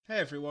Hey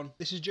everyone,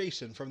 this is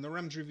Jason from the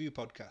Rams Review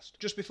podcast.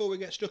 Just before we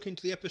get stuck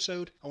into the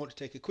episode, I want to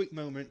take a quick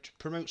moment to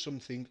promote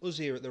something us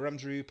here at the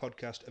Rams Review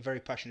podcast are very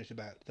passionate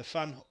about, the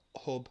Fan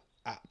Hub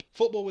app.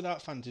 Football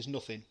without fans is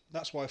nothing.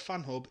 That's why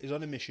Fan Hub is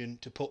on a mission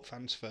to put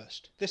fans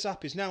first. This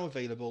app is now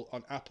available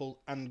on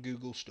Apple and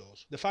Google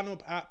stores. The Fan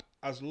Hub app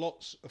has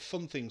lots of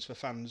fun things for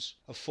fans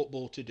of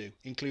football to do,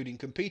 including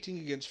competing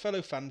against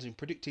fellow fans in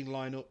predicting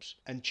lineups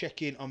and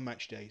check-in on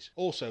match days.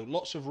 Also,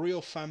 lots of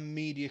real fan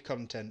media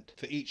content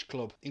for each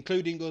club,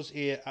 including us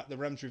here at the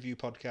Rams Review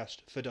podcast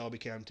for Derby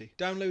County.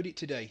 Download it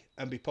today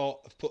and be part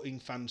of putting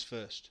fans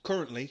first.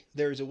 Currently,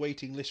 there is a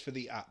waiting list for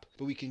the app,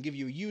 but we can give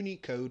you a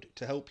unique code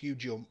to help you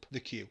jump the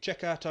queue.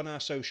 Check out on our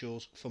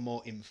socials for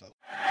more info.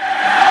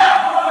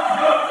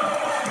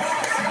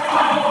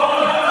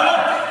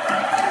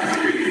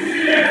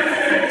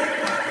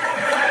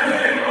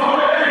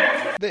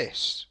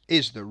 This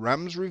is the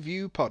Rams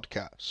Review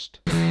podcast.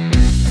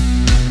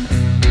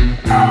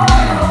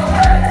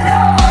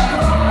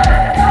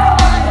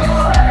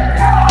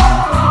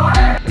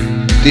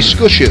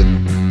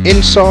 Discussion,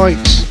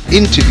 insights,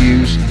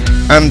 interviews,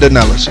 and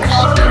analysis.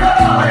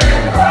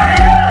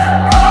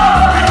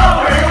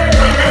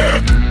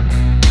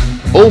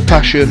 All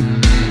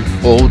passion,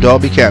 all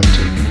Derby County.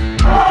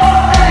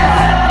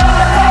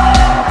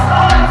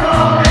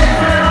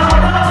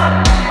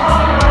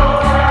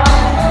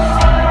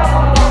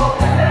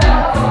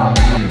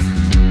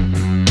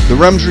 The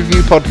Rams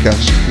Review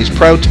podcast is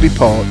proud to be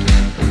part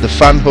of the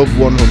Fan Hub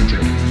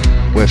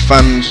 100, where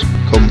fans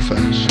come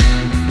first.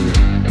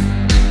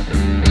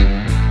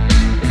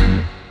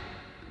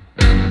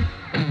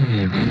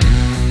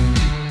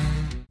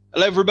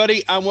 Hello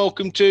everybody and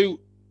welcome to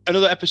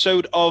another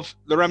episode of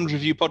the Rams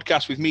Review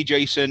podcast with me,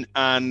 Jason,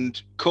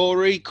 and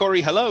Corey.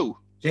 Corey, hello.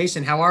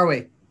 Jason, how are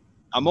we?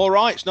 I'm all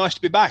right. It's nice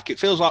to be back. It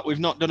feels like we've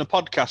not done a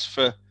podcast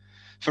for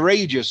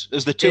ages,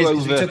 as the two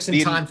over. We took some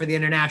time for the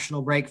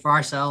international break for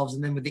ourselves,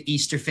 and then with the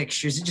Easter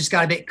fixtures, it just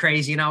got a bit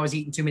crazy, and I was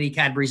eating too many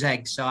Cadbury's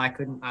eggs, so I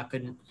couldn't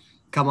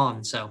come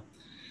on. So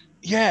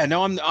yeah,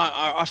 no,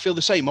 I feel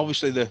the same.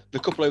 Obviously, the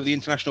couple over the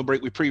international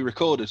break we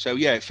pre-recorded, so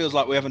yeah, it feels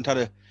like we haven't had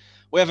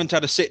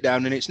a sit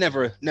down, and it's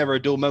never a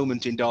dull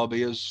moment in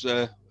Derby, as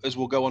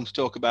we'll go on to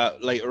talk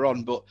about later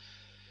on. But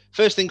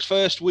first things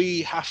first,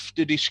 we have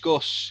to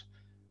discuss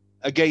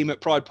a game at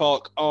Pride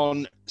Park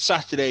on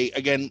Saturday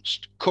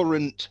against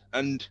current,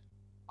 and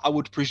I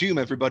would presume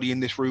everybody in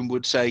this room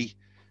would say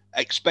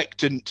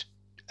expectant,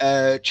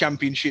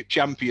 championship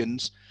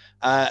champions.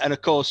 And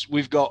of course,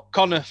 we've got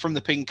Connor from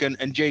the Pink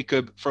and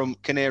Jacob from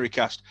Canary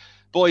Cast.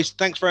 Boys,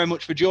 thanks very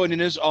much for joining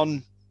us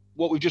on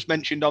what we've just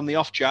mentioned on the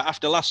off chat.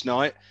 After last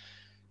night,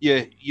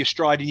 you're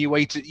striding the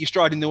way to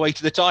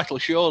the title,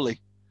 surely.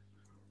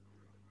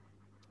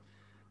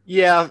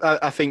 Yeah,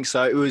 I think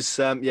so. It was,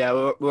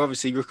 we're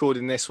obviously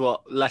recording this,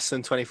 less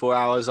than 24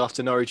 hours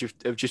after Norwich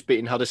have just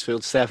beaten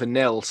Huddersfield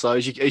 7-0. So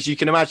as you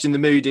can imagine, the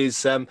mood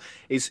is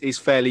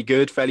fairly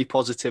good, fairly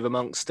positive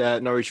amongst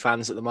Norwich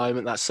fans at the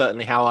moment. That's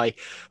certainly how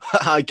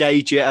I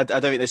gauge it. I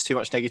don't think there's too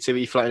much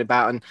negativity floating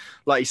about. And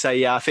like you say,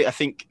 yeah, I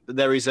think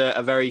there is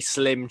a very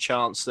slim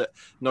chance that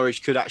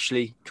Norwich could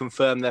actually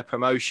confirm their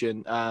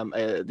promotion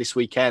this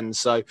weekend.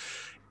 So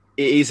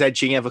it is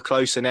edging ever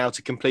closer now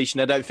to completion.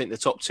 I don't think the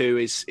top two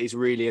is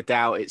really a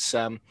doubt. It's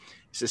a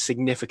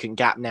significant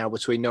gap now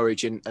between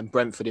Norwich and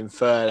Brentford in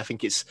third. I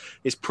think it's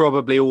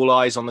probably all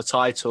eyes on the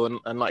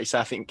title. And like you say,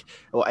 I think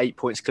 8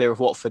 points clear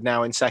of Watford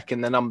now in second.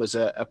 The numbers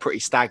are pretty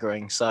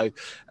staggering. So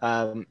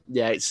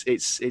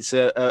it's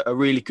a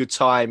really good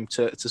time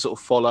to sort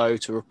of follow,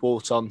 to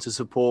report on, to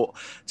support,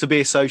 to be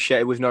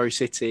associated with Norwich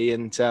City.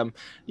 And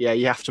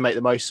you have to make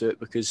the most of it,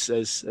 because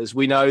as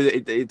we know,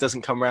 it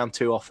doesn't come around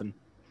too often.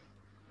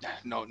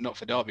 No, not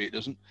for Derby, it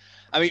doesn't.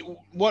 I mean,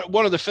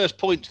 one of the first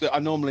points that I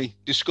normally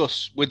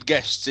discuss with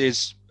guests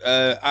is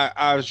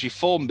how's your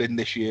form been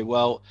this year?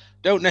 Well,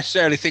 don't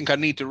necessarily think I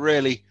need to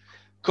really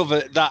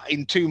cover that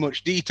in too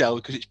much detail,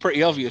 because it's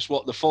pretty obvious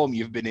what the form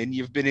you've been in.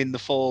 You've been in the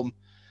form,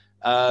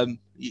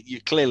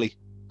 you're clearly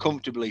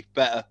comfortably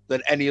better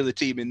than any other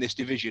team in this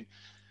division.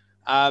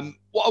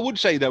 What I would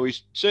say, though,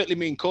 is certainly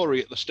me and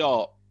Corey at the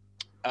start,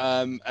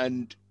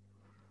 and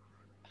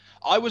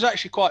I was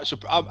actually quite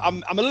surprised.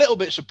 I'm a little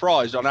bit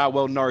surprised on how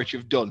well Norwich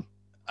have done.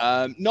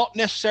 Not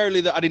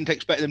necessarily that I didn't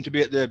expect them to be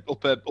at the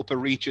upper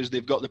reaches.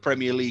 They've got the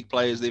Premier League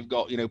players. They've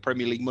got,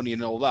 Premier League money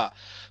and all that.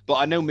 But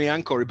I know me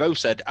and Corey both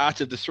said out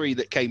of the three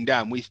that came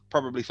down, we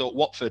probably thought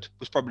Watford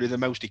was probably the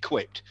most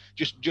equipped,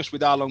 just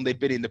with how long they've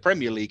been in the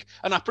Premier League.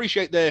 And I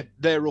appreciate they're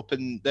up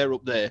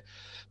there.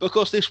 But of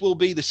course, this will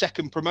be the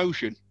second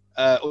promotion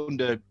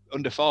under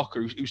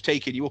Farker, who's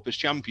taken you up as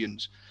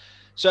champions.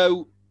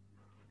 So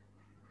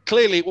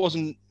clearly, it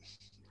wasn't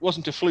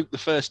a fluke the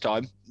first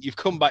time. You've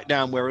come back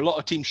down where a lot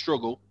of teams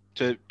struggle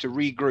to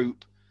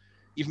regroup.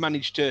 You've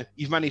managed to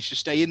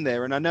stay in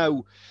there, and I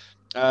know,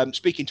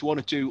 speaking to one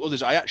or two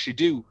others, I actually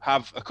do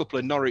have a couple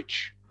of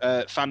Norwich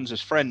fans as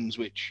friends,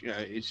 which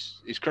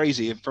is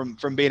crazy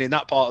from being in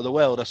that part of the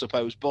world, I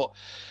suppose. But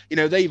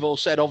they've all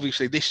said,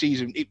 obviously, this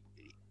season,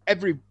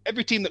 every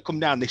team that come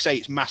down, they say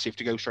it's massive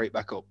to go straight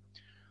back up.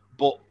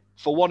 But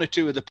for one or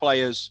two of the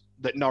players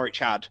that Norwich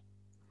had,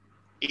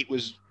 it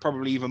was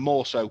probably even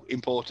more so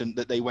important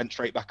that they went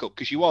straight back up,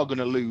 because you are going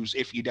to lose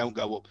if you don't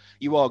go up.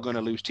 You are going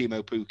to lose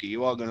Timo Pukki.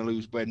 You are going to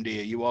lose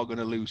Buendia. You are going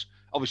to lose,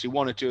 obviously,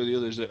 one or two of the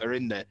others that are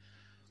in there.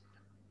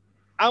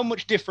 How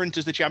much different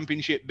has the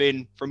Championship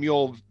been from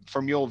your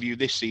view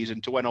this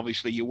season to when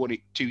obviously you won it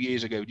 2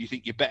 years ago? Do you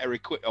think you're better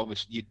equipped?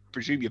 Obviously, you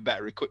presume you're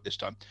better equipped this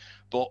time,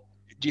 but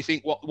do you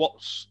think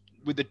what's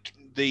with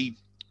the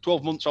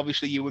 12 months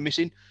obviously you were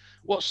missing?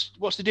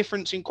 What's the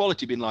difference in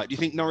quality been like? Do you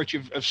think Norwich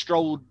have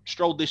strolled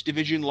this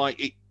division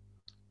like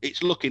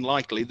it's looking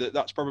likely that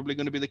that's probably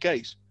going to be the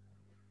case?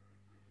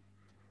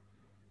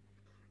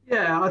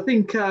 Yeah, I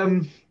think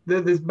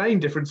the main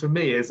difference for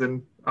me is,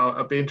 and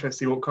I'll be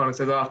interested to see what Connor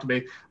says after me.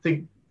 I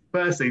think,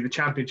 firstly, the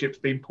Championship's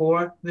been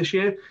poorer this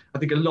year. I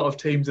think a lot of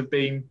teams have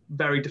been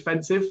very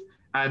defensive.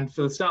 And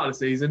for the start of the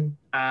season,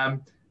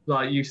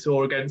 like you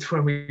saw against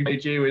when we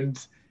played you,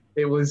 and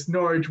it was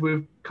Norwich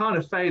were kind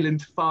of failing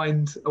to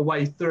find a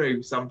way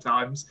through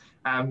sometimes.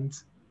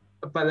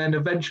 But then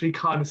eventually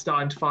kind of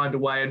starting to find a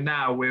way. And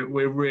now we're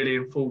really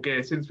in full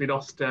gear since we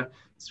lost to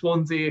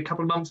Swansea a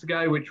couple of months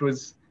ago, which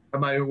was a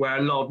moment where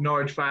a lot of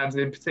Norwich fans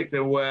in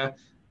particular were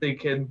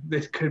thinking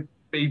this could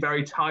be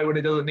very tight when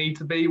it doesn't need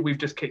to be. We've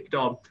just kicked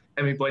on.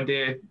 Emi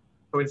Buendia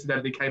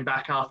coincidentally came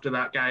back after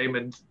that game,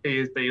 and he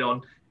has been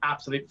on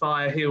absolute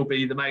fire. He'll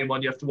be the main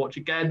one you have to watch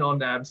again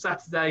on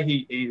Saturday.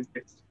 He is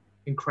just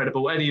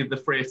incredible. Any of the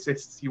 3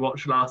 assists you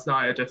watched last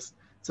night are just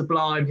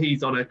sublime.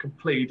 He's on a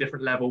completely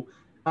different level.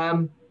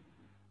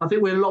 I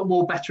think we're a lot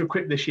more better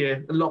equipped this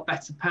year, a lot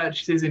better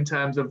purchases in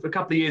terms of, a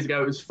couple of years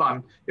ago, it was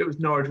fun. It was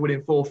Norwich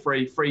winning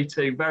 4-3,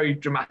 3-2, very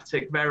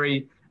dramatic,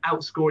 very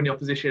outscoring the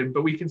opposition.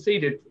 But we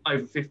conceded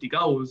over 50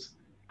 goals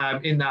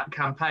in that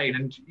campaign,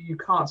 and you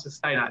can't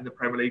sustain that in the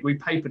Premier League. We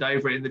papered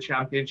over it in the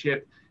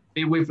Championship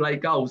with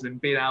late goals and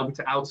being able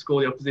to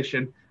outscore the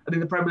opposition. And in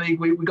the Premier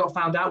League, we got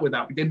found out with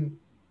that. We didn't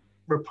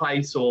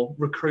replace or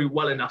recruit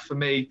well enough for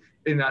me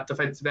in that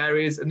defensive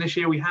areas. And this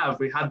year we had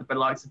the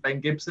likes of Ben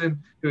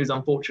Gibson, who is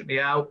unfortunately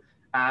out,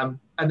 and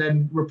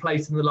then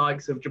replacing the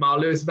likes of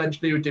Jamal Lewis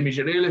eventually with Dimi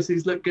Jalulis,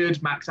 who's looked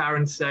good. Max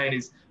Aronson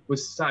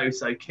was so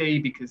key,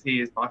 because he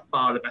is by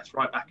far the best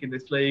right back in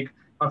this league.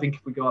 I think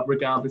if we go up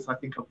regardless, I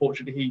think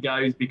unfortunately he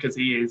goes, because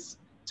he is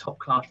top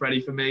class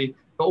ready for me.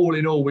 But all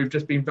in all, we've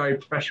just been very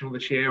professional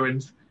this year,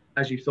 and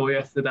as you saw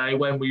yesterday,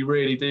 when we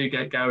really do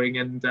get going,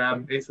 and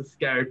it's a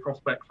scary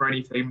prospect for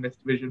any team in this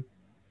division.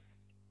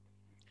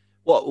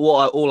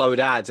 All I would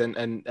add,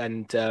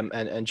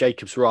 and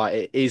Jacob's right,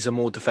 it is a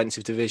more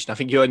defensive division. I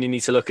think you only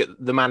need to look at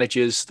the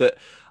managers that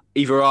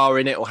either are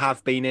in it or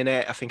have been in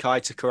it. I think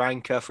Aita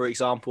Karanka, for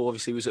example,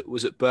 obviously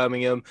was at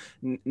Birmingham.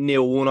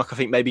 Neil Warnock, I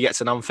think, maybe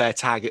gets an unfair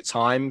tag at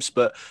times,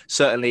 but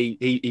certainly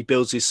he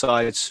builds his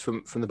sides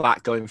from the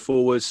back going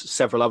forwards.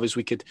 Several others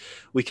we could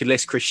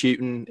list, Chris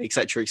Hughton,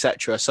 etc.,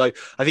 etc. So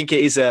I think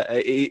it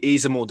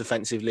is a more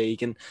defensive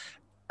league,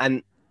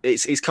 and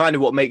it's kind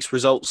of what makes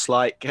results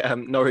like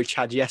Norwich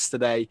had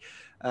yesterday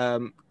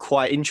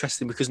quite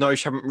interesting, because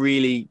Norwich haven't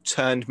really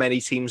turned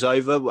many teams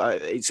over.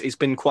 It's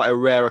been quite a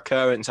rare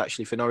occurrence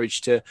actually for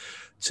Norwich to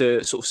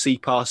sort of see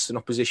past an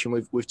opposition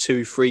with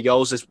 2-3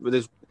 goals.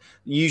 There's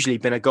usually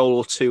been a goal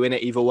or two in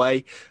it either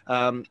way,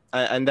 and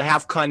they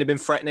have kind of been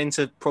threatening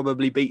to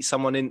probably beat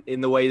someone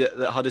in the way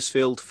that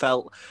Huddersfield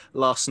felt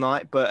last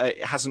night, but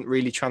it hasn't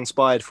really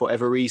transpired for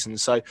whatever reason.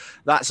 So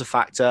that's a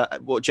factor.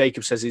 What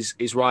Jacob says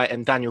is right,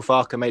 and Daniel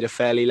Farke made a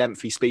fairly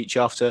lengthy speech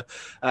after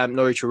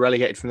Norwich were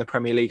relegated from the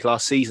Premier League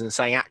last season,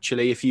 saying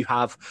actually if you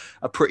have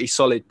a pretty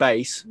solid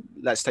base,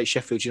 let's take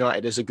Sheffield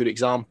United as a good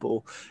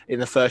example, in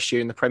the first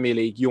year in the Premier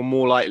League, you're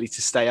more likely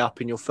to stay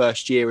up in your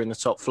first year in the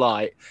top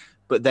flight.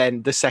 But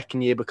then the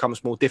second year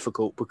becomes more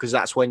difficult, because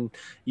that's when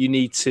you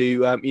need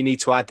to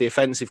add the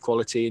offensive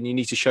quality, and you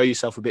need to show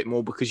yourself a bit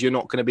more, because you're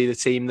not going to be the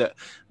team that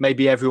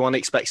maybe everyone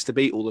expects to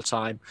beat all the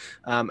time.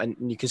 And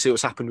you can see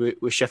what's happened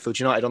with Sheffield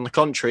United. On the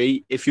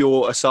contrary, if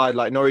you're a side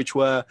like Norwich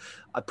were,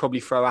 I'd probably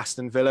throw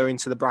Aston Villa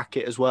into the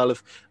bracket as well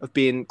of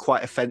being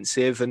quite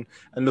offensive and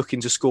looking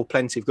to score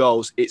plenty of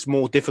goals. It's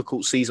more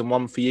difficult season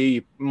one for you.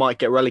 You might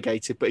get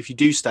relegated, but if you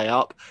do stay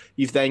up,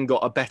 you've then got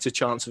a better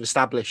chance of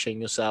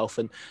establishing yourself.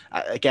 And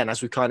again,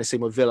 as we've kind of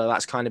seen with Villa,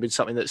 that's kind of been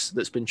something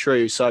that's been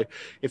true. So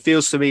it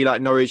feels to me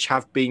like Norwich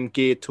have been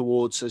geared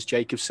towards, as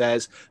Jacob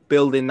says,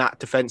 building that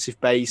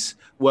defensive base,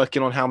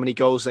 working on how many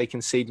goals they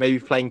concede, maybe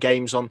playing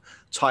games on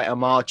tighter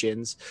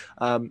margins,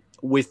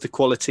 with the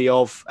quality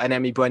of an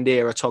Emi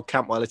Buendia, a Todd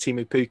Cantwell, a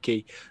Timo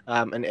Pukki,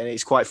 and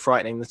it's quite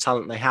frightening the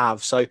talent they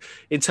have. So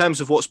in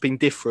terms of what's been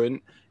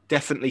different,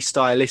 definitely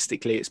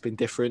stylistically it's been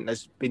different.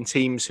 There's been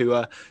teams who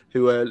are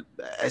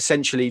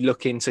essentially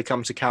looking to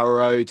come to Carrow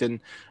Road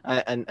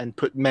and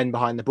put men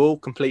behind the ball.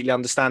 Completely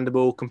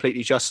understandable,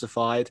 completely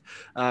justified,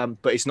 but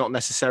it's not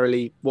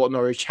necessarily what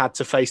Norwich had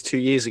to face 2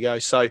 years ago.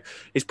 So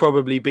it's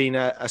probably been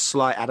a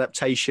slight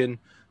adaptation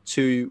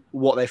to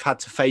what they've had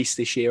to face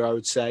this year, I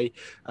would say.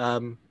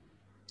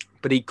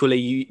 But equally,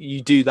 you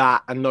do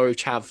that and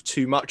Norwich have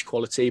too much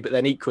quality. But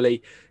then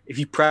equally, if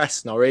you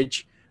press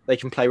Norwich,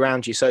 play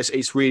around you. So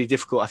it's really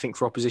difficult, I think,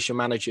 for opposition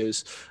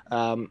managers.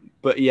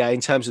 But yeah,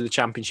 in terms of the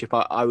Championship,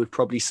 I would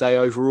probably say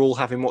overall,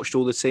 having watched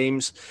all the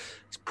teams,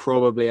 it's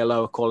probably a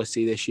lower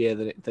quality this year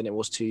than it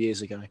was 2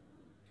 years ago.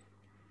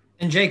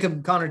 And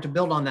Jacob, Connor, to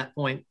build on that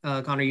point,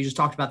 Connor, you just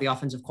talked about the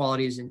offensive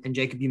qualities, and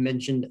Jacob, you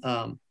mentioned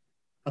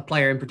a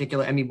player in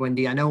particular, Emi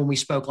Buendia. I know when we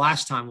spoke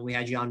last time when we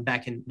had you on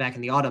back in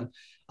the autumn,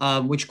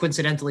 which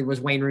coincidentally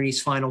was Wayne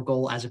Rooney's final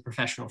goal as a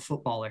professional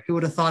footballer. Who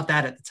would have thought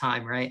that at the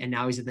time, right? And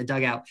now he's in the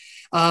dugout.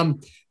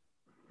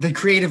 The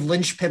creative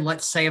linchpin,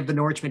 let's say, of the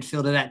Norwich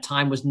midfield at that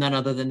time was none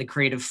other than the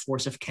creative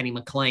force of Kenny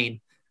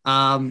McLean.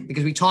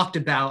 Because we talked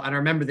about, and I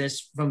remember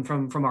this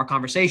from our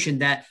conversation,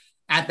 that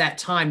at that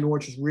time,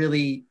 Norwich was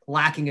really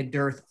lacking a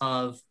dearth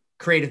of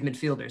creative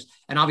midfielders.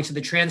 And obviously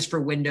the transfer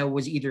window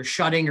was either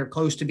shutting or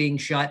close to being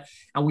shut.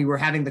 And we were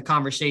having the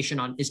conversation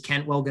on, is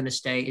Cantwell going to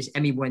stay? Is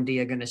Emi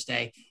Buendia going to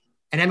stay?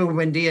 And Emi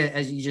Buendia,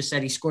 as you just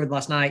said, he scored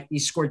last night. He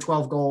scored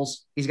 12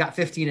 goals. He's got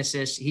 15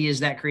 assists. He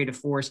is that creative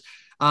force.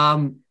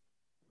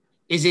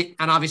 Is it,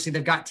 and obviously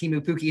they've got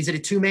Teemu Pukki. Is it a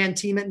two-man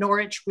team at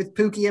Norwich with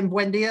Pukki and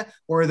Buendia,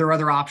 or are there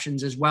other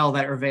options as well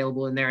that are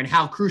available in there? And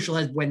how crucial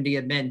has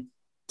Buendia been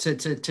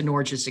to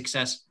Norwich's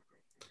success?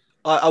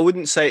 I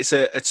wouldn't say it's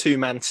a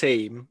two-man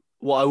team.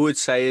 What I would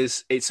say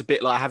is it's a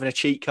bit like having a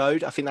cheat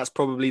code. I think that's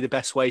probably the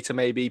best way to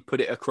maybe put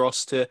it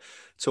across to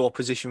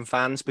opposition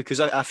fans, because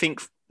I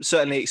think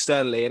certainly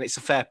externally, and it's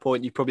a fair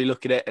point, you probably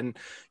look at it and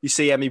you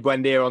see Emi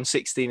Buendia on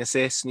 16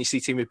 assists and you see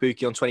Teemu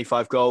Pukki on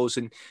 25 goals,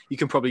 and you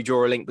can probably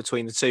draw a link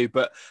between the two.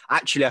 But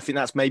actually, I think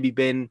that's maybe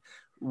been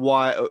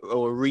why,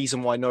 or a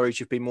reason why Norwich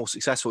have been more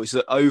successful, is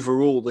that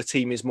overall the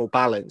team is more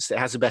balanced. It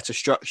has a better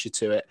structure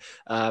to it.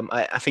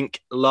 I think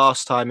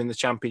last time in the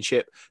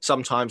Championship,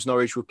 sometimes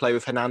Norwich would play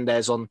with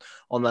Hernandez on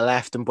the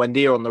left and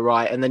Buendia on the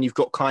right, and then you've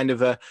got kind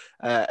of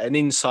an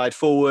inside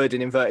forward,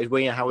 an inverted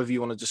winger, however you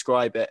want to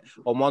describe it,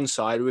 on one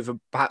side, with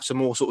perhaps a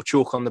more sort of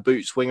chalk on the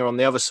boots winger on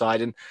the other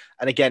side. And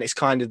again, it's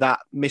kind of that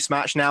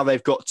mismatch. Now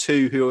they've got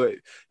two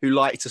who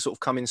like to sort of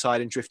come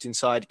inside and drift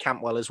inside.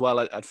 Cantwell as well,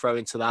 I'd throw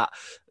into that.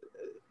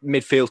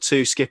 Midfield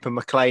two, Skip and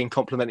McLean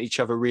complement each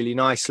other really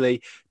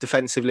nicely.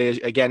 Defensively,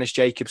 again, as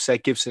Jacob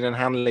said, Gibson and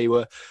Hanley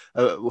were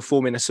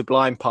forming a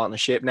sublime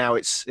partnership. Now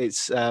it's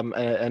an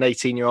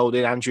 18-year-old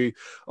in Andrew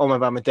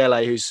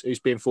Omobamidele who's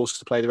being forced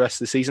to play the rest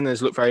of the season,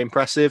 has looked very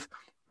impressive.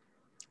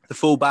 The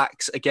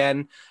fullbacks,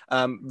 again,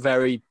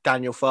 very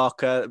Daniel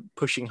Farke,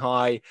 pushing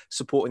high,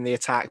 supporting the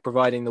attack,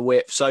 providing the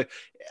width. So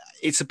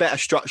it's a better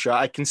structure.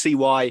 I can see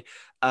why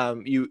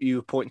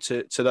you point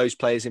to those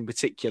players in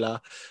particular.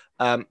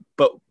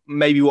 But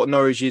maybe what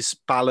Norwich's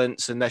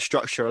balance and their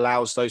structure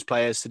allows those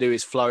players to do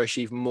is flourish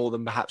even more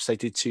than perhaps they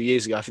did 2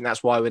 years ago. I think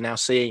that's why we're now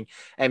seeing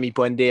Emi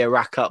Buendia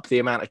rack up the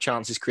amount of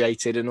chances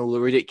created and all the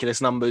ridiculous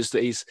numbers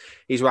that he's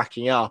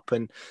racking up.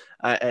 And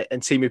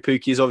Teemu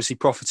Pukki is obviously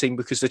profiting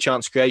because the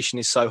chance creation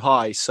is so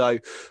high. So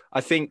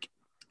I think,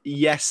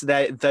 yes,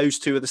 those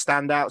two are the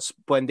standouts.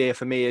 Buendia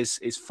for me is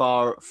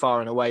far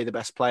and away the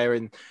best player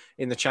in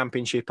the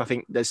Championship. I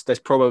think there's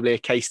probably a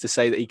case to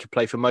say that he could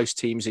play for most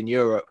teams in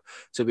Europe,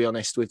 to be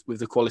honest, with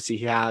the quality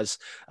he has.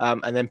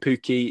 And then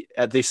Pukki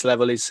at this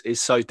level is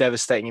so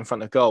devastating in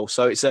front of goal.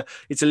 So it's a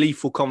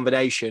lethal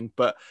combination,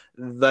 but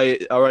they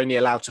are only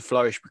allowed to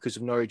flourish because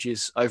of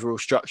Norwich's overall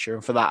structure.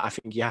 And for that, I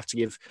think you have to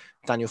give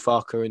Daniel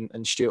Farke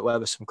and Stuart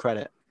Webber some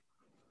credit.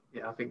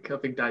 Yeah, I think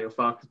Daniel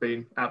Farke has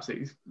been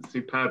absolutely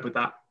superb with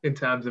that in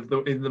terms of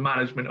the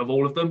management of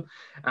all of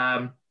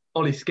them.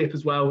 Ollie Skip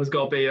as well has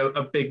got to be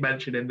a big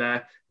mention in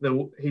there.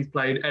 He's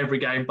played every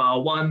game bar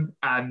one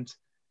and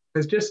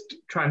has just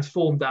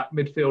transformed that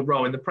midfield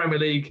role. In the Premier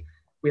League,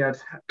 we had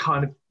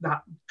kind of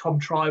that Tom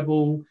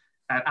Tribal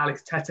and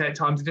Alex Tete at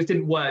times. It just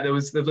didn't work. There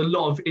was a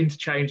lot of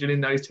interchange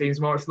in those teams.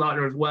 Morris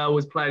Leitner as well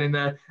was playing in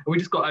there. And we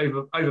just got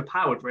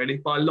overpowered, really,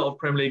 by a lot of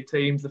Premier League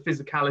teams. The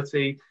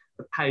physicality,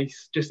 the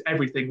pace, just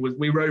everything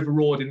we were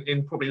overawed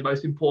in probably the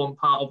most important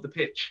part of the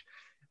pitch.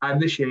 And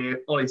this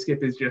year, Ollie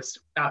Skip is just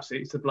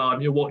absolutely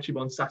sublime. You'll watch him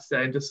on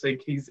Saturday and just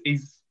think he's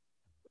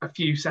a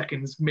few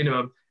seconds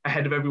minimum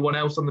ahead of everyone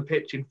else on the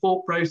pitch in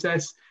thought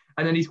process.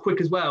 And then he's quick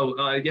as well.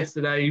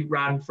 Yesterday,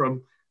 ran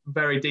from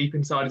very deep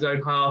inside his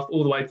own half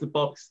all the way to the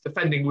box.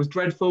 Defending was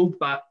dreadful,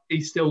 but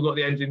he's still got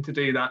the engine to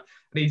do that.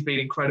 And he's been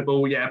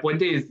incredible. Yeah,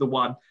 Buendia is the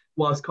one.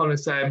 Whilst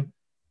Connor's saying,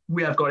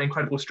 we have got an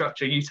incredible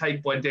structure. You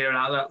take Buendia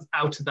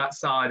out of that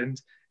side,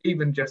 and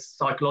even just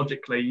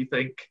psychologically, you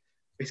think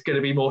it's going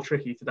to be more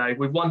tricky today.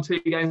 We've won 2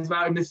 games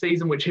without him this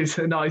season, which is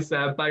a nice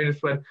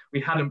bonus when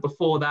we hadn't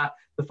before that.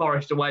 The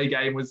Forest away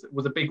game was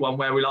a big one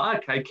where we're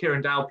like, okay,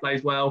 Kieran Dow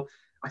plays well.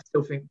 I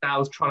still think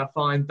Dow's trying to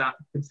find that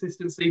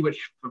consistency,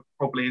 which for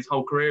probably his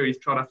whole career he's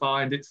trying to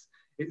find. It's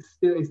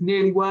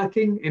nearly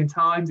working in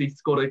times. He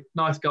scored a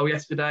nice goal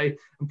yesterday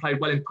and played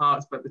well in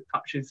parts, but the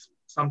touch is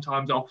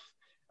sometimes off.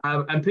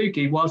 And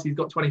Pukki, whilst he's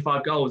got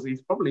 25 goals,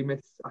 he's probably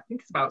missed, I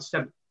think it's about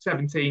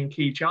 17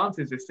 key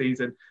chances this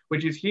season,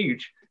 which is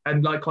huge.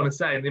 And like Connor's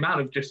saying, the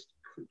amount of just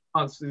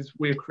chances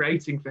we're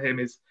creating for him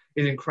is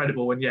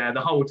incredible. And yeah,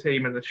 the whole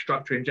team and the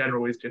structure in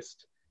general is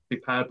just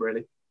superb,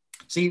 really.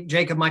 See,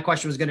 Jacob, my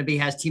question was going to be,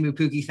 has Teemu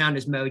Pukki found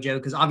his mojo?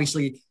 Because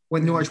obviously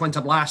when Norwich went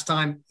up last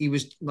time, he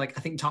was like,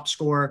 I think, top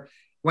scorer,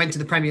 went to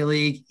the Premier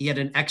League. He had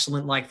an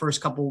excellent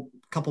first couple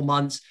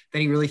months.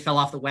 Then he really fell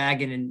off the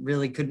wagon and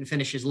really couldn't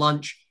finish his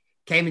lunch.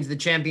 Came into the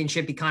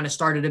Championship. He kind of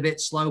started a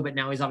bit slow, but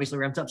now he's obviously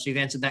ramped up. So you've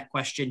answered that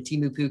question.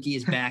 Teemu Pukki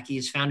is back. He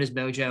has found his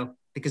mojo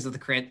because of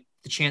the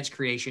chance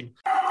creation.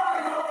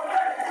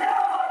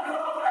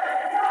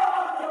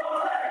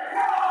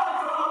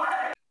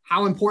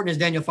 How important has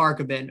Daniel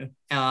Farke been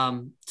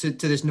to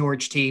this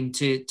Norwich team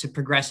to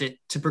progress it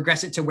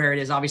to where it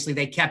is? Obviously,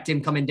 they kept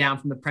him coming down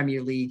from the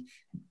Premier League.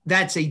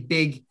 That's a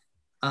big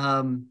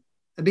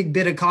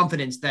bit of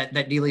confidence that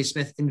Dealey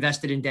Smith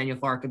invested in Daniel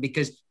Farke,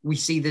 because we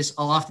see this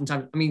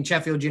oftentimes. I mean,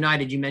 Sheffield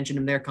United, you mentioned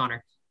him there,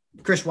 Connor.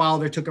 Chris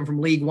Wilder took him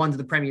from League One to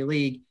the Premier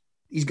League.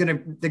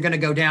 They're gonna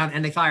go down,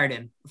 and they fired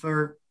him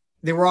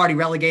they were already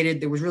relegated.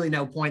 There was really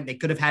no point. They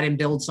could have had him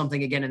build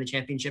something again in the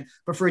Championship.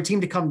 But for a team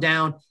to come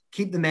down,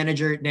 keep the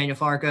manager, Daniel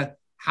Farke,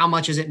 how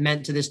much has it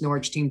meant to this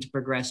Norwich team to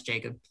progress,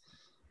 Jacob?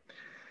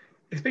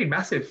 It's been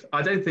massive.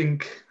 I don't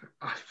think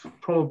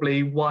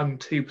probably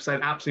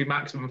 1-2% absolute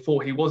maximum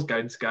thought he was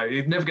going to go.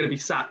 He's never going to be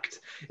sacked.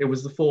 It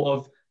was the thought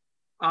of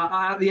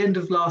at the end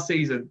of last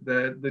season,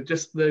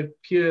 the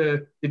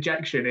pure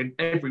dejection in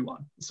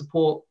everyone,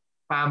 support,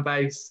 fan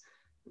base,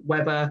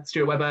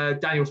 Stuart Webber,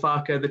 Daniel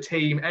Farke, the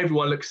team,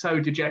 everyone looked so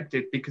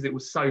dejected because it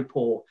was so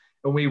poor,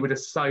 and we were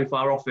just so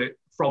far off it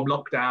from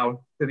lockdown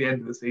to the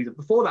end of the season.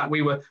 Before that,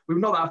 we were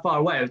not that far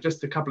away. It was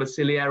just a couple of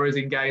silly errors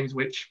in games,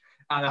 which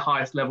at the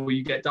highest level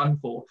you get done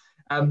for.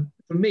 For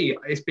me,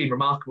 it's been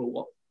remarkable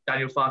what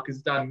Daniel Farke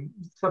has done.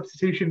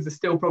 Substitutions are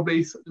still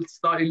probably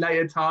slightly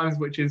later times,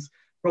 which is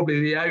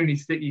probably the only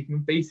stick you can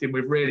beat him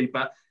with, really.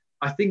 But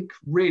I think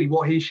really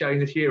what he's shown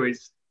this year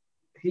is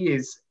he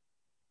is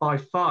by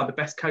far the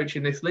best coach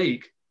in this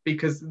league,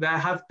 because there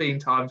have been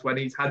times when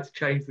he's had to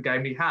change the game,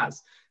 and he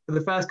has. For the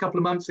first couple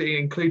of months,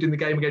 including the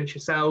game against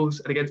yourselves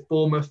and against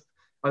Bournemouth,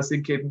 I was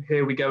thinking,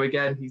 here we go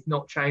again. He's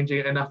not changing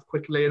it enough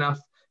quickly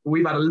enough. But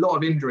we've had a lot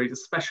of injuries,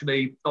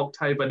 especially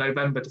October,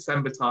 November,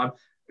 December time.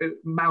 It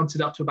mounted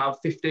up to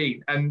about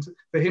 15. And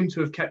for him to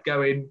have kept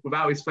going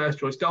without his first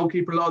choice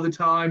goalkeeper a lot of the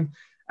time,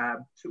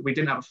 we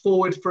didn't have a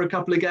forward for a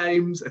couple of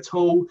games at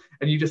all.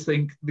 And you just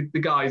think the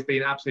guy's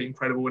been absolutely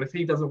incredible. And if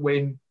he doesn't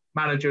win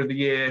Manager of the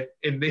Year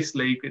in this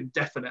league,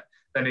 definite,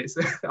 then it's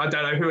I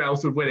don't know who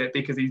else would win it,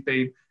 because he's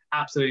been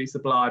absolutely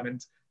sublime.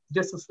 And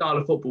just the style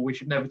of football we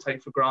should never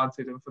take for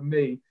granted. And for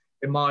me,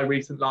 in my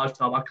recent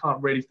lifetime, I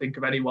can't really think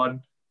of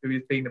anyone who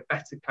has been a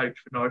better coach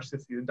for Norwich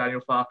City than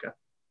Daniel Farke.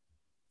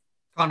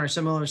 Connor,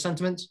 similar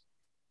sentiments?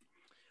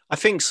 I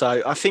think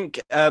so. I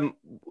think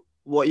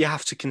what you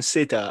have to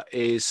consider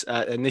is,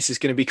 and this is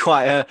going to be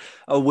quite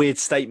a weird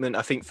statement,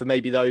 I think, for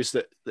maybe those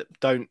that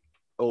don't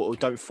or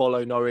don't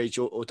follow Norwich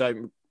or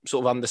don't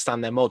sort of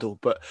understand their model.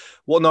 But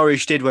what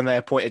Norwich did when they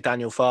appointed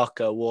Daniel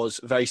Farke was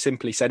very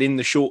simply said, in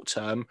the short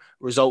term,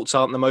 results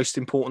aren't the most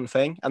important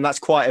thing. And that's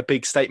quite a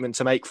big statement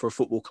to make for a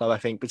football club, I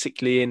think,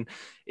 particularly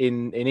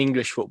in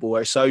English football,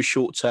 where it's so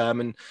short term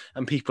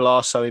and people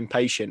are so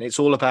impatient. It's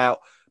all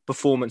about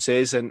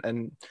performances,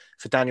 and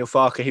for Daniel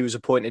Farke, he was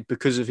appointed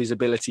because of his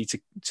ability to,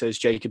 as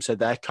Jacob said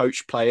there,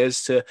 coach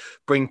players, to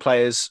bring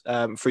players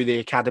through the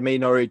academy.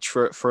 Norwich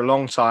for a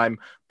long time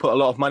put a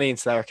lot of money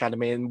into their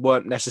academy and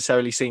weren't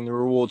necessarily seeing the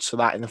rewards for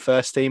that in the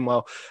first team.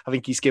 Well, I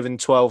think he's given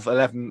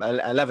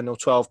 11 or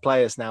 12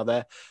 players now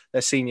their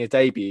senior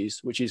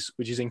debuts, which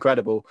is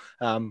incredible.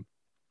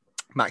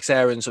 Max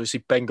Aarons,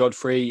 obviously Ben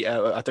Godfrey.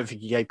 I don't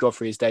think he gave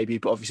Godfrey his debut,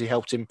 but obviously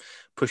helped him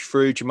push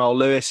through. Jamal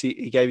Lewis,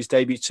 he gave his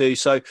debut too.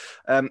 So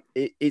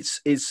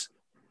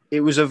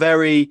it was a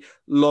very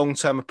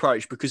long-term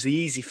approach, because the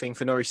easy thing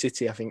for Norwich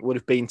City, I think, would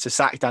have been to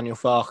sack Daniel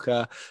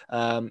Farke,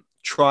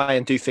 try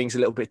and do things a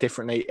little bit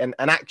differently. And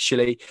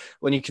actually,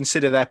 when you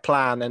consider their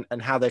plan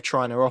and how they're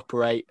trying to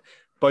operate,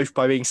 both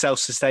by being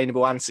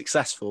self-sustainable and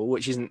successful,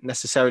 which isn't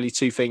necessarily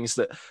two things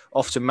that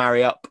often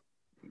marry up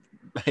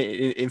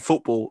in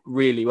football,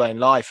 really, well, in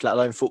life, let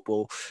alone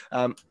football,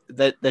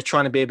 they're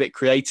trying to be a bit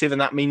creative, and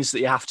that means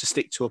that you have to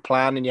stick to a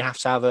plan and you have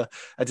to have a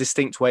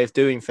distinct way of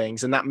doing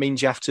things, and that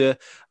means you have to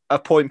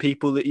appoint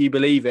people that you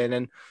believe in.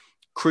 And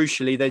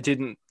crucially, they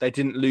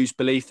didn't lose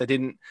belief. They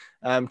didn't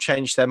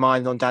change their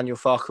mind on Daniel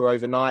Farke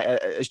overnight.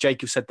 As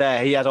Jacob said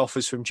there, he had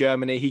offers from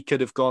Germany. He could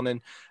have gone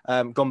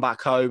and gone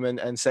back home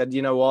and said,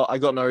 you know what, I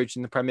got Norwich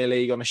in the Premier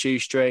League on a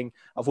shoestring.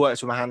 I've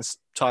worked with my hands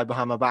tied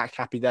behind my back.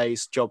 Happy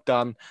days, job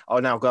done.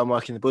 I'll now go and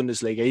work in the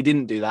Bundesliga. He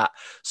didn't do that.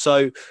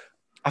 So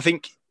I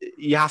think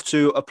you have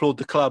to applaud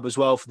the club as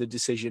well for the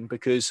decision,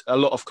 because a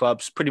lot of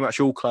clubs, pretty much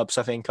all clubs,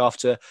 I think,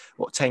 after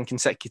 10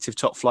 consecutive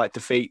top flight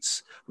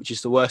defeats, which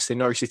is the worst in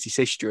Norwich City's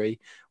history,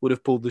 would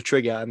have pulled the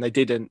trigger, and they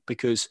didn't,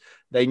 because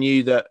they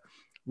knew that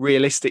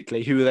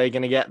realistically, who were they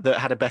going to get that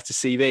had a better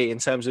CV in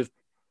terms of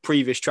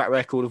previous track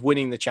record of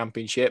winning the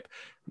Championship,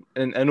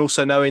 and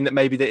also knowing that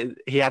maybe that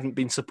he hadn't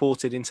been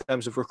supported in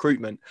terms of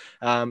recruitment.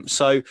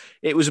 So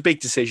it was a big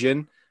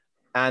decision,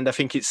 and I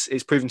think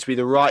it's proven to be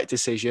the right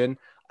decision.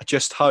 I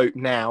just hope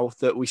now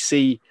that we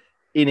see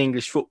in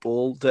English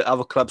football that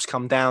other clubs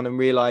come down and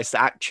realise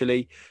that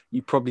actually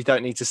you probably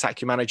don't need to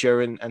sack your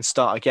manager and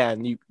start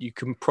again. You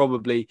can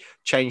probably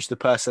change the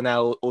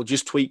personnel or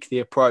just tweak the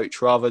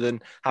approach rather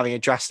than having a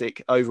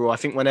drastic overhaul. I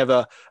think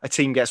whenever a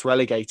team gets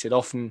relegated,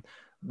 often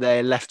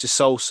they're left to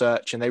soul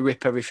search and they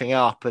rip everything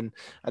up and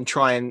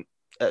try and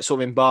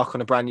sort of embark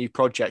on a brand new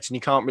project. And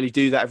you can't really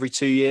do that every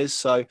 2 years.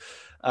 So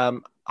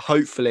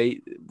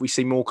hopefully we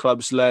see more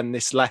clubs learn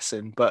this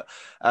lesson. But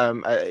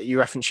you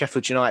referenced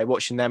Sheffield United,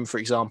 watching them, for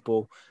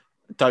example.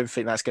 Don't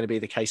think that's going to be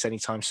the case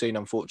anytime soon,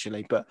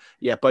 unfortunately. But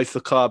yeah, both the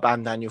club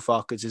and Daniel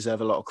Farke deserve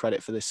a lot of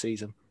credit for this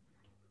season.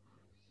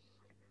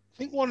 I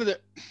think one of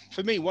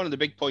the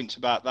big points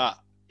about that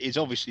is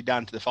obviously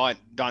down to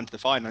the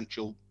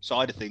financial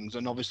side of things,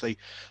 and obviously,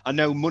 I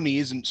know money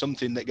isn't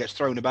something that gets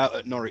thrown about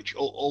at Norwich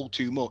all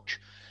too much.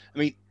 I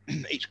mean,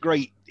 it's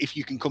great if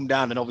you can come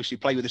down and obviously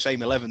play with the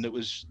same 11 that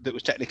was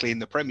technically in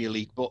the Premier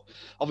League, but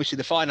obviously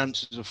the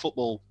finances of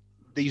football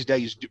these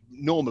days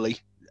normally.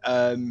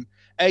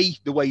 A,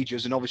 the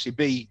wages, and obviously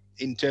B,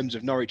 in terms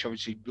of Norwich,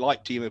 obviously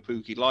like Timo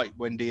Pukki, like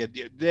Wendy,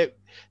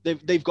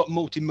 they've got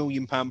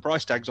multi-million pound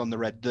price tags on the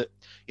red that,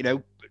 you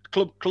know,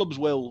 clubs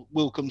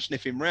will come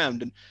sniffing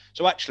round. And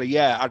so actually,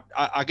 yeah,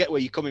 I get where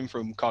you're coming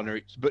from,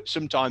 Connor. But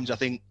sometimes I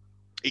think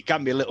it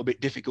can be a little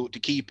bit difficult to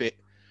keep it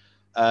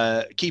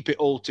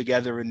all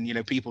together, and, you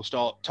know, people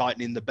start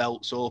tightening the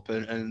belts up,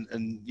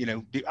 and you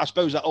know, I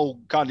suppose that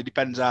all kind of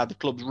depends how the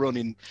club's run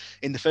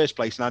in the first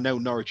place. And I know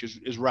Norwich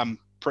has ran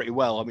pretty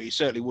well. I mean, it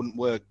certainly wouldn't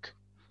work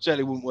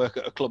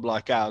at a club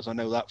like ours. I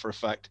know that for a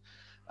fact,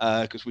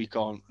 because we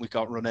can't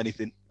run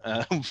anything,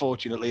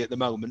 unfortunately, at the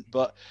moment.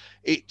 But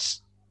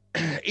it's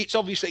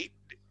obviously,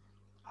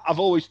 I've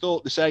always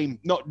thought the same,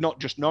 not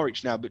just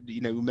Norwich now, but,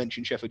 you know, we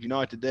mentioned Sheffield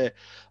United there.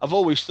 I've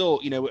always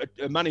thought, you know,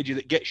 a manager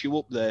that gets you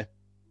up there.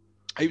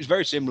 It was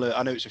very similar.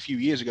 I know it's a few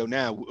years ago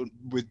now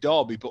with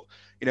Derby, but,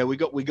 you know,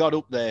 we got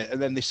up there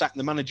and then they sacked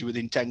the manager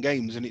within 10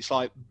 games, and it's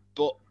like,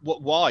 but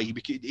what? Why?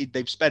 Because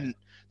they've spent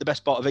the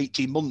best part of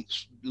 18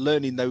 months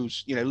learning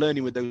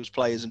with those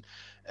players, and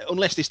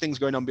unless there's things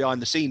going on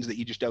behind the scenes that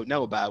you just don't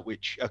know about,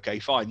 which, okay,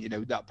 fine, you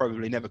know, that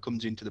probably never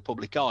comes into the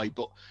public eye.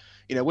 But,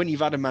 you know, when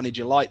you've had a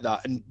manager like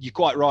that, and you're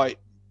quite right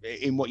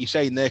in what you're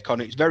saying there,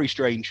 Connor, it's very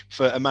strange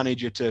for a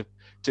manager to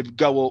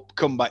go up,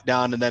 come back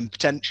down, and then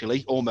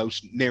potentially,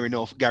 almost near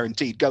enough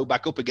guaranteed, go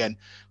back up again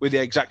with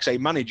the exact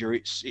same manager.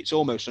 It's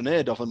almost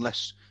unheard of,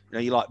 unless, you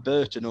know, you like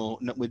Burton or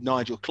with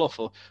Nigel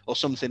Clough or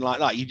something like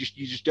that. You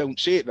just don't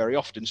see it very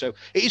often. So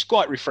it is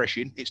quite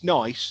refreshing. It's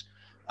nice,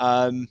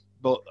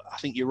 but I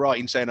think you're right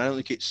in saying I don't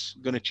think it's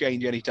going to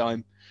change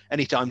anytime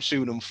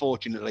soon,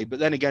 unfortunately. But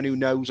then again, who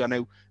knows? I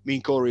know me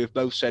and Corey have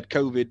both said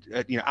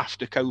COVID,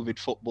 after COVID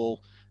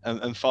football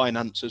and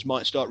finances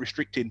might start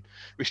restricting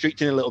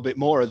a little bit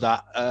more of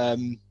that.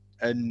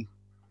 And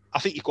I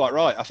think you're quite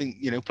right. I think,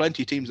 you know,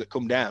 plenty of teams that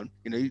come down,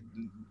 you know,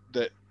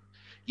 that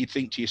you'd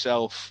think to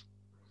yourself,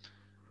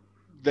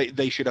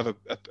 they should have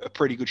a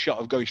pretty good shot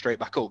of going straight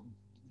back up,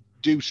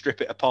 do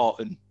strip it apart,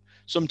 and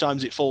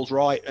sometimes it falls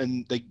right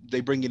and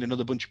they bring in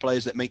another bunch of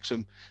players that makes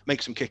them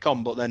kick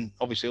on. But then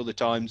obviously other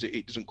times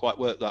it doesn't quite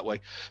work that way.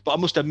 But I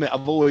must admit, I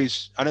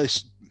know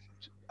this,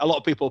 a lot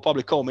of people will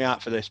probably call me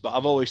out for this, but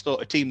I've always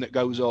thought a team that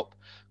goes up,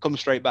 comes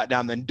straight back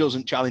down, then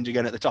doesn't challenge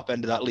again at the top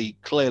end of that league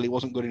clearly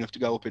wasn't good enough to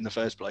go up in the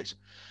first place.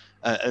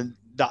 And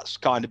that's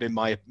kind of been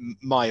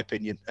my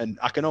opinion. And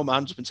I can hold my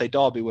hands up and say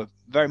Derby were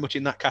very much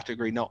in that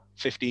category not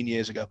 15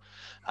 years ago.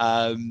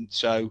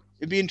 So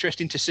it'd be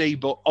interesting to see.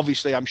 But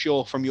obviously, I'm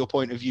sure from your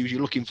point of view,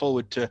 you're looking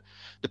forward to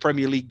the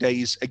Premier League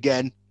days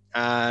again.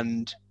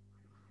 And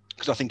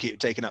because I think it would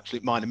take an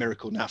absolute minor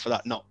miracle now for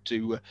that not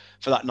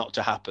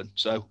to happen.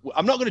 So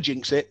I'm not going to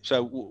jinx it.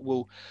 So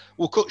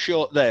we'll cut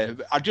short there.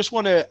 I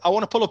want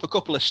to pull up a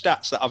couple of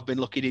stats that I've been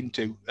looking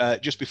into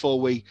just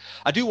before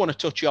I do want to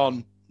touch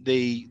on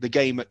the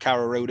game at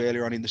Carrow Road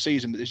earlier on in the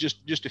season, but there's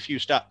just a few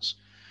stats.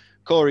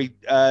 Corey,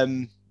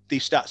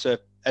 these stats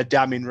are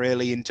damning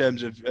really in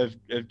terms of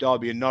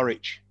Derby and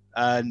Norwich,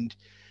 and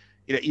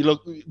you know, you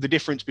look, the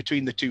difference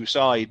between the two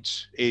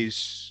sides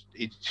is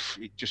it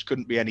just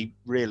couldn't be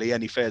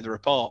any further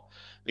apart.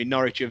 I mean,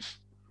 Norwich have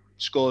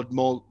scored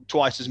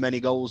twice as many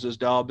goals as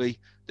Derby.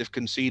 They've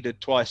conceded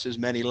twice as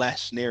many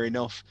less, near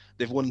enough.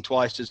 They've won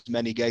twice as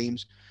many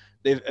games.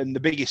 And the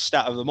biggest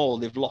stat of them all,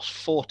 they've lost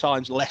 4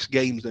 times less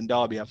games than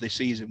Derby have this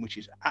season, which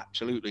is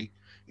absolutely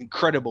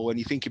incredible when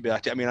you think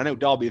about it. I mean, I know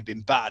Derby have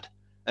been bad,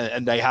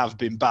 and they have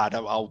been bad.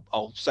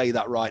 I'll say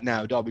that right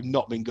now. Derby have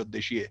not been good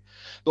this year,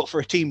 but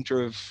for a team to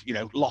have, you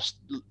know, lost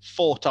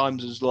 4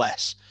 times as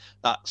less,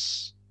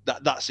 that's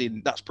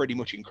pretty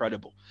much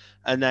incredible.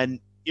 And then,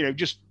 you know,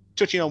 just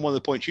touching on one of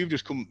the points you've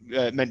just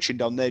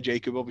mentioned on there,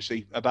 Jacob,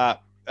 obviously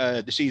about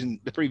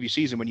the previous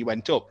season when you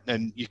went up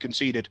and you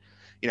conceded,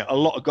 you know, a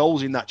lot of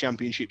goals in that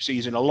championship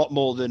season, a lot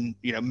more than,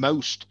 you know,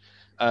 most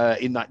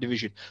in that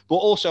division. But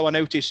also I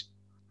noticed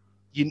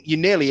you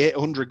nearly hit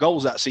 100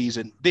 goals that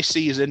season. This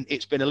season,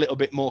 it's been a little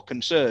bit more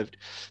conserved.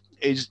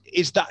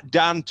 Is that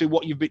down to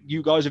what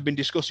you guys have been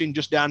discussing,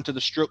 just down to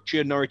the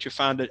structure? Norwich have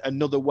found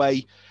another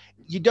way.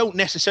 You don't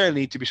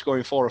necessarily need to be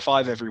scoring 4 or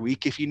 5 every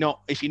week if you're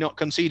not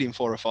conceding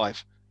 4 or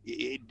 5.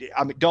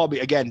 I mean, Derby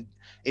again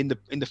in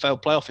the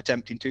failed playoff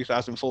attempt in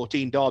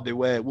 2014, Derby,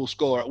 where we'll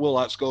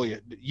outscore you.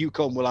 You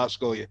come, we'll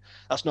outscore you.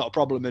 That's not a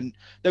problem. And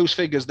those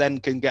figures then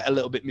can get a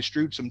little bit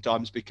misstrued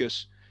sometimes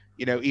because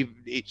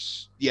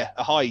it's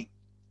a high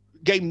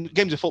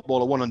games of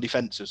football are won on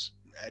defences.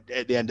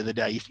 At the end of the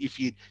day, if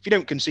you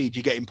don't concede,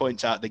 you're getting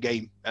points out of the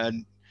game,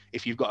 and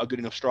if you've got a good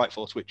enough strike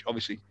force, which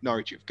obviously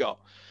Norwich have got.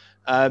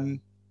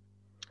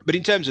 But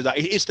in terms of that,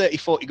 it is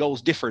 30-40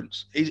 goals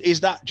difference. Is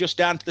that just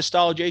down to the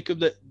style,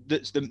 Jacob,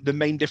 that's the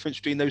main difference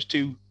between those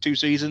two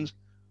seasons?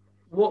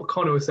 What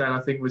Connor was saying,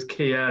 I think, was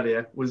key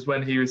earlier, was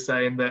when he was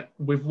saying that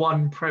with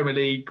one Premier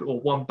League or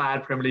one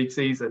bad Premier League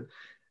season,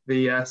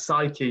 the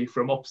psyche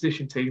from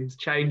opposition teams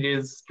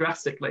changes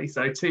drastically.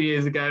 So 2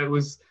 years ago, it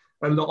was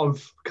a lot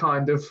of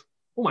kind of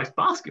almost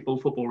basketball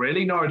football,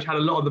 really. Norwich had a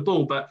lot of the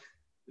ball, but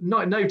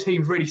no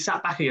teams really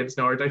sat back against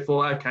Norwich. They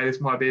thought, okay,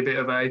 this might be a bit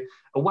of a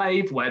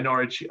wave where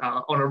Norwich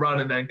on a run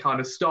and then kind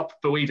of stopped,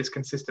 but we just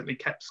consistently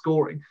kept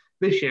scoring.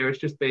 This year, it's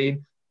just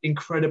been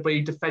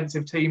incredibly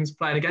defensive teams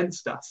playing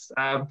against us.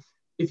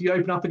 If you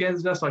open up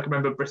against us, I can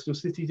remember Bristol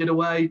City did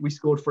away. We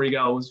scored 3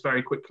 goals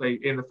very quickly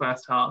in the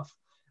first half.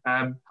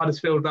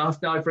 Huddersfield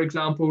last night, for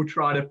example,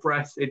 tried to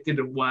press. It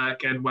didn't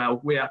work, and,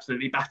 well, we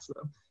absolutely battered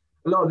them.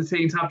 A lot of the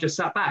teams have just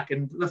sat back,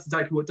 and that's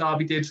exactly what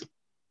Derby did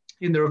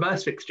in the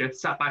reverse fixture.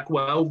 Sat back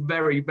well,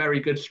 very, very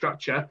good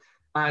structure,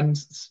 and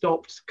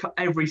stopped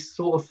every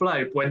sort of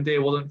flow. When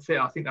Deere wasn't fit,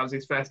 I think that was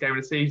his first game of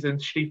the season.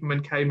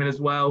 Stiepermann came in as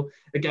well.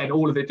 Again,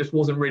 all of it just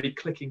wasn't really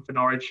clicking for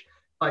Norwich.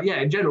 But yeah,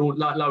 in general,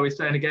 like we were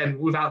saying again,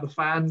 without the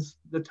fans,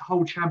 the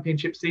whole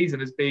championship season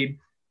has been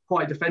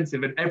quite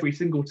defensive, and every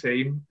single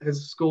team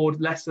has scored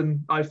less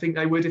than I think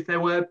they would if it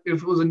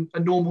was a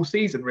normal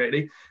season,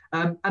 really.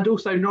 And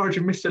also Norwich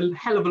have missed a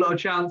hell of a lot of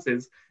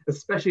chances,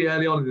 especially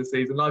early on in the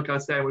season. Like I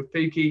was saying with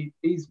Pukki,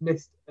 he's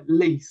missed at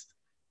least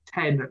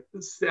 10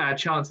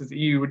 chances that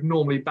you would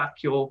normally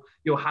back your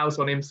house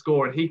on him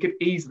scoring. He could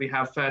easily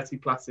have 30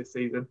 plus this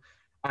season.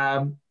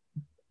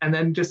 And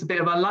then just a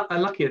bit of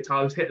unlucky at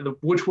times, hit the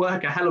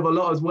woodwork a hell of a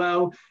lot as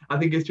well. I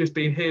think it's just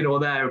been here or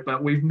there,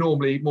 but we've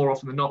normally, more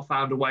often than not,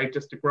 found a way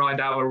just to grind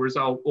out a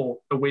result or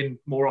a win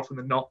more often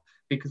than not,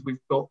 because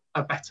we've got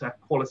a better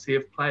quality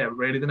of player,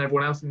 really, than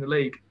everyone else in the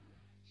league.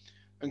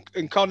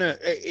 And Connor,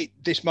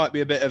 this might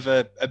be a bit of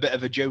a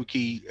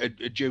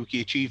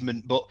jokey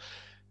achievement, but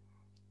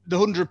the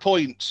 100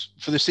 points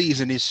for the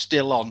season is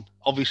still on.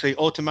 Obviously,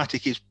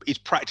 automatic is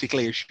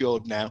practically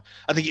assured now.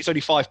 I think it's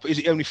only 5. Is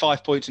it only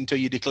 5 points until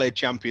you're declared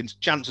champions?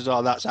 Chances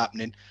are that's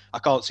happening. I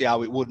can't see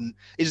how it wouldn't.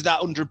 Is that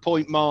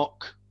 100-point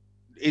mark?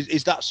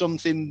 Is that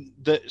something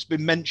that's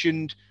been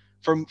mentioned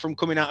from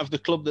coming out of the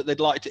club, that they'd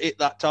like to hit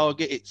that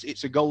target?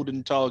 It's a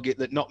golden target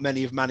that not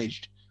many have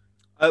managed.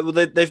 Well,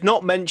 they've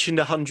not mentioned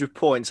 100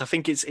 points. I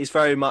think it's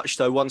very much,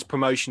 though, once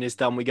promotion is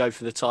done, we go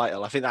for the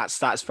title. I think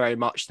that's very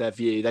much their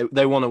view.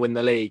 They want to win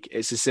the league.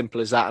 It's as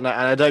simple as that. And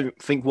I don't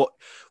think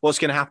what's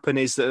going to happen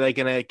is that they're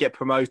going to get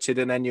promoted,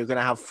 and then you're going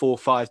to have 4 or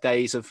 5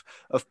 days of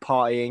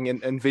partying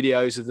and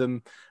videos of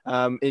them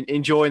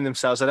enjoying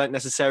themselves. I don't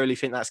necessarily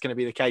think that's going to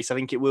be the case. I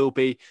think it will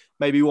be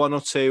maybe 1 or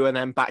 2 and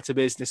then back to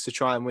business to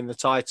try and win the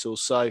title.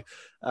 So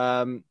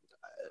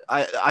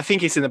I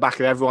think it's in the back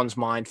of everyone's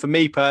mind. For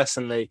me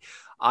personally,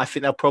 I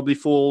think they'll probably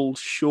fall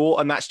short,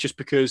 and that's just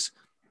because,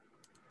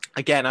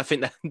 again, I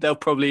think that they'll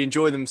probably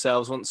enjoy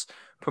themselves once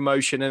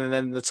promotion and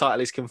then the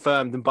title is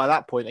confirmed. And by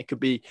that point, it could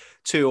be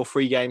 2 or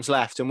 3 games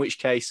left, in which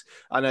case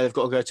I know they've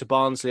got to go to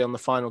Barnsley on the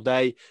final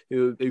day,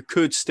 who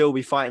could still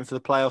be fighting for the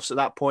playoffs at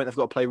that point. They've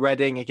got to play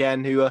Reading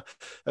again, who are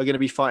going to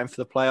be fighting for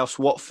the playoffs.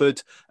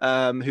 Watford,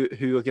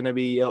 who are going to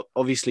be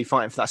obviously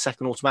fighting for that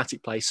second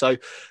automatic place. So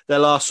their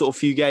last sort of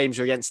few games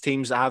are against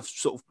teams that have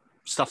sort of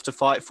stuff to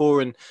fight for,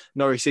 and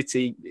Norwich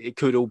City, it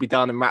could all be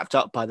done and wrapped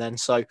up by then.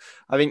 So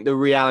I think the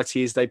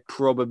reality is they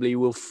probably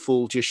will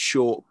fall just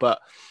short,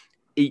 but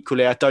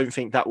equally I don't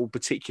think that will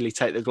particularly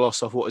take the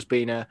gloss off what has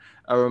been a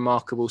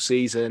remarkable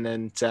season.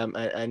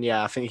 And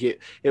yeah, I think it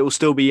will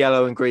still be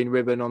yellow and green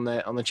ribbon on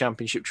the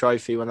championship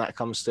trophy when that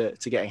comes to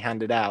getting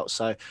handed out.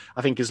 So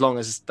I think as long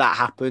as that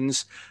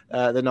happens,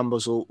 the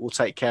numbers will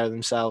take care of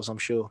themselves, I'm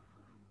sure.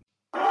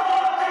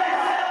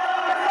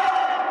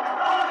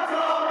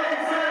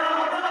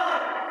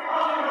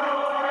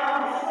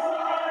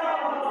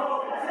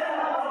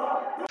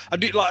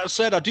 Like I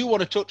said, I do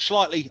want to touch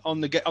slightly on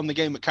the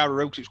game at Carrow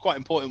Road, because it's quite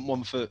an important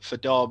one for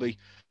Derby.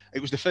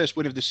 It was the first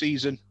win of the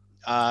season.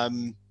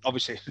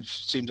 Obviously, it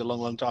seems a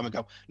long time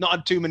ago. Not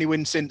had too many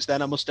wins since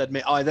then, I must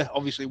admit, either.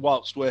 Obviously,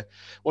 whilst we're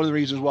one of the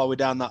reasons why we're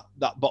down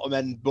that bottom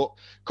end. But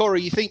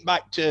Corey, you think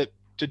back to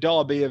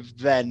Derby of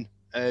then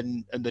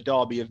and the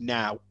Derby of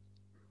now,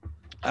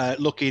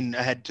 looking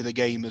ahead to the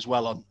game as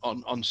well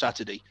on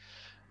Saturday.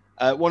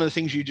 One of the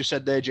things you just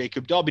said there,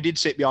 Jacob, Derby did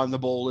sit behind the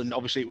ball, and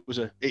obviously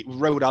it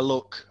rode our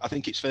luck. I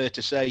think it's fair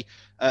to say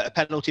a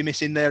penalty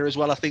miss in there as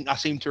well. I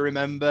seem to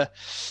remember,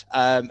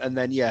 and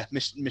then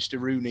Mr.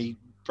 Rooney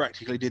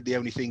practically did the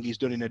only thing he's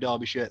done in a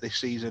Derby shirt this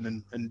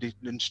season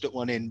and stuck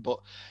one in. But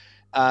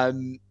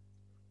and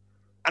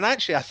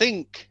actually, I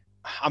think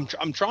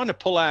I'm trying to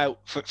pull out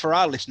for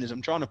our listeners.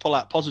 I'm trying to pull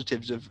out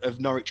positives of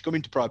Norwich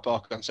coming to Pride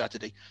Park on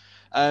Saturday.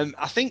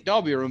 I think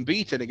Derby are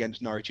unbeaten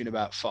against Norwich in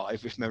about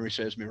 5, if memory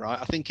serves me right.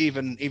 I think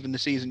even the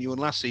season you won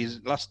last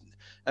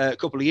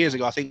couple of years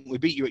ago, I think we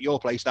beat you at your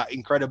place. That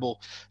incredible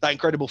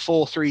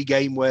 4-3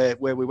 game where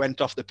we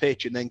went off the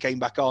pitch and then came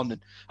back on,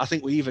 and I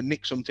think we even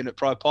nicked something at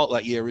Pride Park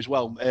that year as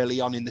well, early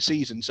on in the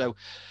season. So,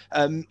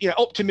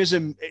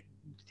 optimism.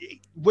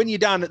 When you're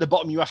down at the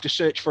bottom, you have to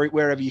search for it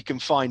wherever you can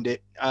find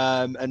it,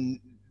 and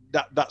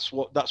that's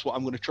what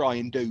I'm going to try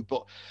and do.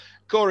 But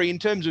Corey, in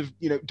terms of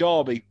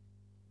Derby,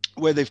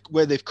 where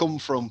they've come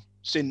from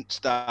since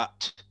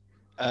that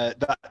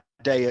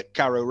day at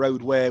Carrow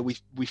Road, where we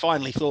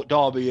finally thought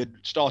Derby had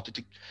started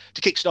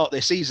to kickstart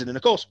their season, and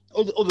of course,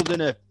 other than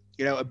a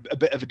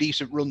bit of a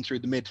decent run through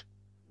the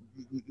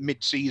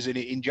mid-season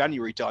in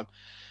January time,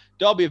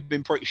 Derby have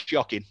been pretty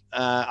shocking.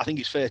 I think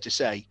it's fair to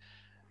say.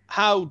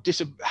 How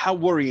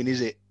worrying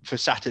is it for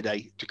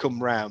Saturday to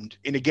come round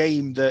in a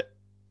game that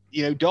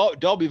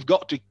Derby have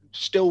got to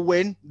still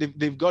win?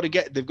 They've got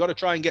to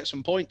try and get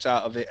some points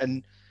out of it.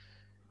 And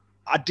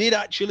I did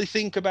actually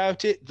think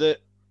about it that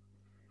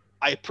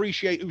I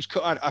appreciate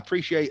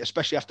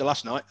especially after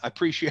last night. I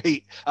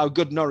appreciate how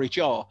good Norwich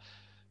are,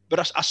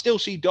 but I still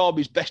see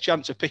Derby's best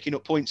chance of picking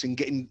up points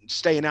and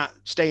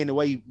staying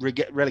away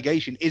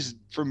relegation is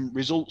from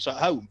results at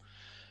home.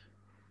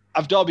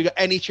 Have Derby got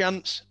any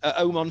chance at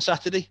home on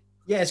Saturday?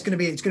 Yeah, it's going to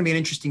be an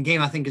interesting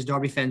game. I think as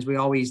Derby fans,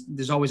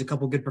 there's always a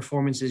couple good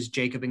performances,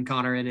 Jacob and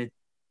Connor, and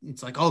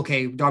it's like,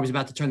 okay, Derby's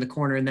about to turn the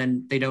corner, and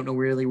then they don't know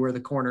really where the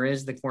corner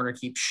is. The corner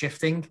keeps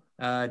shifting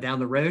down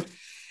the road,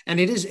 and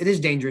it is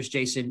dangerous,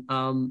 Jason.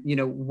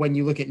 When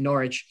you look at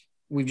Norwich,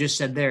 we've just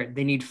said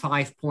they need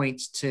 5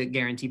 points to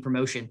guarantee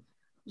promotion.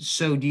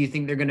 So do you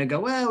think they're going to go,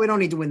 well, we don't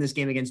need to win this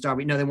game against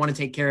Derby? No, they want to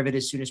take care of it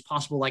as soon as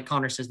possible. Like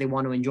Connor says, they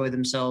want to enjoy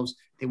themselves.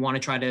 They want to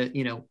try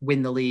to,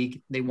 win the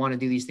league. They want to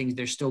do these things.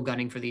 They're still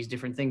gunning for these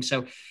different things.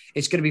 So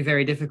it's going to be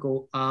very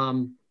difficult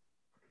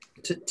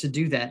to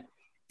do that.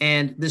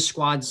 And this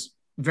squad's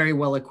very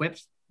well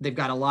equipped. They've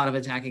got a lot of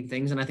attacking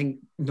things. And I think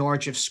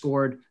Norwich have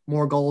scored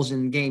more goals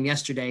in the game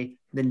yesterday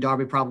than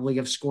Derby probably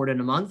have scored in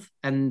a month.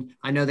 And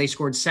I know they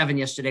scored 7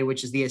 yesterday,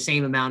 which is the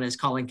same amount as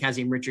Colin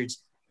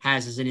Kazim-Richards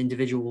has as an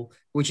individual,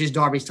 which is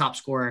Derby's top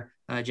scorer,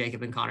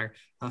 Jacob and Connor,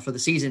 for the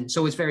season.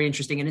 So it's very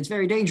interesting and it's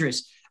very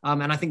dangerous.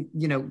 And I think,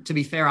 to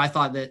be fair, I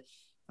thought that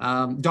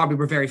Derby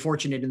were very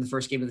fortunate in the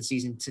first game of the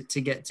season to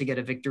get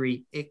a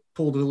victory. It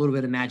pulled a little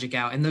bit of magic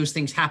out, and those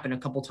things happen a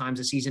couple times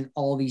a season.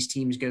 All these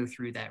teams go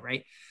through that,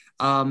 right?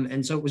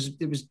 And so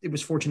it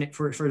was fortunate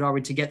for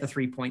Derby to get the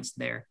 3 points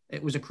there.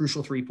 It was a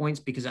crucial 3 points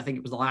because I think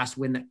it was the last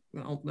win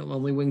the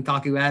only win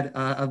Taku had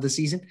of the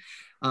season.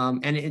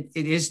 And it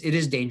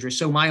is dangerous.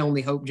 So my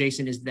only hope,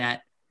 Jason, is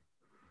that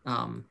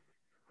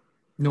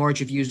Norwich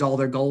have used all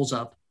their goals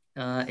up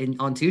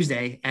on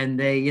Tuesday, and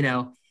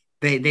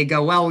they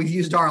go, well, we've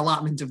used our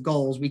allotment of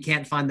goals. We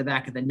can't find the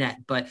back of the net.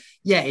 But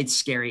yeah, it's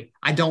scary.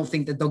 I don't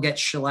think that they'll get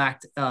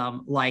shellacked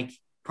like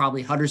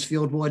probably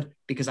Huddersfield would,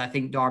 because I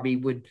think Derby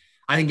would.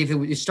 I think if it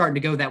was starting to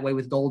go that way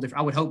with goal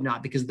difference, I would hope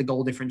not, because the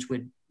goal difference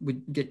would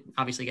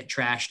obviously get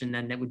trashed, and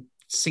then that would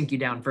sink you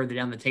down further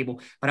down the table.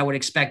 But I would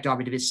expect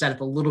Derby to be set up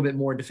a little bit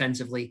more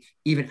defensively,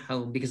 even at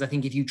home, because I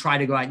think if you try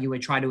to go out and you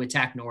would try to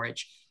attack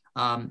Norwich,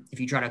 if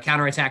you try to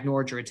counterattack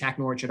Norwich or attack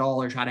Norwich at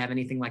all, or try to have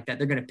anything like that,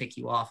 they're going to pick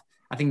you off.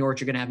 I think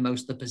Norwich are going to have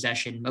most of the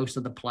possession, most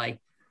of the play,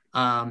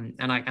 and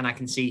I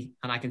can see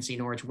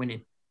Norwich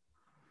winning.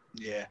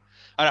 Yeah,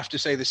 I'd have to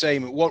say the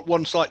same.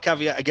 One slight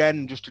caveat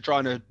again, just to try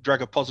and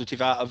drag a positive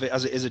out of it,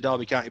 as it is a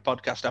Derby County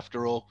podcast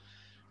after all.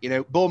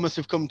 Bournemouth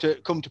have come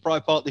to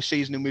Pride Park this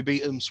season and we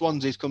beat them.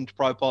 Swansea's come to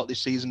Pride Park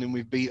this season and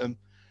we've beat them.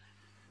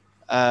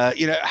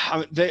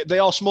 They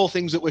are small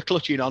things that we're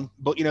clutching on,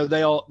 but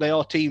they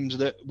are teams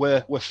that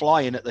were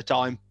flying at the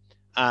time,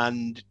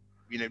 and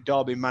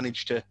Derby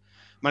managed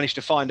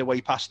to find a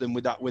way past them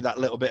with that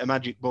little bit of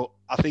magic. But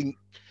I think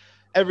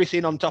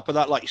everything on top of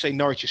that, like you say,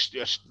 Norwich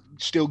is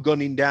still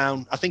gunning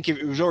down. I think if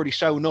it was already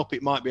sewn up,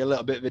 it might be a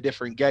little bit of a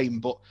different game.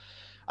 But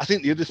I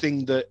think the other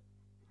thing that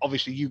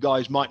obviously you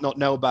guys might not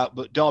know about,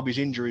 but Derby's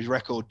injuries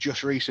record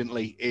just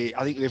recently,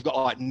 I think they've got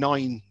like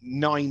nine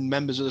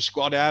members of the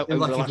squad out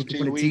over the last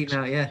 2 weeks.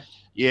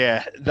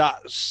 Yeah,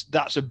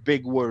 that's a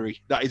big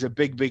worry. That is a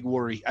big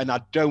worry. And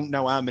I don't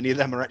know how many of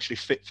them are actually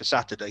fit for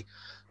Saturday.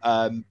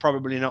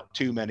 Probably not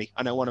too many.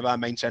 I know one of our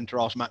main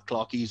centre-halves, Matt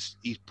Clark, he's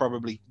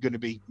probably going to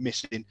be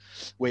missing,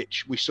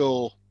 which we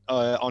saw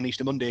on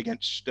Easter Monday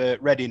against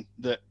Reading,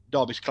 that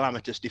Derby's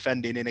calamitous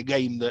defending in a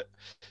game that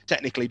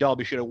technically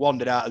Derby should have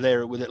wandered out of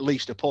there with at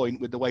least a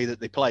point with the way that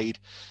they played.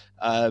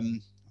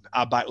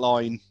 Our back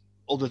line,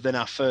 other than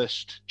our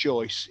first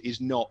choice, is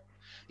not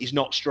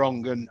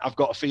strong, and I've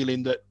got a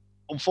feeling that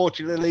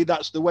unfortunately,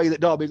 that's the way that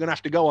Derby are going to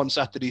have to go on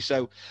Saturday.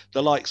 So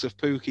the likes of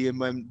Pookie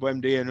and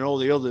Wemdy and all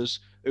the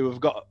others who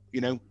have got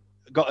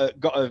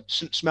a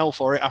smell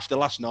for it after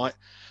last night,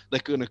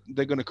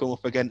 they're gonna come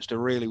up against a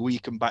really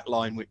weakened back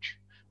line, which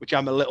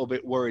I'm a little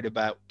bit worried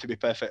about, to be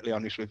perfectly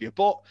honest with you.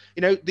 But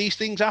these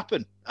things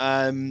happen.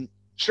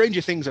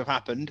 Stranger things have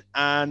happened,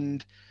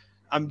 and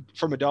I'm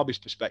from a Derby's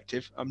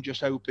perspective, I'm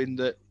just hoping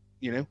that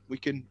we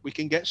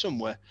can get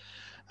somewhere.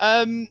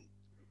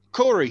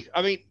 Corey,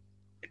 I mean,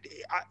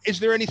 is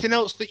there anything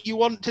else that you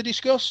want to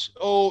discuss,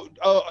 or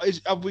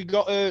have we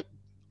got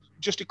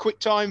just a quick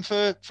time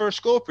for a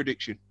score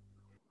prediction?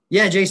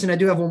 Yeah, Jason, I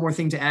do have one more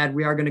thing to add.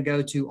 We are going to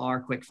go to our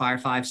Quick Fire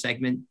 5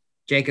 segment.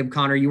 Jacob,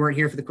 Connor, you weren't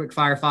here for the Quick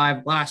Fire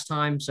 5 last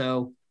time,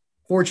 so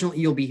fortunately,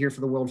 you'll be here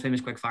for the world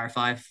famous Quick Fire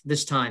 5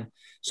 this time.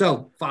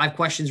 So 5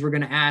 questions we're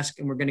going to ask,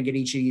 and we're going to get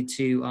each of you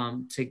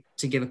to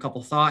give a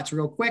couple thoughts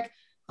real quick.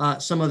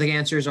 Some of the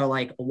answers are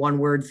like a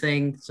one-word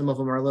thing. Some of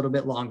them are a little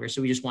bit longer,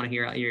 so we just want to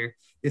hear out your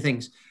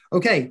things.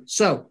 Okay,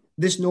 so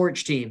this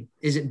Norwich team,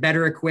 is it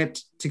better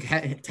equipped to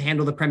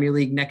handle the Premier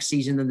League next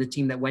season than the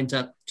team that went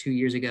up 2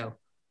 years ago?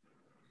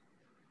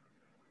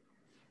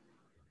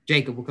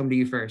 Jacob, we'll come to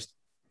you first.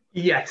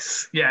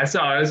 Yes. Yeah,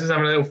 sorry, I was just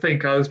having a little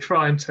think. I was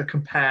trying to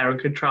compare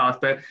and contrast.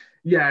 But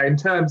yeah, in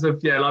terms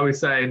of, like we were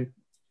saying,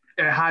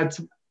 it had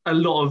a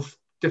lot of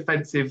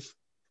defensive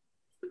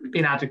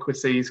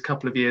inadequacies a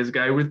couple of years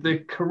ago. With the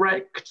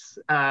correct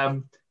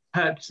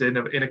purchasing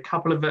in a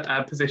couple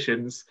of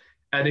positions,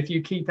 and if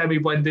you keep Emi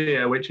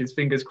Buendia, which is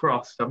fingers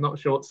crossed, I'm not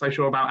so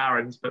sure about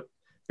Aaron's, but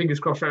fingers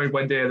crossed for Emi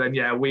Buendia, then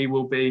yeah, we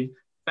will be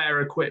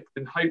better equipped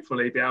and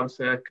hopefully be able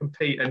to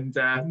compete and,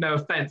 no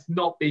offence,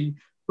 not be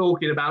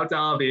talking about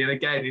Derby and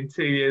again in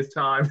 2 years'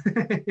 time.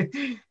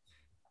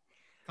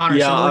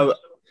 Connor,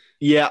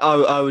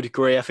 I would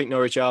agree. I think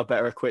Norwich are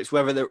better equipped.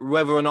 Whether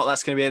or not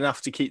that's going to be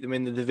enough to keep them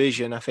in the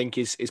division, I think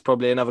is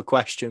probably another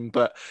question.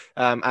 But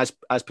as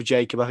per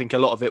Jacob, I think a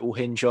lot of it will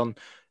hinge on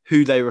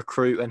who they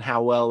recruit and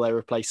how well they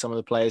replace some of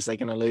the players they're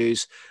going to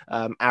lose.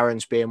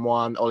 Aaron's being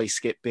one, Ollie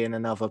Skip being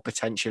another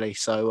potentially.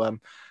 So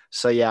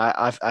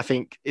yeah, I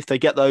think if they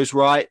get those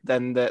right,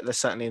 then they're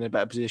certainly in a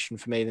better position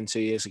for me than 2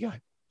 years ago.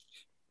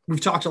 We've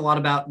talked a lot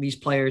about these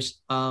players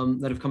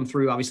that have come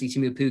through. Obviously,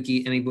 Timu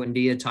Pukki, Emi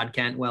Buendia, Todd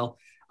Cantwell.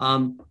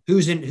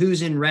 Who's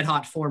in red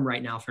hot form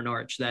right now for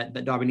Norwich that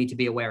Derby need to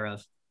be aware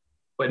of?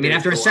 I mean,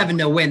 after a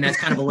 7-0 win, that's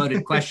kind of a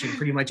loaded question.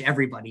 Pretty much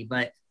everybody,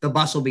 but the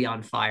bus will be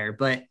on fire.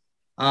 But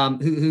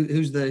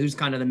who's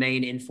kind of the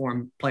main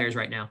informed players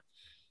right now?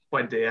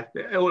 Buendia.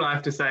 All I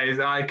have to say is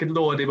I could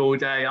laud him all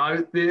day.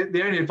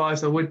 The only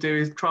advice I would do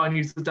is try and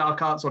use the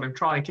dark arts on him,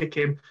 try and kick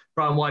him,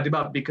 try and wind him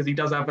up, because he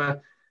does have a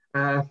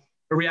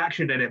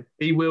reaction in him.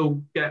 He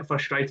will get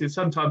frustrated.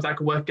 Sometimes that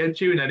can work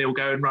against you, and then he'll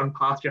go and run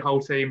past your whole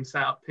team,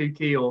 set up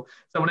Pookie or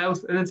someone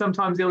else, and then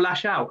sometimes he'll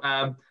lash out.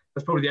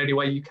 That's probably the only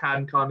way you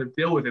can kind of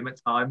deal with him at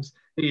times.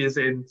 He is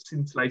in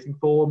scintillating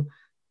form.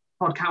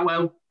 Todd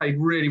Cantwell played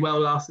really well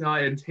last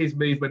night, and his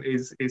movement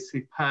is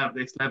superb at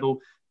this level.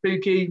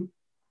 Pookie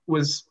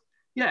was,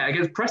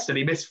 against Preston,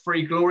 he missed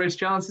 3 glorious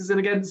chances, and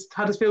against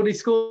Huddersfield, he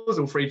scores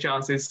all 3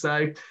 chances.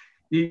 So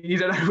you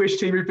don't know which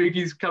team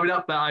Puki's coming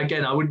up, but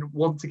again, I wouldn't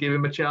want to give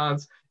him a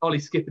chance. Ollie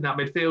skipping that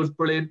midfield is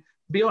brilliant.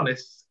 To be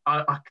honest,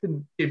 I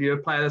couldn't give you a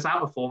player that's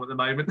out of form at the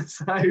moment.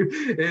 So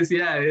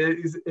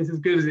it's as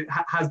good as it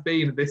has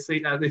been at this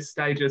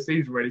stage of the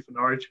season, really, for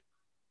Norwich.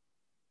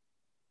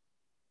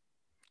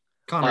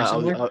 Connor,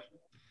 similar?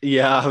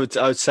 I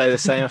would say the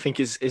same. I think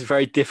it's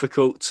very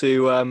difficult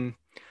to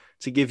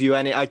give you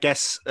any. I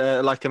guess,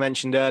 like I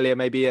mentioned earlier,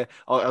 maybe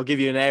I'll give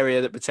you an area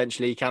that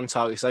potentially you can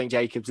target. So I think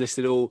Jacob's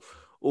listed all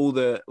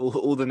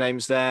the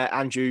names there.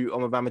 Andrew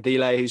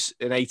Omobamadile, who's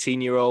an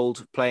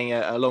 18-year-old playing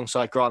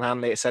alongside Grant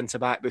Hanley at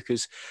centre-back,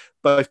 because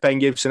both Ben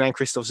Gibson and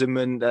Christoph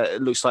Zimmermann,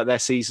 it looks like their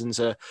seasons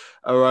are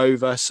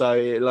over. So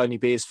it'll only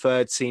be his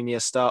 3rd senior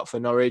start for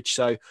Norwich.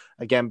 So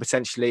again,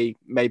 potentially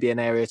maybe an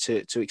area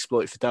to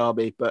exploit for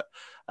Derby. But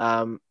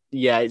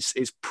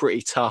it's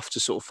pretty tough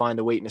to sort of find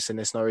a weakness in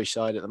this Norwich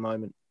side at the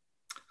moment.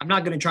 I'm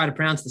not going to try to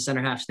pronounce the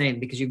center half's name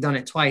because you've done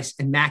it twice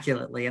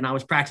immaculately, and I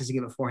was practicing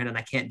it beforehand and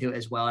I can't do it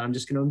as well, and I'm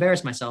just going to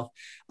embarrass myself.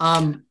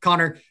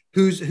 Connor,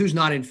 who's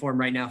not in form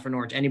right now for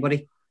Norwich?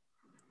 Anybody?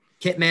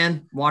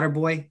 Kitman,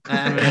 Waterboy?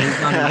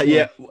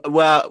 I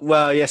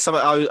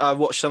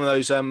watched some of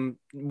those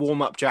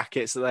warm-up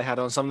jackets that they had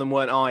on. Some of them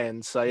weren't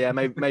ironed, so yeah,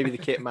 maybe the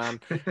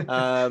Kitman.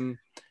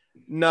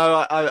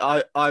 No,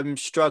 I'm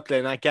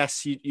struggling. I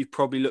guess you've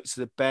probably looked at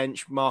the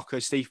bench. Marco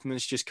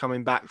Stiefelmann's just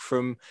coming back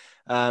from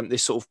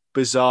this sort of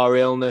bizarre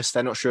illness.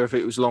 They're not sure if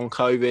it was long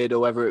COVID or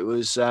whether it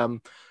was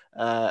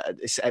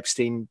this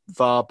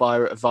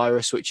Epstein-Barr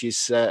virus, which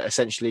is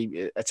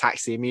essentially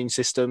attacks the immune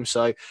system.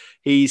 So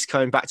he's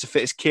coming back to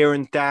fitness.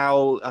 Kieran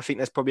Dowell, I think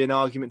there's probably an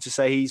argument to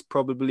say he's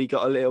probably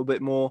got a little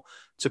bit more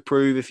to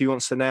prove if he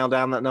wants to nail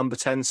down that number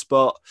 10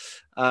 spot.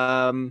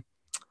 And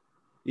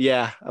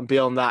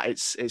beyond that,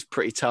 it's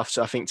pretty tough.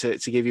 So I think to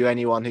give you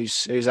anyone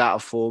who's out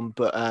of form,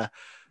 but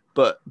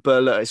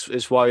look,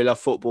 it's why we love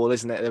football,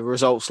 isn't it? The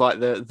results like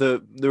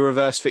the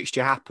reverse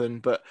fixture happen,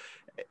 but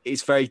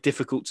it's very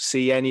difficult to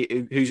see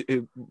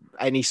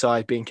any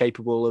side being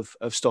capable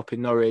of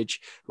stopping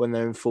Norwich when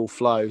they're in full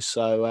flow.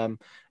 So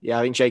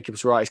I think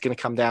Jacob's right. It's going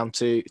to come down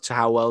to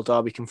how well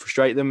Derby can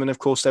frustrate them, and of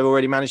course they've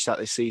already managed that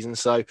this season.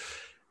 So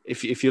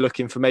if you're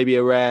looking for maybe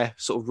a rare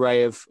sort of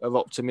ray of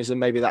optimism,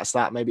 maybe that's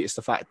that. Maybe it's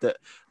the fact that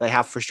they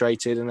have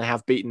frustrated and they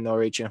have beaten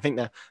Norwich, and I think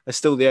they're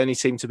still the only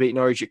team to beat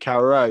Norwich at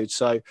Carrow Road.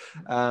 So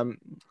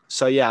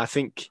I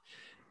think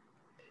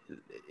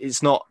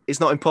it's not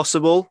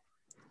impossible.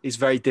 It's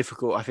very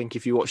difficult, I think,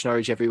 if you watch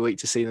Norwich every week,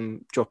 to see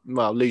them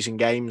losing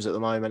games at the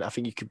moment. I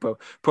think you could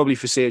probably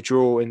foresee a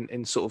draw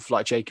in sort of,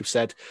 like Jacob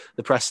said,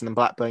 the Preston and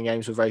Blackburn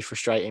games were very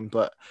frustrating,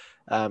 but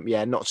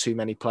not too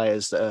many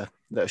players that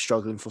are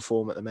struggling for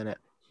form at the minute.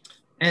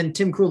 And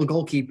Tim Krul, the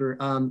goalkeeper,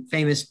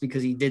 famous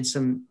because he did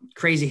some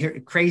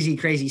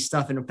crazy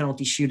stuff in a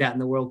penalty shootout in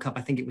the World Cup.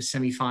 I think it was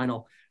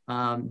semifinal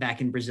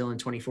back in Brazil in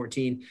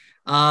 2014.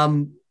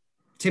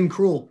 Tim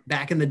Krul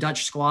back in the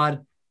Dutch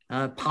squad.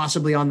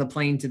 Possibly on the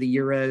plane to the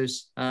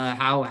Euros.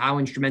 How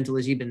instrumental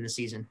has he been this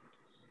season?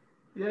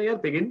 Yeah, he had a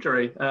big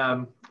injury.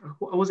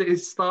 Was it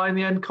his thigh in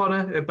the end,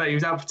 Connor? But he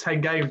was out for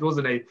 10 games,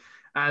 wasn't he?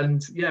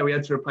 And we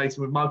had to replace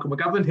him with Michael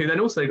McGovern, who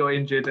then also got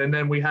injured. And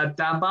then we had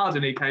Dan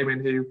Barden, who came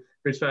in, who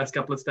for his first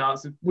couple of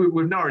starts.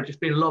 With Norwich, it's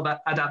been a lot of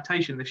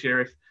adaptation this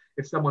year.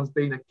 If someone's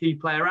been a key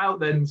player out,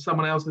 then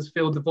someone else has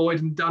filled the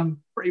void and done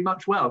pretty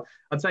much well.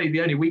 I'd say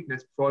the only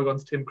weakness before I go on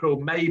to Tim Krul,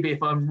 maybe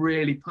if I'm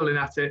really pulling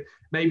at it,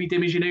 maybe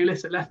Dimi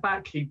Giannoulis at left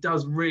back. He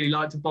does really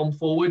like to bomb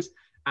forward,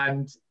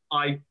 and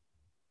I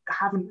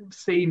haven't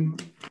seen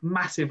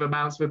massive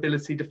amounts of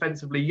ability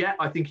defensively yet.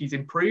 I think he's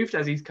improved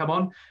as he's come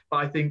on, but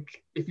I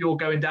think if you're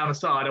going down a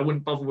side, I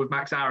wouldn't bother with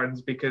Max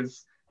Aarons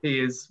because he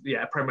is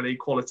Premier League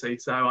quality.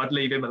 So I'd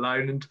leave him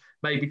alone and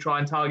maybe try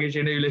and target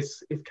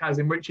Giannoulis if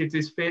Kazim Richards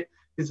is fit.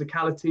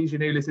 Physicality,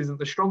 Giannoulis isn't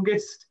the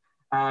strongest.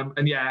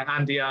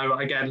 Andy O,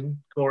 again,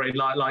 Corey,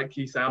 like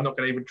you say, I'm not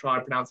going to even try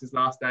to pronounce his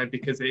last name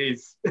because it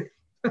is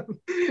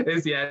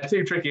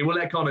too tricky. We'll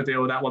let Connor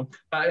deal with that one.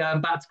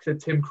 But back to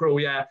Tim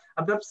Krul,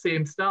 I'd love to see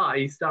him start.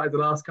 He started the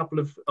last couple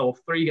of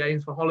 3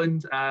 games for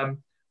Holland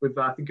with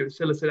I think it was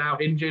Sillerton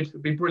out injured.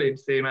 It'd be brilliant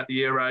to see him at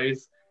the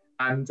Euros.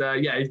 And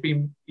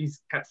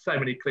he's kept so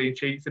many clean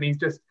sheets, and he's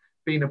just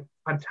been a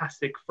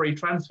fantastic free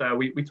transfer.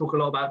 We talk a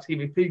lot about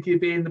Timi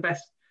Pukki being the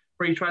best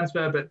free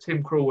transfer, but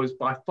Tim Krul was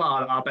by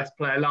far our best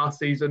player last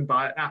season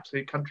by an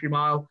absolute country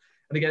mile.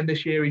 And again,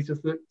 this year he's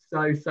just looked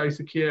so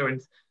secure.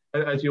 And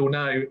as you all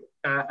know,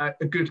 a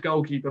good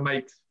goalkeeper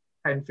makes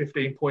 10,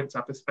 15 points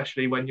up,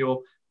 especially when you're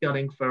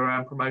gunning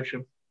for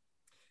promotion.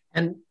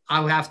 And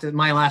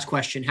my last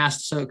question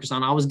has to focus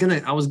on, I was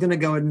gonna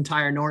go an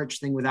entire Norwich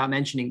thing without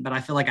mentioning, but I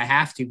feel like I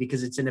have to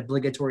because it's an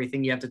obligatory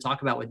thing you have to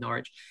talk about with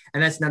Norwich.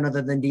 And that's none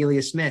other than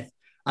Delia Smith.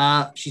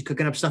 She's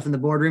cooking up stuff in the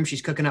boardroom.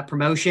 She's cooking up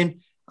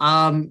promotion.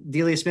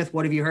 Delia Smith,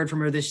 what have you heard from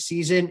her this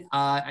season?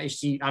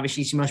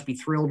 Obviously she must be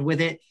thrilled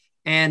with it.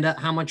 And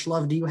how much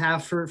love do you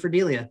have for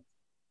Delia?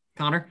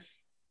 Connor?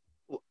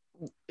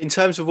 In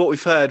terms of what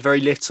we've heard,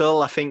 very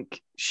little. I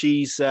think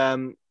she's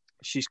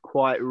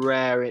quite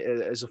rare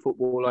as a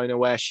football owner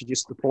where she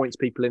just appoints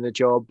people in the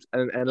job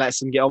and lets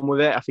them get on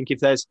with it. I think if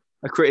there's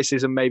a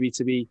criticism maybe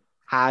to be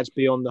had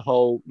beyond the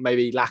whole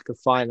maybe lack of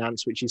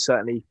finance, which is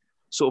certainly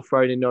sort of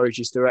thrown in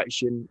Norwich's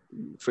direction,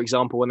 for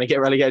example, when they get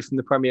relegated from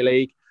the Premier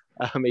League,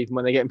 even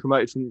when they're getting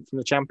promoted from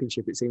the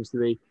Championship, it seems to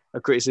be a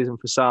criticism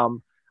for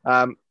some.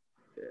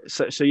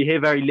 So you hear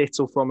very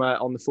little from her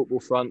on the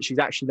football front. She's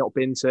actually not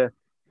been to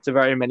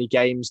very many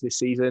games this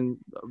season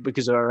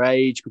because of her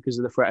age, because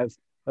of the threat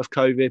of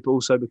COVID, but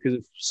also because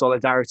of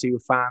solidarity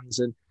with fans.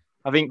 And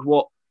I think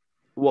what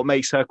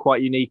makes her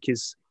quite unique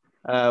is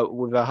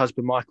with her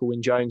husband Michael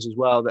Wynne-Jones as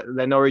well, that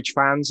they're Norwich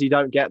fans. You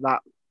don't get that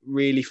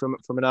really from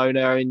an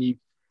owner, and you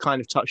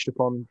kind of touched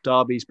upon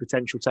Derby's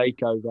potential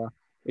takeover.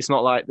 It's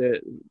not like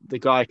the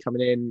guy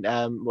coming in,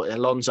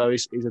 Alonso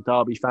is a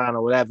Derby fan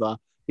or whatever.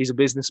 He's a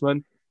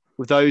businessman.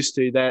 With those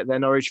two, they're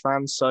Norwich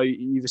fans. So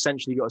you've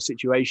essentially got a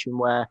situation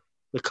where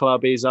the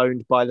club is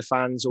owned by the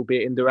fans,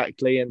 albeit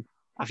indirectly. And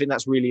I think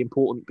that's really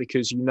important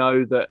because you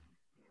know that,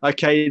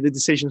 okay, the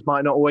decisions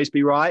might not always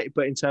be right,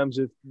 but in terms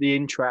of the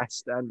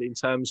interest and in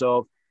terms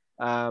of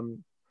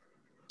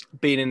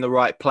being in the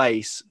right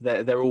place,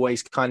 they're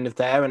always kind of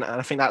there. And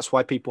I think that's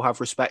why people have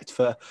respect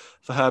for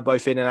her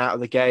both in and out of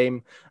the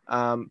game.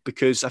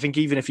 Because I think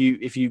even if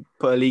you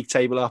put a league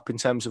table up in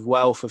terms of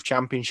wealth of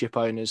Championship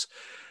owners,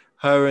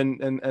 her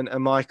and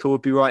Michael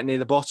would be right near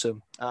the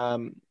bottom.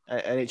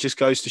 And it just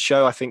goes to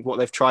show, I think, what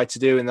they've tried to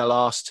do in the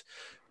last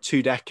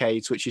 2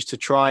 decades, which is to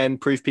try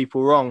and prove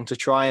people wrong, to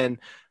try and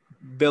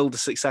build a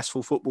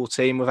successful football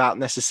team without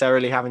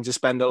necessarily having to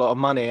spend a lot of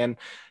money. And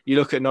you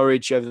look at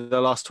Norwich over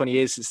the last 20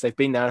 years since they've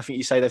been there, I think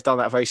you say they've done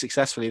that very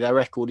successfully. Their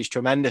record is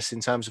tremendous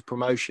in terms of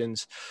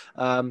promotions.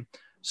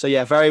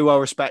 Very well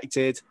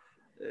respected.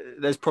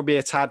 There's probably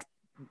a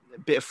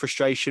bit of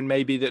frustration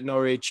maybe that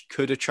Norwich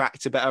could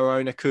attract a better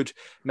owner, could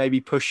maybe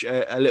push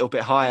a little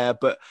bit higher,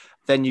 but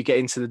then you get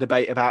into the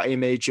debate about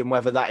image and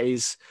whether that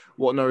is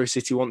what Norwich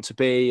City want to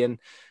be. And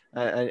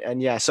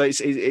And yeah, so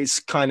it's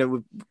kind of, we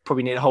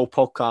probably need a whole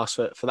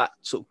podcast for that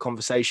sort of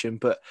conversation.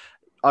 But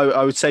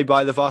I would say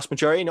by the vast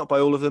majority, not by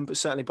all of them, but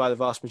certainly by the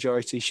vast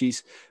majority,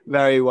 she's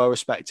very well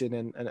respected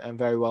and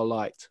very well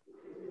liked.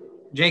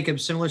 Jacob,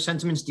 similar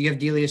sentiments. Do you have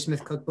Delia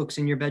Smith cookbooks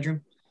in your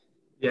bedroom?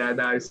 Yeah,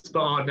 no,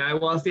 spot on. No,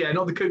 whilst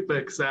not the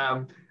cookbooks.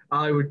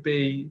 I would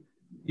be,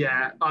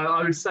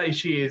 I would say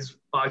she is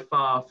by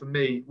far for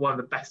me one of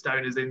the best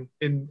owners in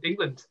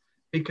England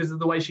because of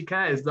the way she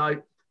cares.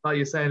 Like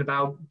you're saying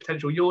about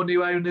potential your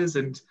new owners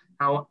and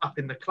how up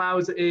in the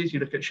clouds it is. You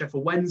look at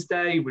Sheffield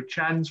Wednesday with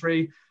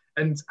Chancery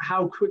and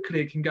how quickly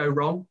it can go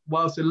wrong.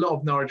 Whilst a lot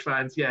of Norwich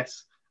fans,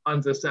 yes,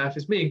 under the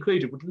surface, me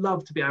included, would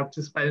love to be able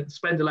to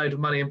spend a load of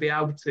money and be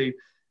able to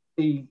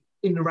be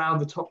in around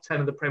the top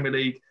 10 of the Premier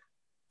League.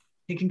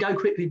 It can go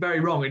quickly very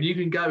wrong, and you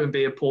can go and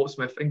be a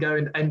Portsmouth and go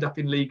and end up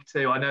in League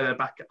Two. I know they're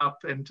back up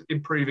and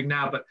improving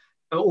now, but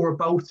or a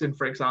Bolton,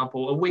 for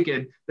example, a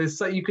Wigan. There's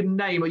so you can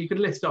name or you can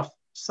list off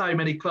so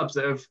many clubs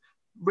that have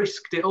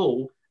risked it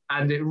all,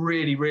 and it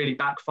really, really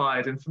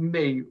backfired. And for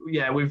me,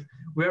 with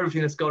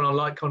everything that's gone on,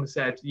 like Connor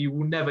said, you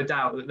will never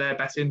doubt that their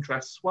best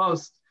interests, while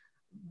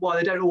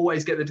they don't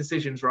always get the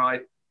decisions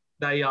right,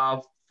 they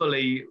are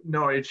fully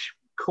Norwich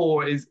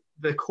core is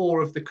the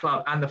core of the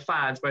club, and the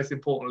fans, most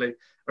importantly,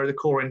 are the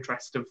core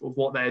interest of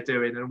what they're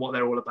doing and what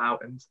they're all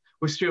about. And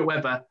with Stuart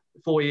Webber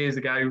 4 years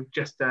ago,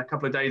 just a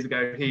couple of days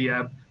ago, he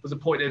was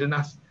appointed, and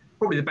that's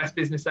probably the best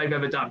business they've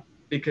ever done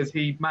because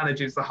he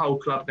manages the whole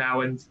club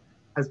now and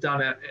has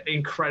done an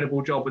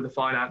incredible job with the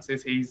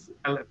finances he's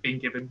been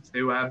given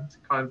to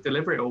kind of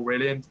deliver it all,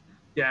 really. And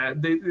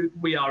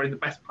we are in the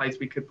best place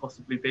we could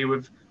possibly be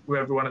with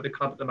everyone at the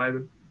club at the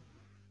moment.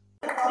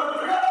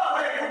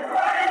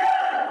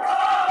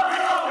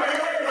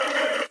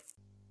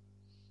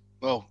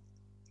 Well,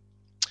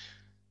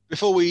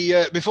 before we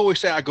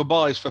say our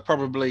goodbyes for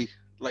probably,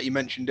 like you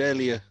mentioned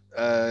earlier,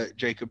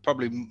 Jacob,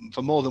 probably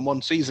for more than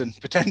one season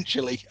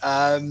potentially,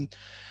 I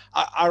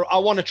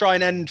want to try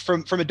and end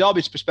from a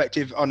Derby's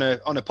perspective on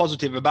a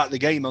positive about the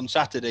game on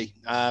Saturday.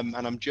 And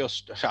I'm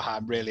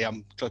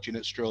clutching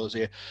at straws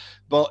here,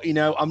 but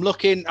I'm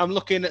looking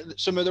at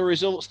some of the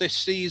results this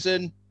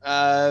season.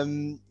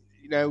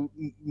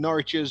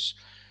 Norwich's.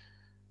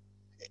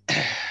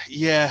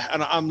 Yeah,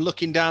 and I'm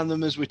looking down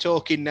them as we're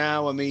talking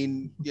now. I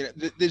mean,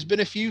 there's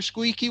been a few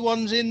squeaky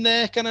ones in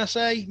there. Can I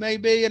say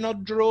maybe an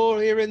odd draw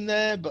here and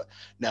there? But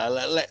no,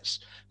 let's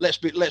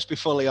be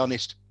fully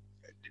honest.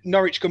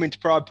 Norwich coming to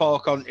Pride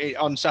Park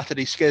on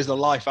Saturday scares the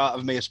life out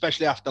of me,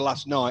 especially after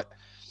last night,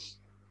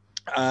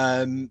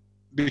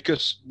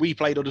 because we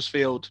played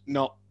Huddersfield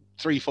not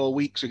 3-4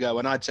 weeks ago,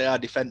 and I'd say our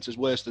defence is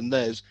worse than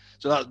theirs.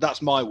 So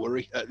that's my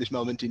worry at this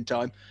moment in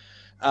time,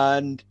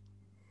 and.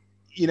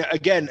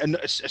 Again,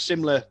 a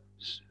similar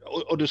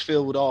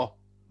Huddersfield are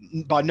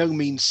by no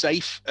means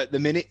safe at the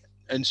minute,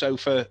 and so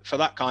for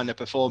that kind of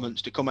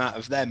performance to come out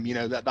of them,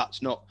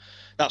 that's not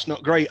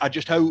great. I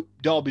just hope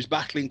Derby's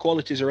battling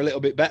qualities are a little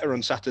bit better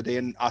on Saturday,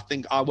 and I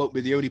think I won't be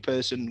the only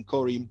person.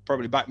 Corey, you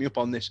probably back me up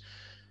on this.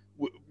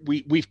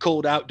 We've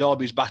called out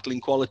Derby's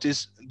battling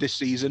qualities this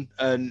season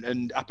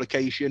and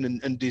application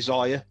and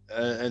desire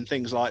and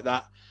things like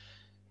that.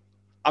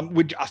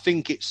 I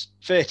think it's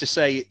fair to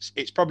say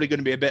it's probably going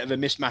to be a bit of a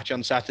mismatch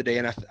on Saturday,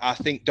 and I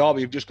think Derby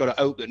have just got to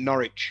hope that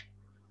Norwich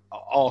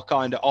are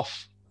kind of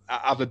off,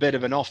 have a bit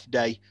of an off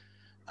day.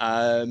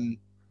 I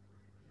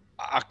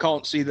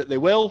can't see that they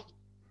will,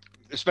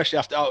 especially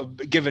after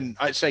given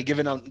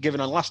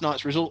on last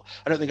night's result.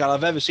 I don't think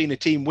I've ever seen a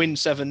team win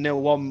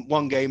 7-0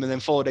 one game and then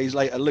 4 days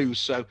later lose.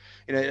 So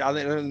I don't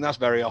think that's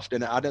very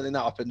often. I don't think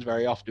that happens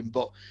very often,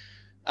 but.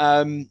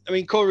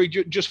 Corey,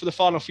 just for the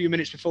final few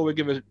minutes before we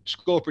give a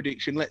score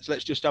prediction, let's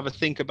just have a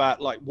think about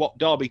like what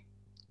Derby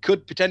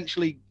could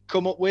potentially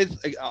come up with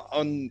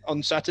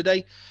on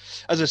Saturday.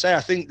 As I say,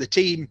 I think the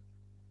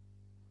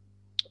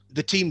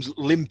team's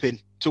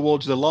limping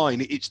towards the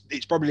line.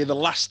 It's probably the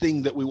last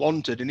thing that we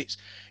wanted, and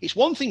it's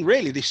one thing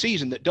really this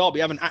season that Derby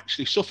haven't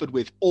actually suffered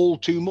with all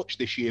too much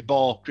this year,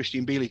 bar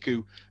Christian Bielik,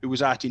 who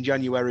was out in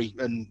January,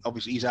 and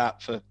obviously he's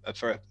out for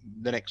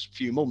the next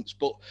few months.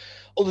 But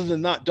other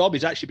than that,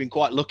 Derby's actually been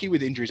quite lucky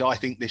with injuries, I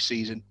think, this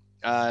season.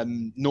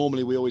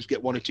 Normally we always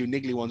get one or two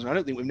niggly ones, and I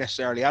don't think we've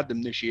necessarily had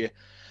them this year.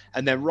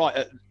 And then right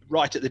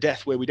at the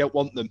death where we don't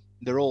want them,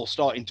 they're all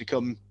starting to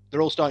come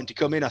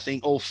in. I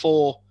think all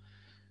four.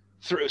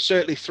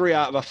 Certainly 3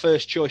 out of our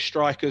first choice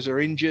strikers are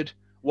injured.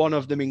 One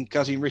of them in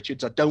Kazim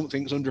Richards, I don't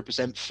think is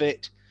 100%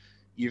 fit.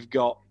 You've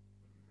got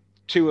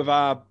two of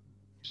our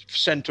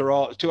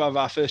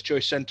first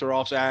choice centre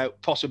halves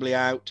out, possibly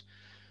out.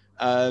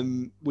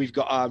 We've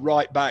got our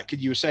right back,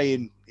 and you were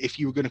saying if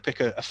you were going to pick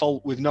a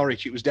fault with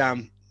Norwich, it was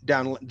down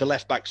the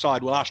left back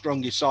side. Well, our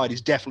strongest side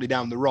is definitely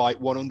down the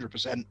right,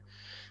 100%.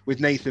 With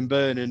Nathan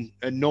Byrne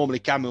and normally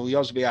Kamil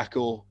Jozwiak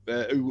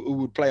who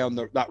would play on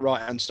that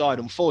right-hand side.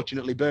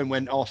 Unfortunately, Byrne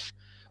went off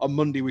on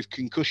Monday with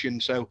concussion,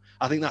 so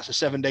I think that's a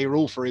 7-day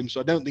rule for him, so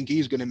I don't think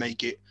he's going to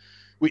make it,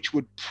 which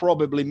would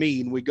probably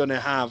mean we're going to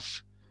have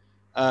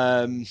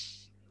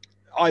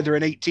either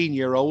an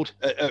 18-year-old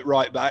at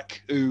right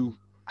back who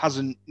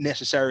hasn't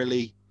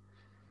necessarily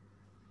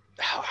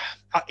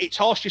it's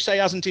harsh to say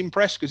hasn't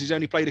impressed because he's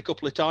only played a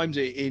couple of times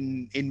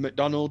in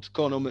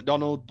Cornell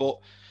McDonald, but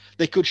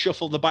they could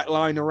shuffle the back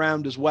line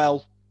around as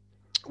well,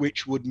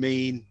 which would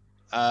mean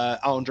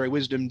Andre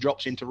Wisdom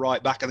drops into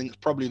right back. I think it's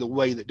probably the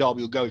way that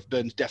Derby will go if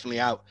Burn's definitely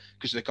out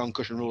because of the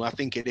concussion rule. I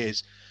think it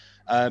is.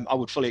 I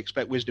would fully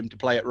expect Wisdom to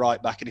play at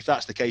right back, and if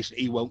that's the case,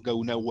 he won't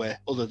go nowhere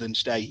other than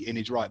stay in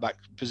his right back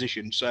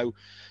position. So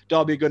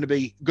Derby are going to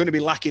be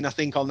lacking, I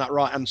think, on that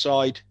right hand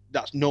side.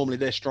 That's normally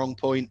their strong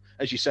point,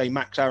 as you say.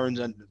 Max Aarons,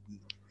 and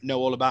know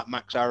all about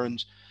Max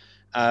Aarons.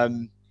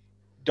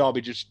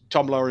 Derby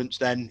Tom Lawrence.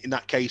 Then in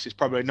that case, is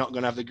probably not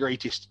going to have the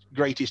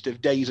greatest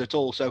of days at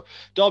all. So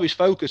Derby's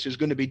focus is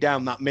going to be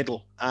down that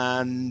middle,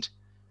 and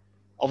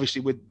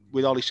obviously with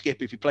Ollie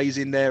Skip, if he plays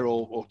in there,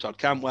 or Todd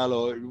Cantwell,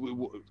 or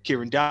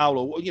Kieran Dowell,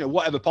 or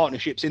whatever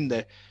partnerships in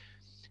there,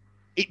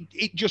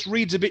 it just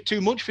reads a bit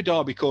too much for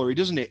Derby, Corey,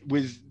 doesn't it?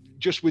 With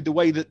the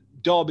way that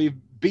Derby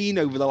have been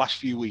over the last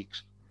few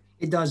weeks.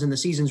 It does, and the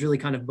season's really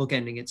kind of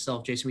bookending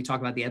itself, Jason. We talk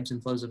about the ebbs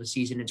and flows of a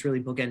season. It's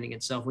really bookending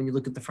itself. When you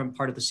look at the front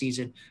part of the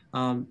season,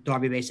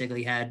 Derby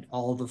basically had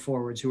all the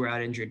forwards who were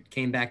out injured,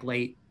 came back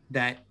late,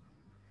 that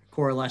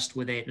coalesced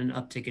with an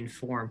uptick in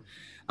form.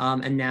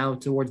 And now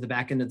towards the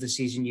back end of the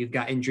season, you've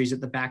got injuries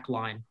at the back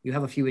line. You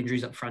have a few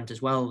injuries up front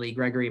as well, Lee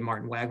Gregory and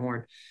Martin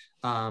Waghorn,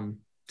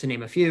 to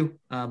name a few.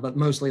 But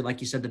mostly,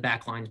 like you said, the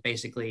back lines,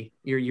 basically,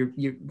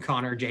 you're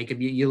Connor,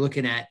 Jacob, you're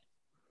looking at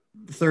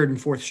third and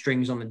fourth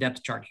strings on the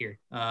depth chart here,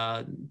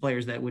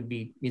 players that would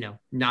be,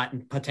 not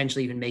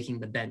potentially even making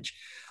the bench.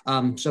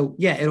 So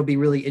yeah, it'll be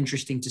really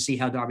interesting to see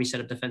how Derby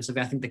set up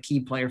defensively. I think the key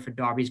player for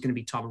Derby is going to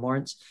be Tom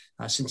Lawrence,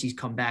 since he's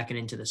come back and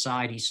into the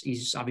side.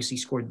 He's obviously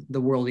scored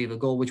the worldie of a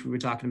goal, which we were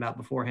talking about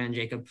beforehand,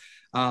 Jacob.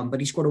 But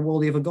he scored a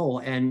worldie of a goal,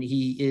 and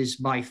he is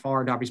by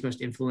far Derby's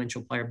most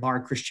influential player, bar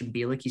Christian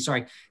Bielik.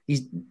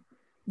 He's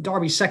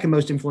Derby's second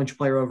most influential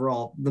player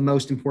overall, the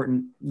most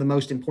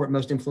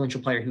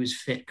influential player who's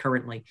fit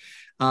currently.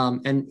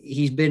 And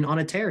he's been on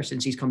a tear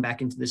since he's come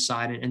back into this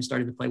side and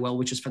started to play well,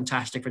 which is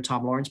fantastic for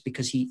Tom Lawrence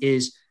because he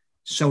is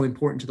so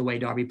important to the way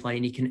Derby play,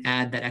 and he can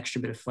add that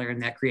extra bit of flair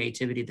and that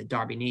creativity that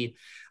Derby need.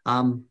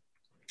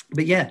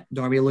 But yeah,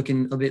 Derby are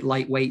looking a bit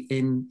lightweight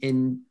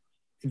in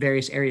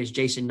various areas.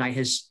 Jason Knight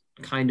his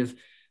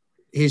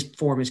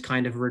form has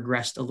kind of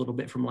regressed a little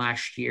bit from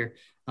last year.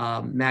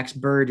 Max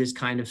Bird is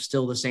kind of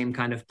still the same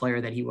kind of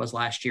player that he was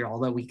last year,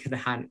 although we could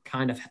have had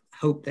kind of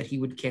hoped that he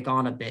would kick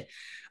on a bit.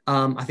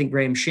 I think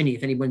Graham Shinnie,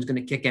 if anyone's going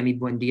to kick Emi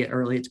Buendia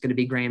early, it's going to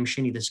be Graham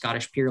Shinnie, the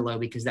Scottish Pirlo,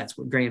 because that's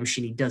what Graham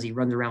Shinnie does. He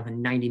runs around for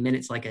 90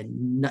 minutes like a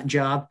nut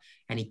job,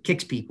 and he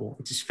kicks people.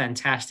 It's just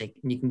fantastic.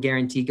 And you can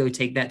guarantee go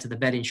take that to the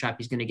betting shop.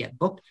 He's going to get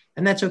booked,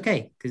 and that's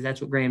okay because that's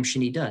what Graham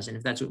Shinnie does. And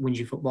if that's what wins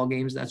you football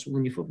games, that's what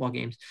wins you football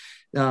games.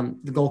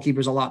 The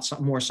goalkeeper's a lot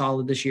more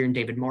solid this year in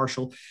David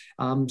Marshall.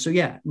 So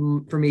yeah,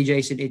 for me,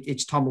 Jason,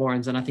 it's Tom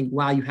Lawrence. And I think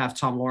while you have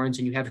Tom Lawrence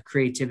and you have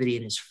creativity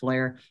and his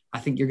flair, I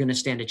think you're going to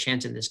stand a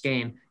chance in this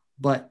game.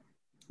 But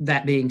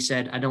that being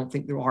said, I don't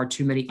think there are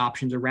too many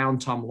options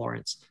around Tom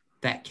Lawrence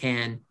that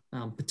can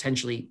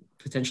potentially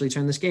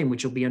turn this game,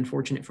 which will be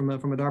unfortunate from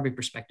a Derby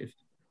perspective.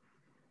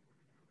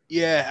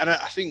 Yeah, and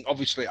I think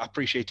obviously I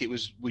appreciate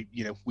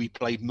we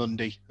played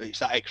Monday. It's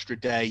that extra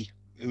day.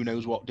 Who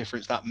knows what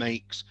difference that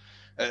makes?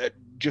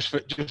 Just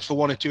for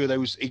one or two of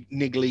those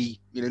niggly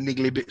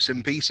bits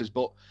and pieces.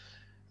 But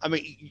I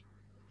mean,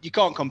 you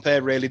can't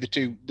compare really the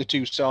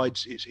two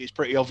sides. It's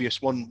pretty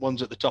obvious.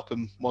 One's at the top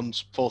and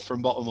one's fourth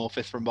from bottom or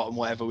fifth from bottom,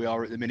 whatever we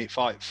are at the minute.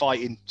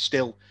 Fighting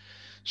still,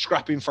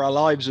 scrapping for our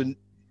lives. And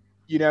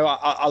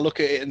I look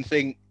at it and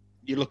think,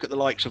 you look at the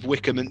likes of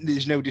Wickham, and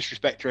there's no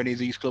disrespect to any of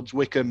these clubs.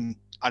 Wickham,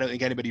 I don't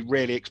think anybody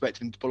really expected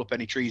them to pull up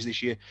any trees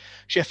this year.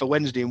 Sheffield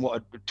Wednesday, and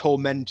what a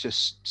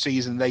tormentous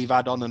season they've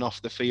had on and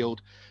off the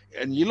field.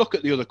 And you look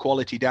at the other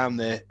quality down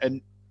there, and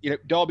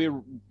Derby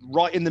are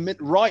right in the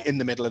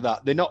middle of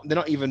that. They're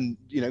not even,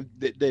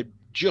 they're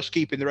just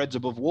keeping their heads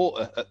above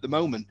water at the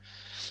moment.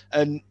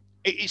 And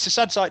it's a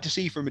sad sight to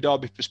see from a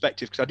Derby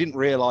perspective, because I didn't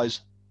realise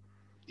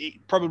it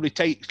probably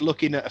takes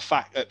looking at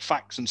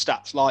facts and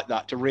stats like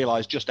that to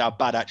realise just how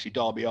bad actually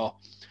Derby are.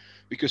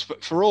 Because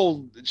for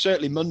all,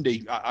 certainly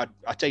Monday,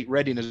 I take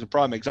Reading as a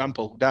prime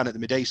example, down at the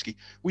Medeski,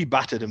 we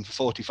battered them for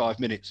 45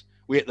 minutes.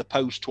 We hit the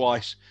post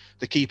twice.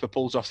 The keeper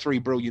pulls off 3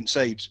 brilliant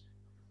saves.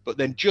 But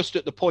then just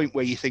at the point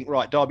where you think,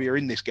 right, Derby are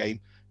in this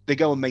game, they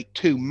go and make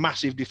 2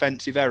 massive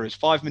defensive errors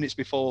 5 minutes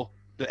before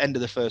the end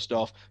of the first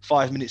half,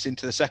 5 minutes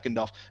into the second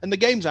half. And the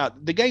game's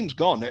out. The game's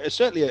gone. It's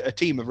certainly a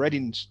team of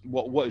Reading's,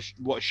 what is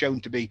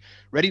shown to be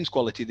Reading's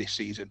quality this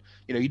season.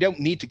 You don't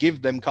need to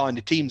give them kind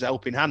of teams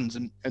helping hands.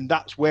 And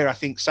that's where I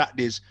think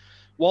Saturday's,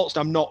 whilst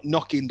I'm not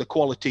knocking the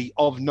quality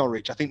of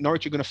Norwich, I think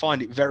Norwich are going to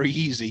find it very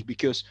easy,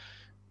 because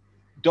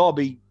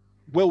Derby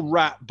will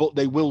rat, but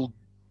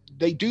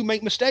they do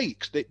make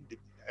mistakes.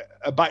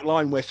 A back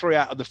line where 3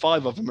 out of the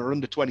 5 of them are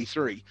under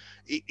 23,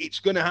 it's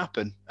going to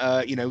happen.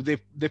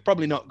 They've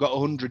probably not got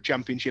 100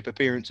 championship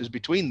appearances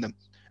between them,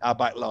 our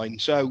back line.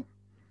 So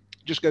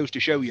just goes to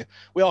show you,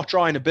 we are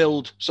trying to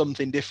build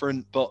something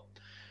different, but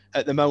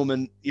at the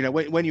moment,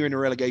 when you're in a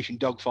relegation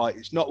dogfight,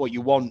 it's not what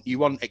you want. You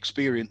want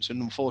experience,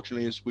 and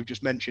unfortunately, as we've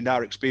just mentioned,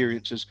 our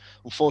experiences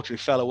unfortunately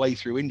fell away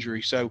through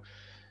injury. So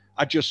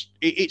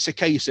it's a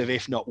case of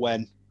if not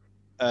when.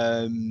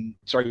 When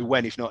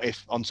if not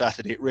if on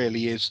Saturday. It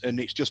really is, and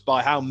it's just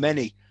by how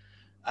many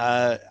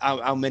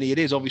it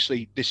is.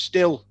 Obviously, there's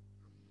still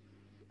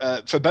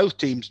for both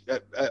teams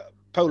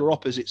polar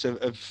opposites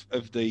of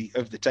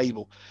the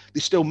table.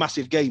 There's still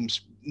massive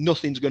games.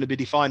 Nothing's going to be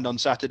defined on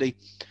Saturday.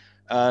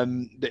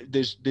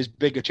 There's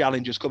bigger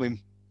challenges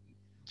coming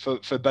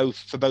for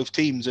both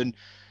teams, and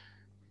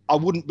I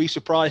wouldn't be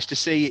surprised to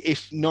see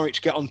if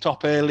Norwich get on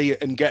top early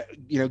and get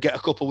a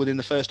couple within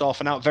the first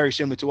half an hour, very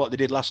similar to what they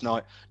did last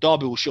night.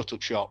 Derby will shut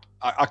up shop.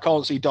 I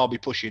can't see Derby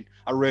pushing.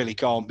 I really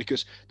can't,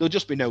 because there'll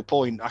just be no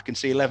point. I can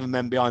see 11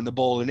 men behind the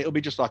ball, and it'll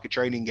be just like a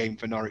training game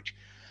for Norwich.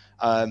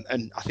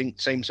 And I think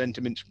same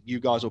sentiments you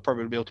guys will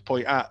probably be able to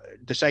point out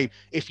the same.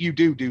 If you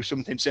do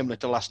something similar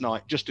to last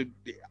night,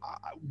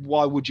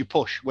 why would you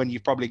push when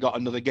you've probably got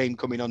another game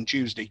coming on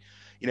Tuesday?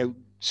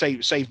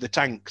 Save the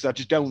tank, because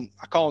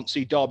I can't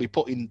see Derby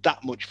putting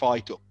that much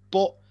fight up.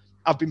 But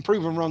I've been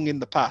proven wrong in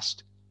the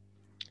past.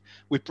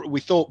 We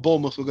thought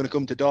Bournemouth were going to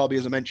come to Derby,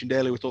 as I mentioned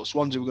earlier. We thought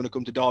Swansea were going to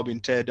come to Derby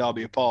and tear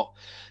Derby apart.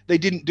 They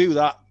didn't do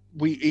that.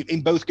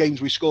 In both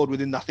games we scored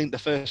within, I think, the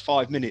first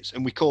 5 minutes,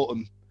 and we caught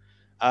them.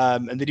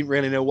 And they didn't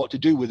really know what to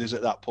do with us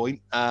at that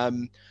point.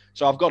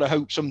 So I've got to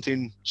hope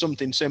something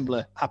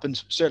similar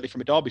happens, certainly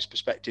from a Derby's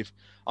perspective,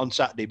 on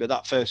Saturday. But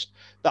that first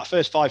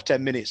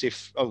 5-10 minutes,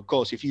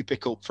 if you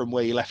pick up from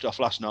where you left off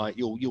last night,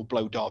 you'll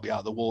blow Derby out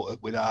of the water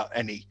without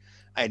any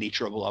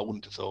trouble. I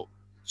wouldn't have thought.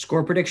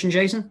 Score prediction,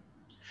 Jason?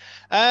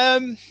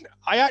 I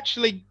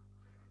actually,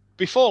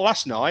 before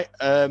last night,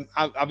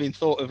 having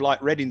thought of like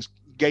Reading's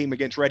game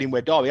against Reading,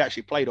 where Derby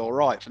actually played all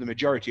right for the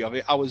majority of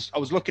it, I was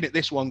looking at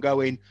this one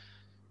going,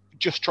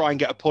 just try and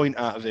get a point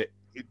out of it.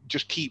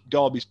 Just keep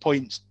Derby's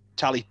points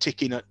tally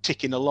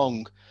ticking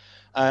along.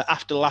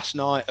 After last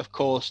night, of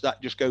course,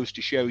 that just goes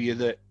to show you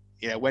that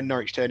when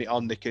Norwich turn it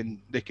on, they can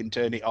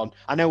turn it on.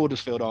 I know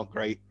Huddersfield aren't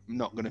great. I'm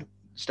not going to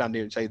stand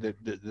here and say that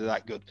they're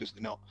that good, because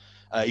they're not.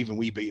 Even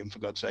we beat them, for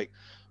God's sake.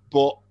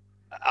 But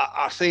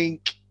I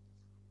think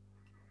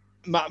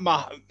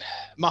my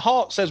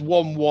heart says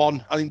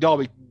 1-1. I think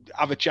Derby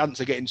have a chance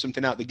of getting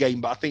something out of the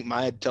game, but I think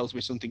my head tells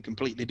me something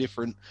completely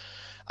different.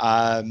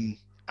 And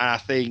I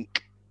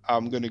think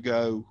I'm going to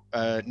go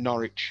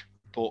Norwich,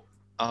 but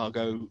I'll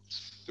go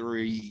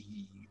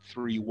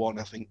 3-1.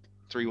 I think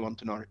 3-1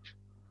 to Norwich.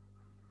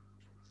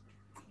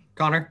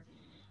 Connor?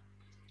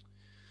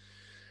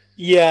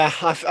 Yeah,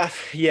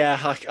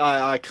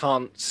 I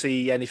can't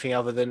see anything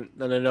other than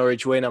a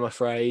Norwich win, I'm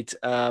afraid.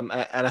 And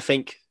I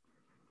think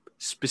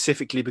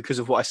specifically because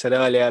of what I said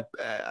earlier,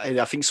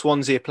 I think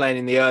Swansea are playing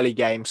in the early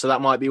game, so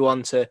that might be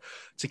one to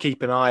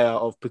keep an eye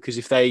out of, because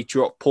if they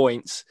drop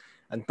points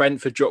and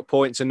Brentford drop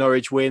points and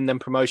Norwich win, then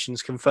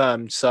promotion's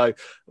confirmed. So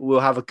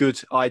we'll have a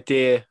good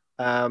idea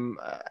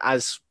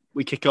as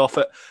we kick off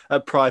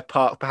at Pride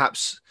Park,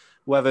 perhaps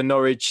whether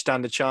Norwich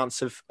stand a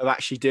chance of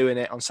actually doing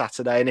it on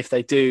Saturday. And if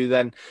they do,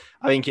 then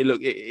I think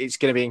it's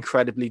going to be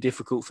incredibly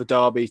difficult for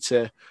Derby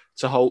to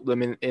halt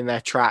them in their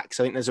tracks.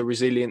 I think there's a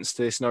resilience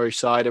to this Norwich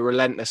side, a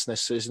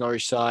relentlessness to this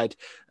Norwich side.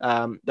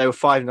 They were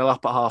 5-0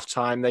 up at half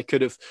time. They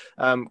could have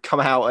come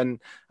out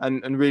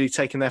and really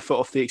taken their foot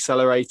off the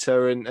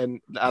accelerator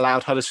and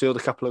allowed Huddersfield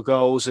a couple of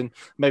goals and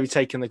maybe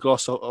taken the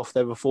gloss off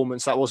their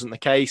performance. That wasn't the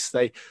case.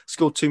 They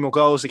scored 2 more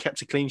goals. They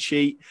kept a clean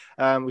sheet.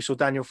 We saw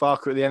Daniel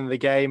Farker at the end of the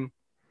game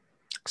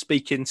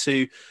speaking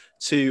to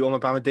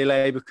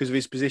Omobamidele because of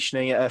his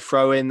positioning at a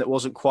throw-in that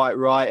wasn't quite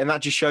right. And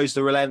that just shows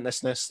the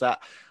relentlessness,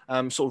 that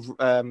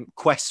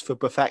quest for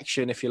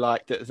perfection, if you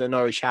like, that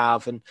Norwich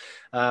have. And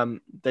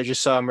they're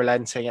just so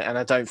unrelenting. And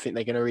I don't think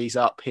they're going to ease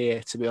up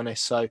here, to be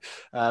honest. So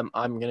I'm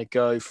going to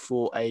go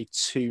for a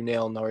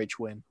 2-0 Norwich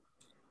win.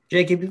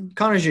 Jacob,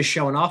 Connor's just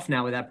showing off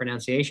now with that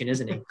pronunciation,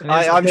 isn't he?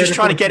 I'm just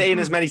trying to get it in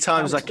as many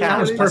times as I can. That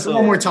was perfect.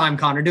 One more time,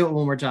 Connor. Do it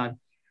one more time.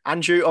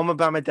 Andrew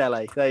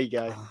Omobamidele. There you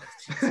go.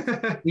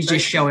 He's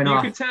just showing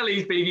off. You could tell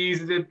he's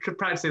been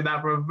practicing that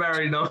for a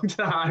very long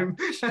time.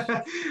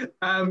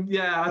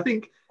 I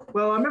think.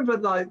 Well, I remember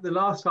like the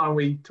last time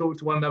we talked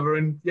to one another,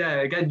 and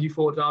again, you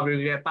thought Derby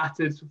would get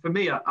battered. For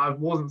me, I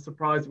wasn't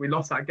surprised that we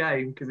lost that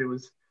game because it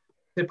was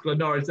typical of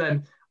Norwich.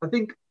 Then I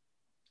think,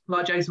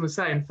 like Jason was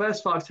saying,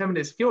 first 5-10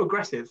 minutes, if you're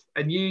aggressive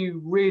and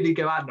you really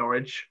go at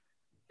Norwich,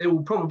 it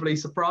will probably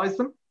surprise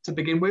them to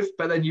begin with,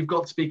 but then you've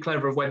got to be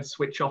clever of when to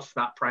switch off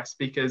that press,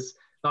 because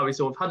like we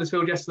saw with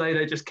Huddersfield yesterday,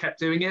 they just kept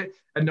doing it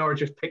and Norwich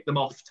just picked them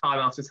off time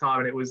after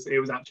time, and it was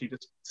actually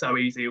just so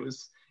easy. It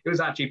was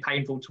actually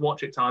painful to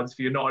watch at times if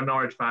you're not a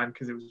Norwich fan,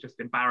 because it was just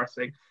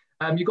embarrassing.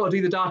 You've got to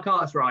do the dark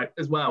arts right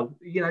as well.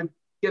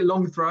 Get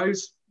long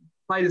throws,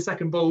 play the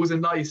second balls,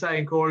 and like you're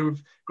saying, Corey,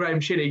 with Graham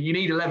Shinney, you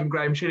need 11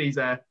 Graham Shinneys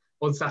there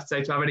on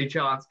Saturday to have any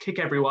chance. Kick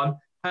everyone,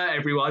 hurt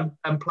everyone,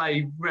 and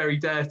play very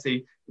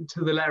dirty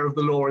to the letter of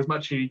the law as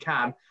much as you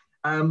can.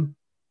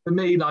 For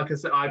me, like I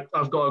said, I've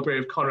got to agree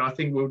with Connor. I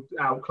think we'll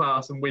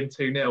outclass and win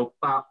 2-0.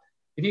 But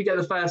if you get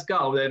the first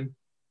goal, then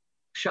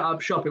shut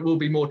up shop, it will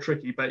be more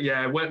tricky. But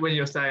yeah, when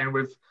you're saying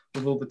with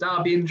all the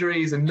Derby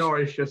injuries and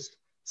Norwich just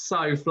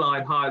so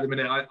flying high at the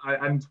minute,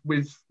 and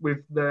with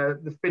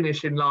the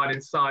finishing line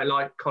in sight,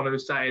 like Connor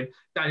was saying,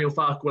 Daniel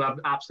Farke will have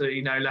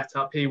absolutely no let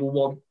up. He will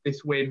want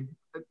this win,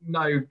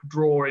 no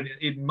draw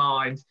in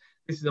mind.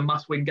 This is a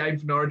must-win game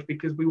for Norwich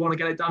because we want to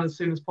get it done as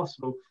soon as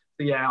possible.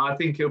 So yeah, I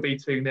think it'll be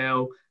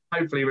 2-0,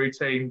 hopefully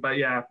routine. But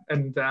yeah,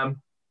 and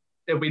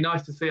it'll be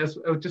nice to see us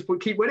just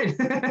keep winning.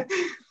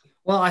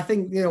 Well, I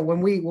think,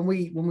 when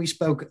we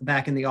spoke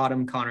back in the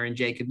autumn, Connor and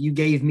Jacob, you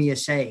gave me a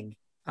saying,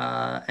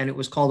 and it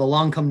was called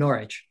 "Along Come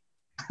Norwich."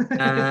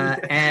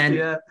 And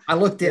yeah. I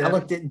looked at.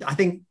 I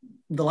think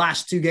the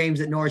last 2 games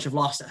that Norwich have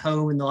lost at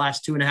home in the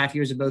last 2.5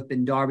 years have both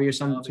been Derby or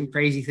some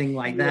crazy thing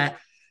like that.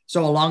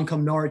 So along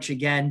come Norwich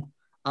again.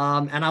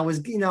 And I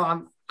was,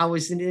 I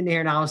was in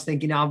here and I was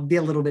thinking I'll be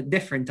a little bit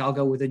different. I'll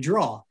go with a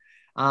draw.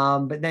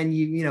 But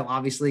then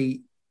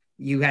obviously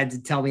you had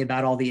to tell me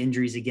about all the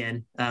injuries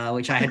again,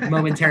 which I had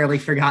momentarily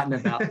forgotten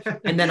about.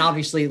 And then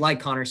obviously, like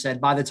Connor said,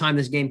 by the time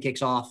this game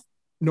kicks off,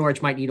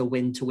 Norwich might need a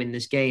win to win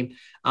this game.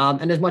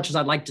 And as much as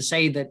I'd like to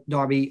say that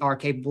Derby are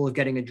capable of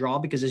getting a draw,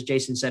 because as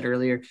Jason said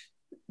earlier,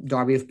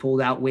 Derby have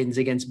pulled out wins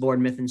against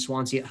Bournemouth and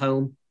Swansea at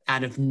home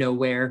out of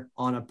nowhere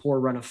on a poor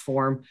run of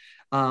form.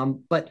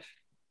 But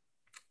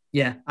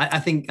yeah, I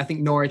think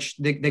Norwich,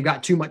 they've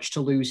got too much to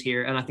lose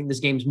here. And I think this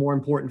game's more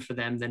important for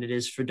them than it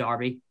is for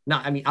Derby.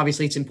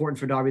 Obviously it's important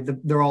for Derby.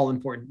 They're all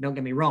important. Don't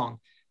get me wrong.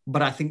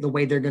 But I think the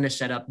way they're going to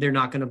set up, they're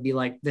not going to be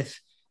like this,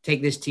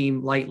 take this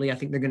team lightly. I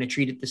think they're going to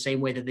treat it the same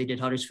way that they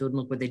did Huddersfield and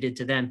look what they did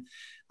to them.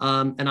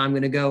 And I'm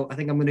going to go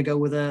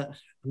with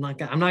I'm not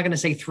going to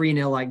say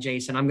 3-0 like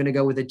Jason. I'm going to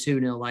go with a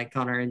 2-0 like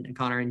Connor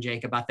and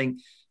Jacob. I think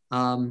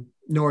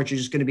Norwich is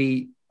just going to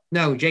be,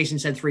 no, Jason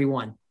said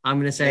 3-1. I'm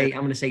going to say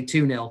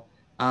 2-0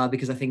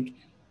 because I think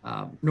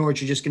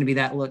Norwich is just going to be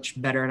that much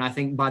better. And I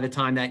think by the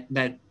time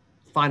that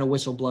final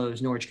whistle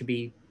blows, Norwich could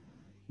be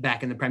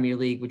back in the Premier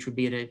League, which would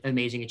be an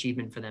amazing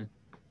achievement for them.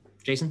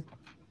 Jason?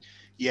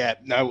 Yeah,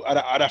 no,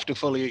 I'd have to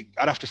fully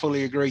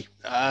agree.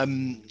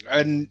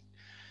 And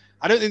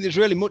I don't think there's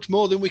really much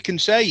more than we can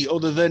say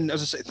other than,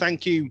 as I say,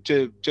 thank you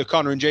to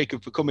Connor and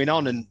Jacob for coming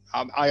on. And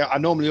I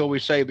normally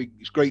always say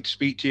it's great to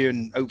speak to you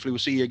and hopefully we'll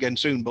see you again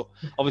soon. But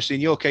obviously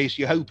in your case,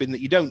 you're hoping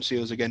that you don't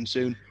see us again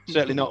soon.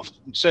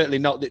 Certainly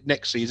not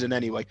next season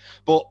anyway.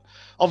 But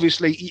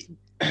obviously,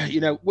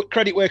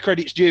 credit where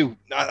credit's due.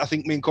 I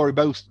think me and Corey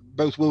both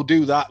will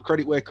do that.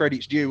 Credit where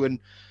credit's due. And,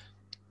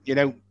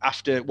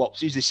 after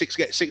is there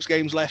 6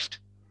 games left?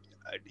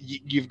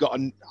 You've got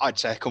I'd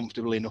say a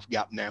comfortable enough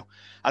gap now.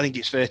 I think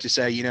it's fair to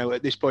say,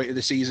 at this point of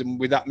the season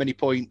with that many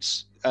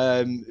points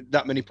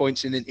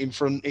in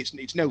front,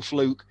 it's no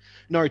fluke.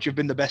 Norwich have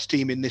been the best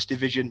team in this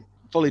division,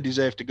 fully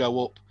deserve to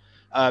go up.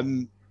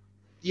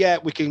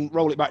 We can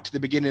roll it back to the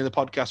beginning of the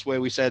podcast where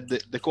we said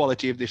that the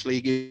quality of this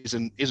league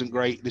isn't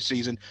great this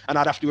season, and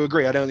I'd have to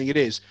agree. I don't think it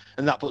is,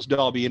 and that puts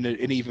Derby in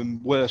an even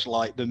worse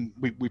light than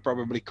we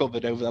probably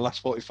covered over the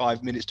last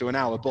 45 minutes to an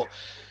hour. But at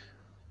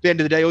the end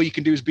of the day, all you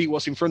can do is beat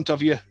what's in front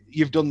of you.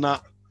 You've done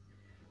that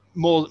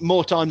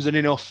more times than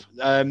enough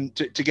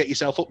to get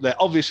yourself up there.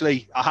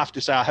 Obviously, I have to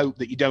say I hope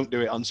that you don't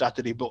do it on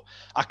Saturday, but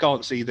I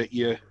can't see that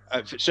you're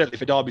certainly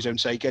for Derby's own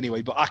sake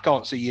anyway. But I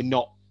can't see you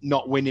not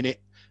winning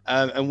it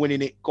and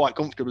winning it quite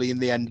comfortably in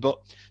the end. But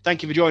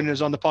thank you for joining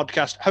us on the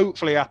podcast.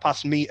 Hopefully, our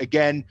paths meet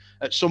again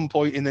at some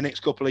point in the next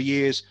couple of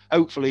years.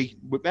 Hopefully,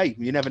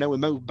 you never know. We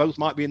both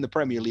might be in the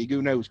Premier League.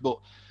 Who knows? But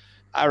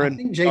Aaron, I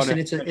think, Jason,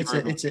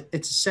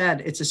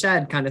 it's a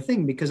sad kind of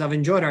thing because I've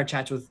enjoyed our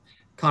chats with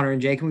Connor and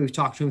Jake, and we've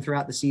talked to him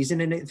throughout the season,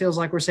 and it feels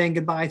like we're saying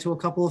goodbye to a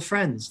couple of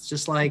friends. It's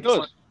just like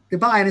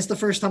goodbye, and it's the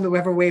first time that we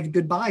ever waved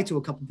goodbye to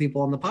a couple of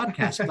people on the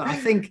podcast. But I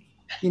think,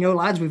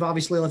 lads, we've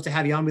obviously loved to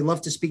have you on. We'd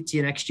love to speak to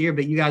you next year,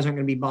 but you guys aren't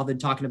going to be bothered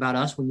talking about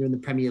us when you're in the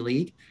Premier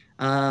League.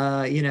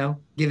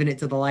 Giving it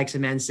to the likes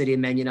of Man City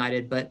and Man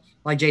United. But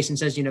like Jason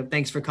says,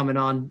 thanks for coming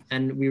on,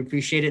 and we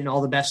appreciate it, and all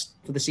the best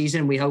for the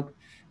season. We hope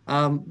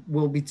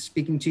we'll be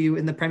speaking to you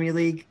in the Premier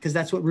League because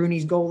that's what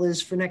Rooney's goal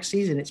is for next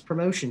season. It's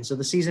promotion. So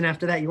the season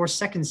after that, your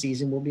second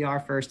season will be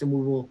our first, and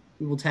we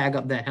will tag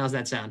up then. How's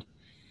that sound?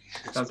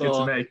 Sounds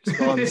good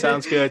to me.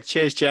 Sounds good.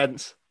 Cheers,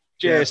 gents.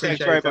 Cheers.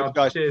 Thanks very much,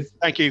 guys. Cheers.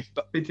 Thank you.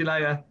 Speak to you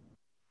later.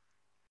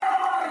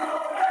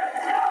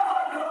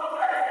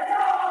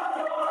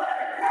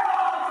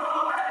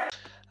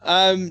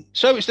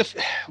 So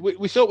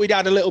we thought we'd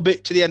add a little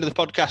bit to the end of the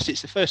podcast.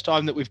 It's the first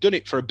time that we've done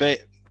it for a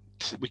bit.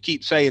 We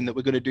keep saying that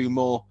we're going to do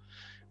more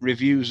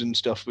reviews and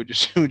stuff. We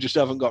just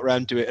haven't got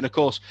around to it. And of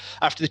course,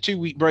 after the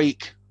 2-week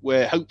break,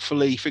 where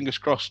hopefully, fingers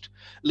crossed,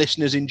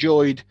 listeners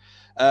enjoyed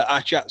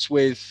our chats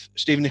with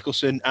Steve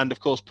Nicholson and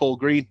of course Paul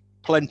Green.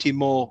 Plenty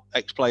more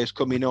ex-players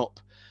coming up.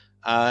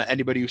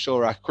 Anybody who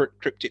saw our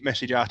cryptic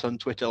message out on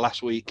Twitter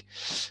last week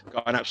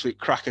got an absolute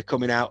cracker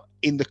coming out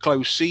in the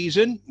close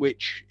season,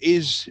 which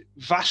is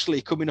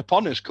vastly coming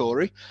upon us,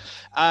 Corey.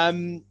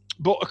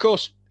 But of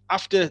course,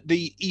 after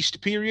the Easter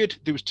period,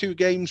 there was 2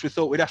 games. We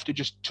thought we'd have to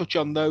just touch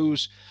on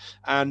those,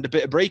 and a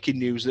bit of breaking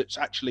news that's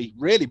actually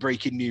really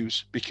breaking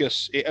news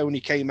because it only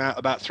came out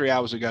about 3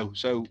 hours ago.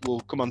 So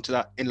we'll come on to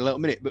that in a little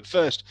minute. But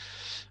first,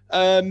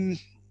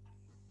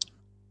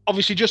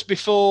 obviously just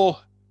before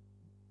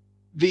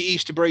the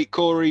Easter break,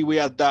 Corey, we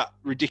had that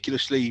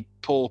ridiculously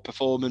poor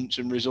performance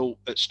and result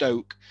at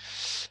Stoke.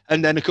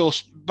 And then, of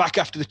course, back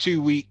after the 2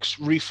 weeks,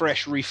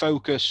 refresh,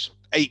 refocus,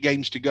 8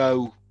 games to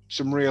go,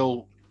 some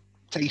real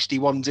tasty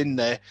ones in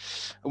there.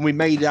 And we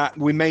made that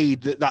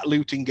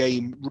Luton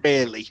game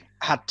really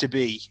had to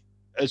be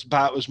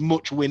about as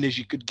much win as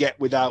you could get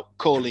without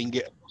calling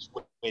it a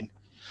must-win.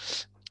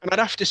 And I'd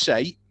have to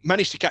say,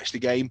 managed to catch the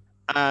game.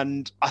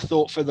 And I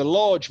thought for the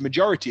large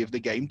majority of the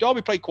game,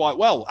 Derby played quite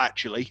well,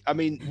 actually. I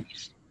mean,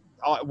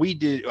 I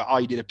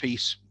did a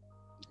piece.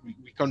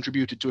 We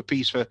contributed to a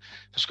piece for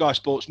Sky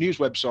Sports News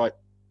website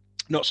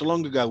not so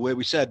long ago where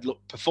we said, look,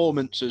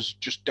 performances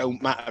just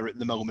don't matter at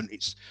the moment.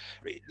 It's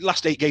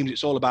last 8 games,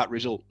 it's all about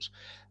results.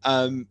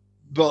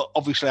 But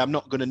obviously, I'm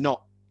not going to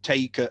not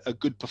take a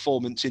good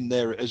performance in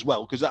there as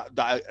well because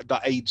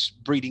that aids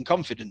breeding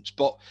confidence.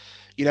 But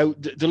you know,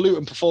 the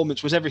Luton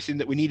performance was everything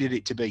that we needed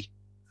it to be.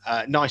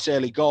 Nice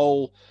early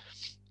goal.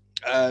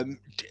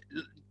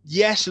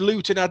 Yes,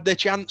 Luton had their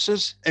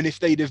chances, and if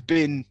they'd have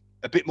been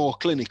a bit more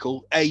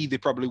clinical, they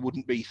probably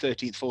wouldn't be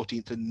 13th,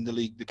 14th in the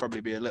league. They'd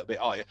probably be a little bit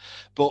higher.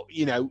 But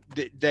you know,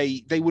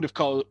 they would have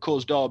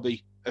caused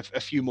Derby a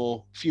few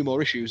more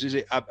issues. Is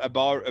it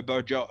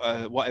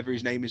Abarjo, whatever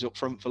his name is up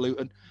front for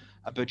Luton,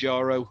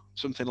 Abajaro,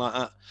 something like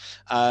that,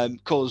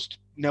 caused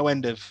no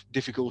end of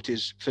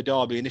difficulties for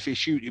Derby. And if his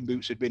shooting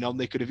boots had been on,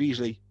 they could have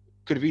easily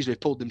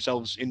pulled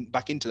themselves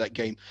back into that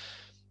game.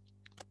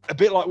 A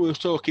bit like we were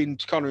talking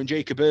to Connor and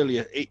Jacob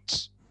earlier,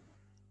 it's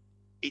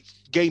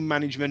game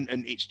management,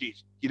 and it's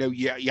you know,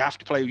 you have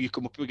to play who you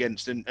come up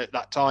against. And at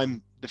that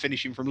time, the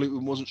finishing from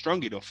Luton wasn't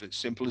strong enough. It's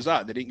simple as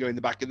that. They didn't go in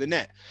the back of the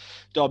net.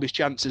 Derby's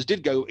chances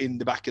did go in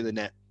the back of the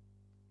net.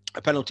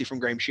 A penalty from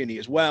Graham Shinney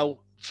as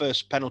well.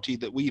 First penalty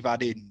that we've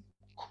had in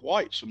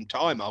quite some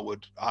time, I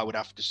would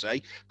have to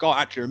say. Can't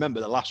actually remember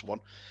the last one.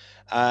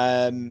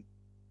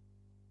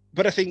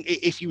 But I think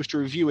if you was to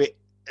review it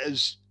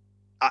as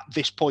at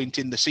this point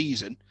in the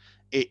season,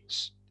 it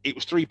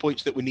was 3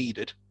 points that were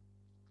needed.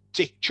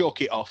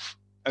 Chalk it off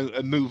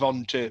and move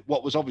on to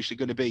what was obviously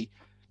going to be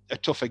a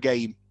tougher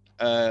game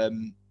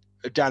down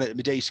at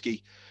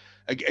Medeski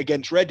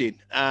against Reading.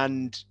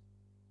 And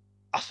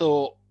I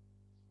thought,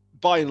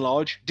 by and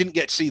large, didn't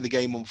get to see the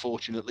game,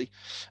 unfortunately,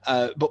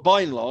 but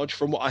by and large,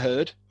 from what I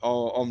heard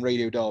on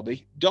Radio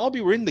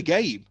Derby were in the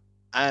game,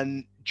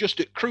 and just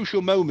at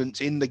crucial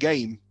moments in the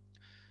game.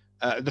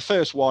 The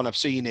first one, I've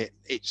seen it.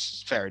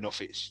 It's fair enough.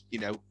 It's, you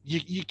know,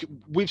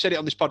 we've said it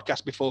on this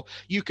podcast before.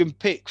 You can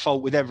pick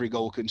fault with every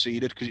goal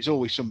conceded because it's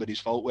always somebody's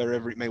fault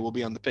wherever it may well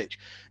be on the pitch.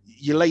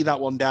 You lay that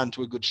one down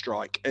to a good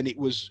strike, and it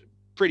was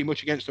pretty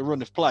much against the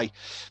run of play.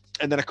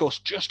 And then, of course,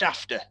 just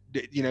after,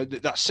 you know,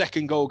 that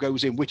second goal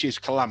goes in, which is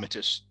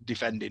calamitous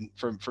defending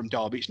from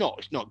Derby. It's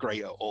not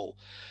great at all.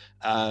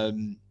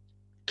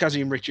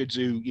 Kazim Richards,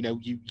 who, you know,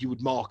 you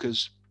would mark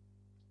as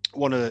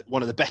one of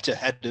the better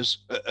headers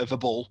of a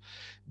ball,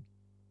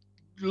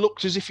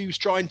 looked as if he was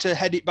trying to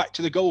head it back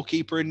to the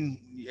goalkeeper, and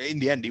in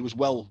the end he was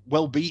well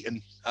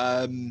beaten.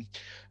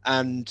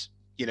 And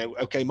you know,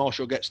 okay,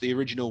 Marshall gets the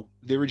original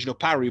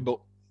parry, but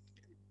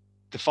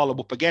the follow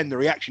up again, the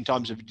reaction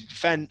times of the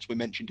defence, we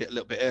mentioned it a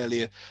little bit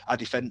earlier, our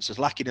defence is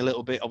lacking a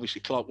little bit.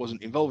 Obviously Clark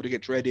wasn't involved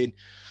against Reading,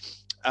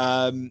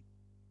 and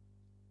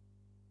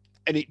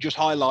it just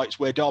highlights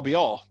where Derby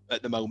are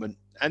at the moment.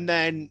 And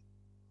then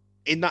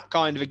in that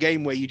kind of a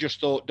game where you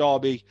just thought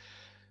Derby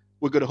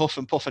were going to huff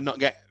and puff and not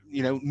get,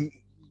 you know,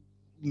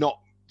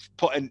 not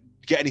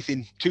get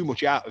anything too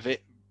much out of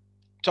it,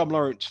 Tom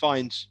Lawrence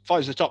finds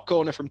the top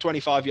corner from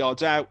 25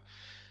 yards out,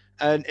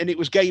 and it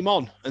was game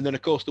on. And then,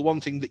 of course, the one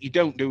thing that you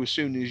don't do as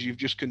soon as you've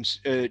just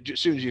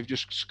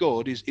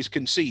scored is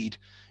concede.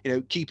 You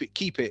know, keep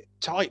it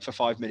tight for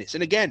 5 minutes.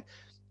 And again,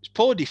 it's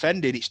poor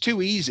defending. It's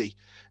too easy.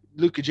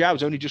 Luka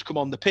Jow's only just come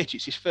on the pitch.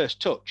 It's his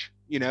first touch.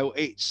 You know,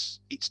 it's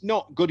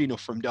not good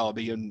enough from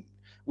Derby, and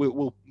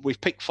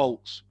we've picked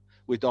faults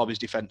with Derby's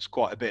defence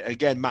quite a bit.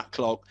 Again, Matt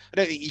Clark, I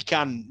don't think you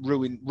can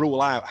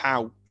rule out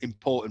how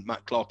important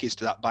Matt Clark is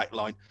to that back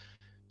line.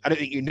 I don't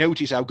think you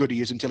notice how good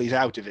he is until he's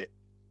out of it.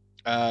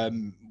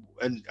 And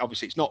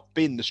obviously it's not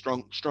been the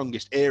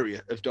strongest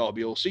area of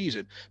Derby all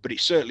season, but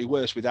it's certainly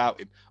worse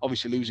without him.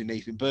 Obviously losing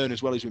Nathan Byrne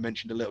as well, as we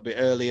mentioned a little bit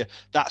earlier,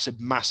 that's a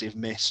massive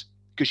miss,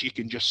 because you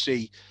can just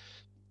see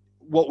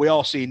what we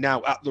are seeing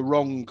now at the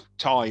wrong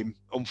time,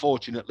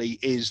 unfortunately,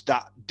 is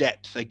that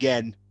depth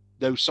again.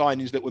 Those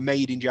signings that were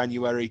made in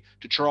January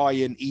to try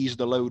and ease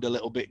the load a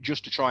little bit,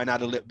 just to try and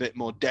add a little bit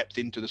more depth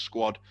into the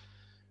squad.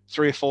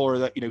 3 or 4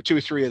 of that, you know, 2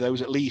 or 3 of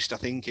those at least, I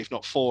think, if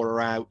not 4,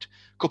 are out.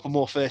 A couple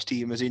more first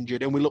teamers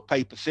injured, and we look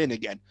paper thin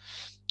again.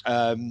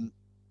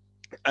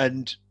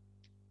 And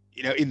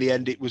you know, in the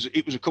end, it was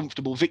a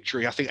comfortable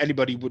victory. I think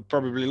anybody would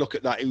probably look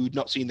at that who'd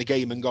not seen the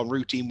game and gone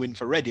routine win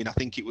for Reading. I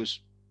think it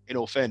was, in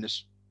all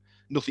fairness,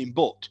 nothing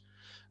but.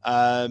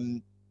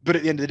 But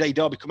at the end of the day,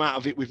 Derby come out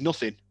of it with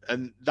nothing,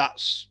 and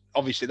that's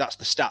the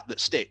stat that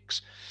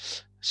sticks.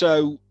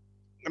 So,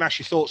 and ask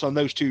your thoughts on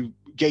those two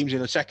games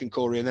in a second,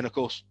 Corey, and then of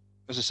course,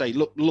 as I say,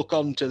 look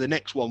on to the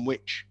next one,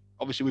 which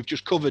obviously we've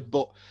just covered,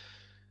 but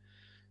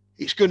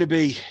it's going to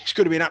be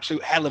an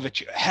absolute hell of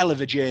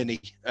a journey,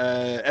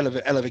 hell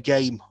of a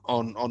game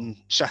on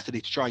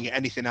Saturday to try and get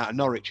anything out of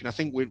Norwich. And I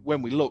think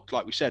when we looked,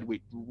 like we said,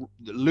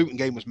 the Luton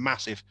game was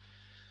massive.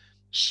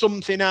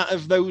 Something out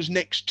of those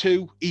next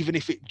two, even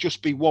if it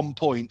just be 1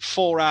 point,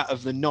 4 out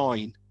of the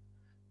 9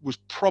 was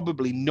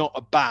probably not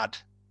a bad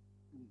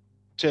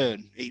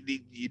turn.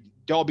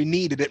 Derby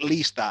needed at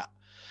least that.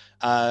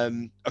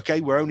 Okay,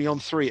 we're only on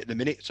 3 at the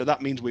minute, so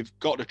that means we've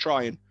got to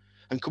try and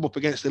come up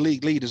against the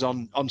league leaders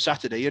on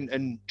Saturday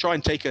and try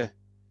and take a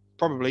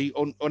probably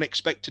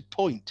unexpected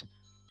point.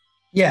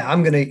 Yeah,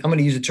 I'm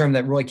gonna use a term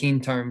that Roy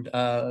Keane termed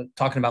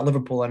talking about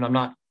Liverpool, and I'm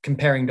not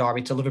comparing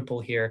Derby to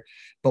Liverpool here,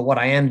 but what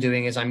I am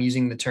doing is I'm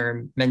using the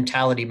term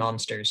mentality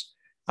monsters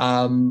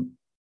and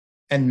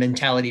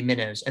mentality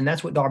minnows, and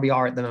that's what Derby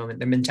are at the moment.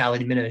 They're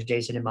mentality minnows,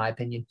 Jason, in my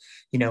opinion.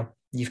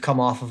 You've come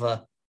off of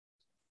a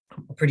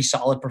pretty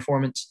solid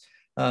performance.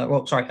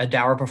 A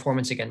dour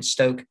performance against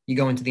Stoke. You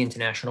go into the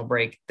international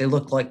break. They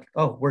looked like,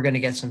 we're going to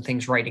get some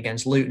things right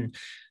against Luton.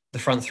 The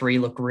front three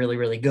look really,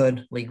 really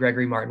good. Lee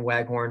Gregory, Martin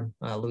Waghorn,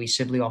 Louis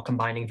Sibley all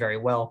combining very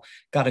well.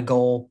 Got a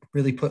goal,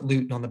 really put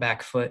Luton on the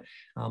back foot.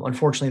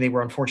 Unfortunately, they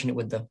were unfortunate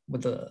with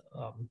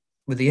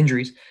the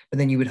injuries. But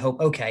then you would hope,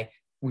 okay,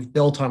 we've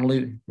built on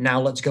Luton. Now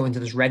let's go into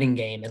this Reading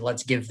game and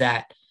let's give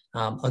that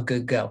a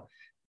good go.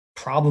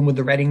 Problem with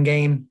the Reading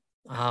game,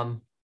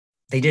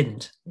 they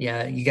didn't.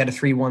 Yeah, you got a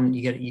 3-1.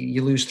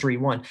 You lose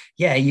 3-1.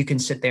 Yeah, you can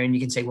sit there and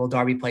you can say, well,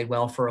 Derby played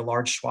well for a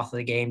large swath of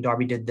the game.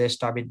 Derby did this.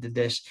 Derby did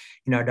this.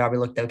 Derby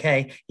looked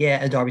okay. Yeah,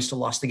 and Derby still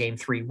lost the game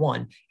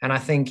 3-1. And I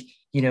think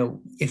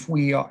if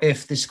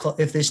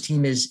this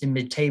team is in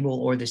mid-table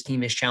or this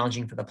team is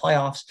challenging for the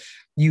playoffs,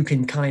 you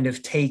can kind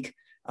of take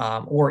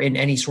or in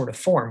any sort of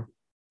form,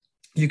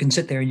 you can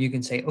sit there and you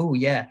can say, oh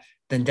yeah,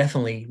 then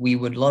definitely we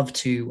would love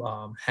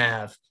to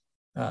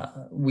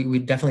we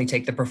would definitely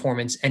take the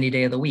performance any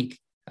day of the week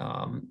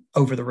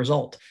over the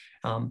result.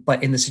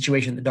 But in the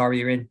situation that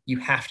Derby are in, you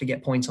have to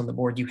get points on the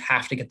board. You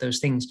have to get those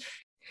things.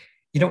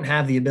 You don't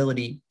have the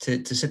ability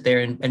to sit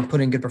there and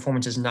put in good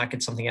performances and not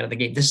get something out of the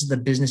game. This is the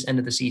business end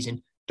of the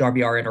season.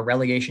 Derby are in a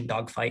relegation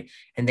dogfight,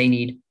 and they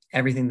need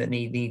everything that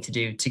they need to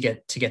do to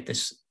get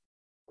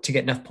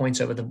enough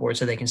points over the board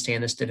so they can stay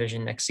in this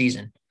division next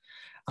season.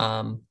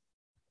 And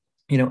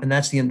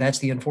that's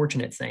the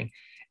unfortunate thing.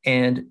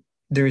 And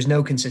there is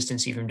no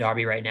consistency from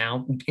Derby right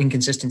now.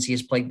 Inconsistency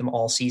has plagued them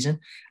all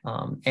season.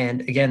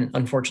 And again,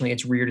 unfortunately,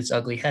 it's reared its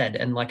ugly head.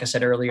 And like I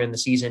said earlier in the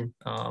season,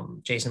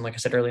 Jason, like I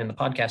said earlier in the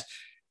podcast,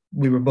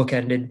 we were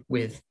bookended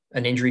with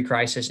an injury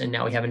crisis, and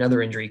now we have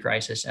another injury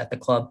crisis at the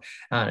club.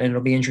 And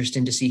it'll be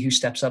interesting to see who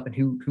steps up and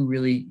who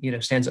really,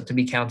 stands up to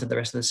be counted the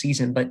rest of the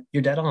season. But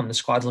you're dead on. The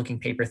squad's looking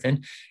paper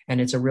thin,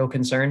 and it's a real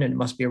concern, and it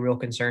must be a real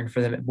concern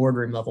for them at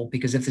boardroom level,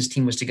 because if this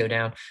team was to go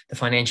down, the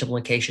financial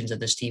implications of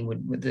this team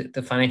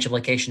the financial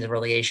implications of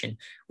relegation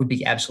would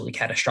be absolutely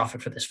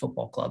catastrophic for this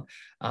football club.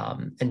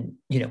 And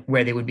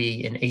where they would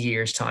be in a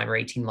year's time or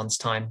 18 months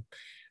time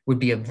would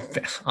be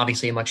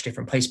obviously a much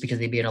different place, because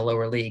they'd be in a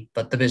lower league,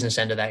 but the business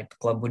end of that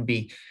club would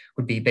be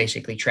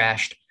basically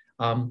trashed.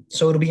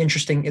 So it'll be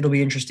interesting. It'll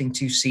be interesting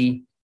to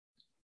see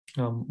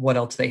what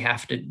else they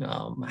have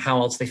to, how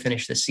else they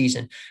finish this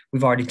season.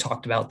 We've already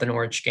talked about the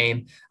Norwich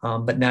game,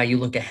 but now you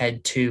look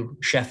ahead to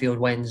Sheffield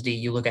Wednesday.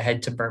 You look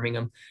ahead to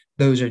Birmingham.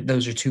 Those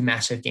are two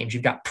massive games.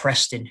 You've got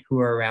Preston, who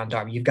are around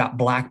Derby. You've got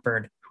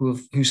Blackburn,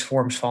 whose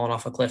form's fallen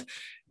off a cliff.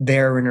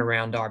 They're in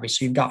around Derby.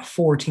 So you've got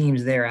 4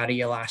 teams there out of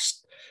your last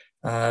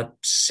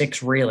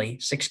 6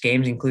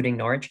 games, including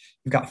Norwich.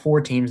 You've got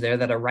 4 teams there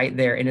that are right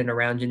there in and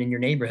around and in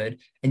your neighborhood,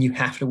 and you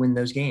have to win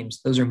those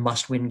games. Those are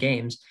must-win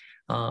games.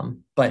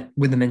 But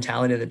with the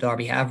mentality that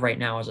Derby have right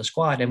now as a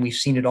squad, and we've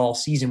seen it all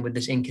season with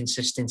this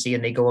inconsistency,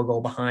 and they go a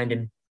goal behind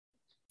and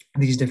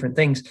these different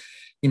things,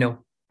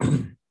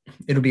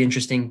 it'll be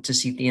interesting to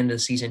see at the end of the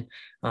season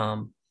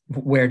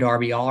where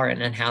Derby are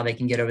and how they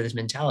can get over this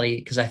mentality,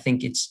 because I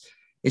think it's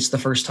the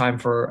first time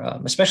for,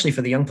 especially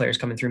for the young players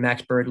coming through,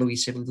 Max Bird, Louis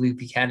Sibley, Luke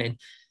Buchanan.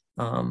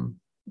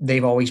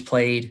 They've always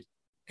played,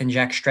 and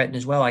Jack Stretton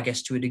as well, I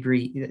guess, to a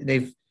degree.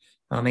 They've,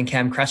 and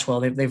Cam Cresswell,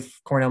 they've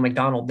Cornell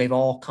McDonald, they've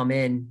all come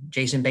in,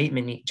 Joe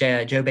Bateman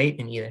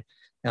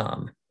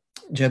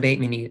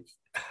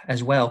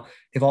as well.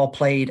 They've all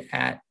played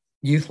at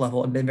youth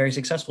level and been very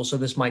successful. So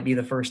this might be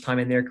the first time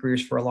in their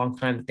careers for a long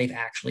time that they've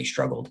actually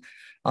struggled.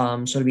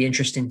 So it'll be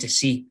interesting to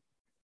see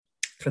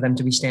for them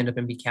to be stand up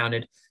and be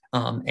counted.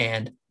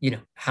 And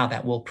how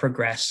that will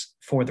progress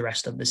for the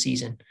rest of the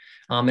season.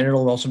 And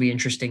it'll also be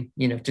interesting,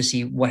 to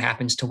see what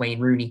happens to Wayne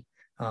Rooney,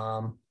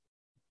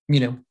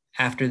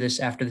 after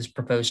this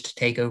proposed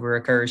takeover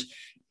occurs.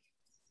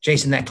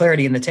 Jason, that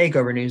clarity in the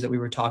takeover news that we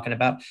were talking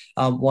about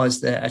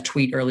was a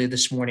tweet earlier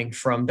this morning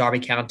from Derby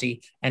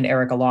County and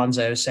Eric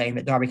Alonso saying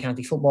that Derby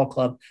County Football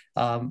Club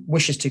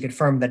wishes to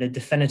confirm that a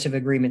definitive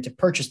agreement to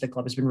purchase the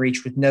club has been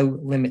reached with No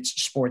Limits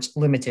Sports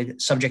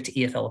Limited, subject to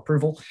EFL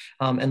approval.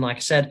 And like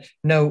I said,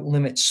 No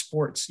Limits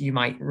Sports, you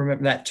might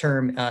remember that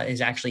term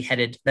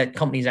that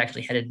company is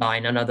actually headed by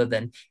none other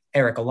than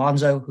Eric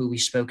Alonso, who we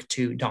spoke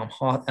to Dom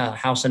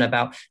Housen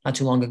about not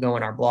too long ago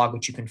on our blog,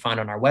 which you can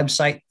find on our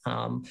website.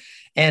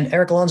 And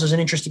Eric Alonso is an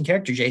interesting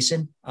character,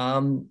 Jason,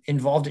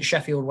 involved at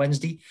Sheffield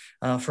Wednesday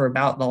for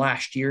about the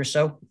last year or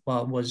so.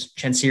 Was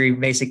Chansiri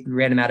basically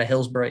ran him out of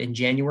Hillsborough in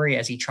January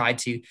as he tried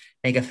to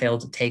make a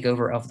failed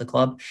takeover of the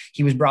club.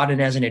 He was brought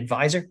in as an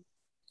advisor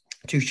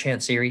to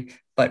Chansiri,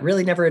 but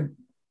really never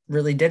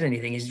really did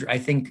anything. I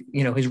think,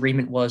 his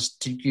remit was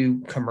to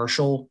do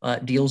commercial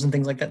deals and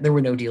things like that. There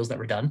were no deals that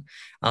were done.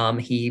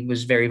 He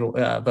was very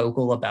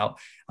vocal about,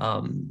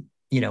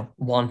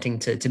 wanting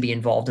to be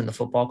involved in the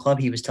football club.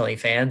 He was telling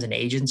fans and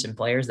agents and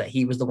players that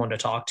he was the one to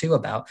talk to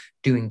about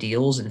doing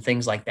deals and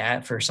things like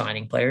that for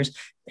signing players.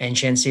 And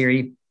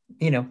Chansiri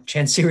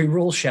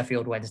rules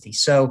Sheffield Wednesday.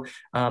 So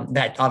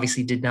that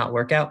obviously did not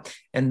work out.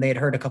 And they had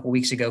heard a couple of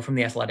weeks ago from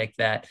The Athletic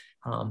that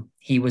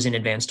he was in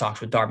advanced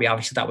talks with Derby.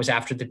 Obviously, that was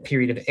after the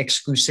period of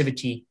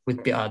exclusivity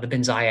with the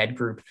Bin Zayed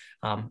group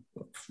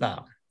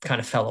kind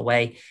of fell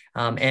away.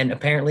 And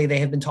apparently they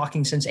have been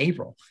talking since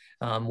April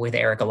with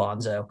Eric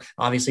Alonso.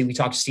 Obviously, we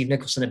talked to Steve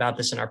Nicholson about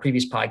this in our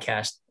previous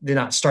podcast. They're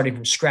not starting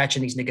from scratch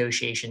in these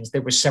negotiations.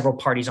 There were several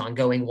parties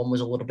ongoing. One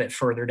was a little bit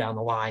further down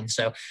the line.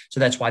 So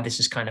that's why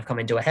this is kind of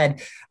coming to a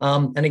head.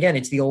 And again,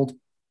 it's the old,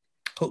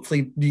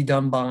 hopefully be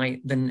done by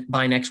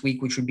next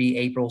week, which would be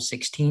April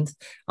 16th.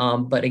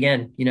 But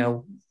again,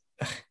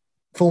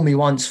 fool me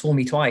once, fool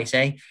me twice,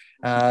 eh?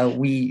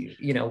 We've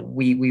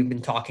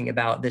been talking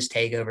about this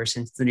takeover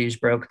since the news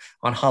broke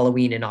on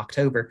Halloween in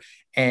October,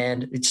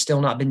 and it's still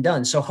not been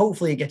done. So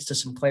hopefully it gets to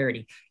some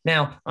clarity.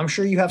 Now, I'm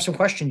sure you have some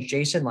questions,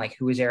 Jason, like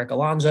who is Eric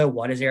Alonso?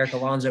 What is Eric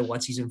Alonso?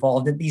 What's he's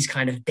involved in? These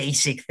kind of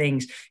basic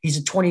things. He's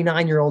a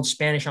 29-year-old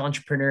Spanish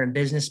entrepreneur and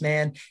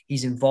businessman.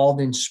 He's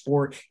involved in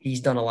sport.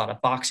 He's done a lot of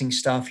boxing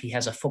stuff. He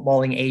has a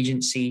footballing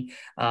agency.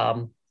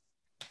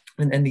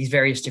 And these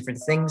various different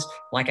things.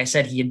 Like I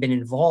said, he had been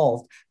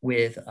involved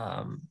with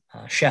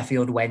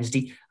Sheffield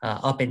Wednesday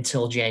up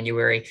until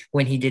January,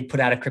 when he did put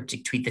out a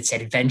cryptic tweet that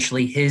said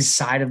eventually his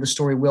side of the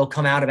story will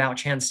come out about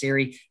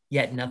Chansiri,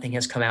 yet nothing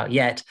has come out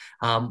yet,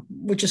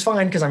 which is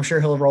fine because I'm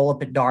sure he'll roll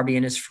up at Derby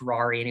in his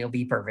Ferrari and he'll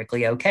be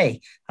perfectly okay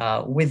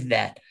with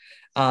that.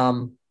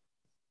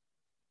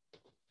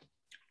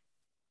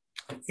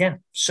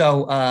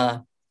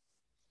 So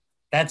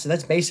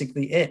that's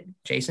basically it,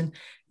 Jason.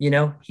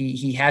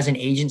 He has an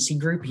agency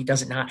group. He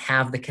does not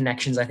have the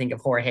connections, I think, of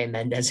Jorge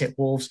Mendes at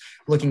Wolves.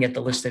 Looking at the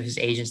list of his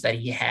agents that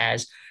he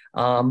has,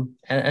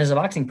 as a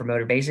boxing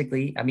promoter,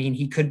 basically, I mean,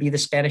 he could be the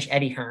Spanish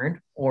Eddie Hearn,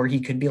 or he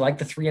could be like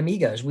the Three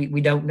Amigos. We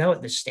don't know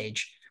at this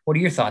stage. What are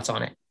your thoughts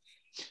on it?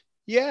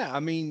 Yeah, I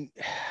mean,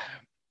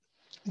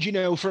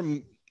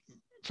 from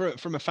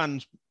a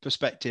fan's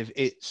perspective,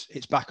 it's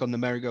back on the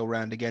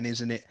merry-go-round again,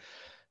 isn't it?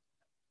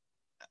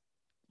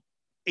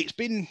 It's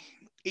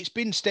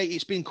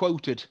been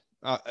quoted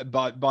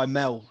by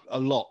Mel a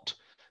lot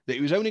that he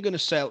was only going to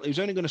sell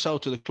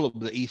to the club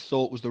that he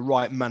thought was the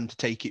right man to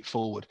take it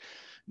forward.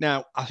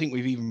 Now, I think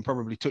we've even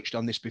probably touched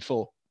on this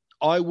before.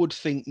 I would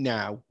think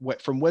now,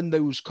 from when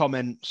those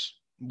comments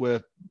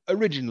were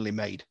originally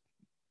made,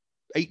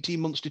 18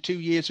 months to 2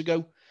 years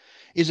ago,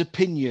 his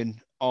opinion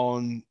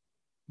on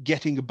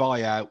getting a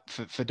buyout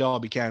for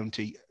Derby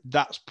County,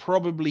 that's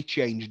probably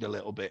changed a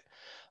little bit.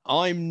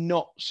 I'm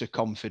not so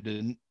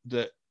confident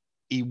that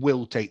he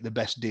will take the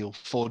best deal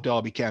for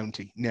Derby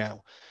County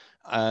now.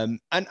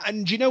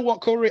 And you know what,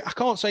 Corey? I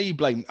can't say I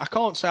blame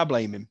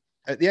him.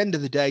 At the end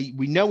of the day,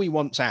 we know he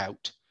wants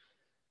out.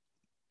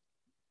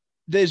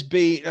 There's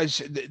been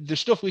the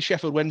stuff with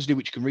Sheffield Wednesday,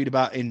 which you can read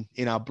about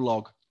in our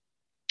blog,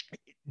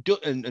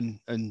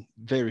 and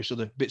various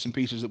other bits and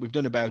pieces that we've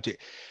done about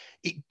it.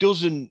 It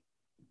doesn't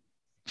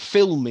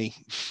fill me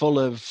full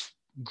of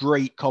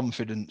great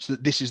confidence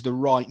that this is the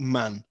right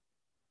man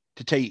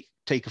to take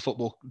the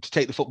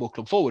football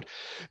club forward.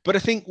 But I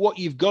think what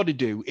you've got to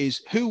do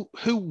is who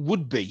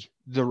would be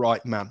the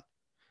right man.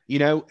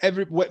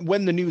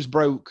 When the news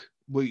broke,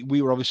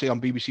 we were obviously on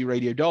BBC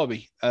Radio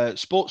Derby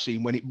sports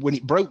scene when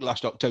it broke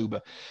last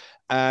October,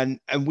 and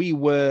we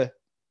were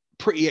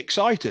pretty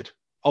excited.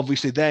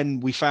 Obviously, then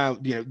we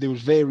found there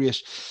was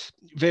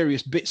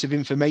various bits of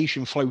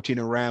information floating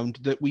around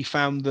that we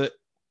found that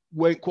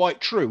weren't quite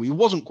true. He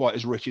wasn't quite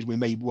as rich as we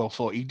may well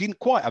thought. He didn't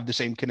quite have the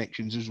same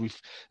connections as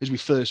we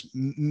first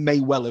may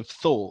well have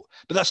thought.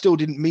 But that still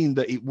didn't mean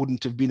that it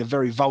wouldn't have been a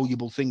very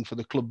valuable thing for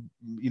the club,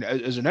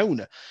 as an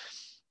owner.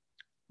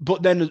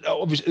 But then,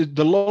 obviously,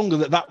 the longer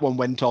that one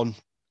went on,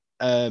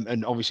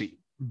 and obviously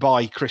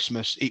by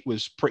Christmas, it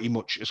was pretty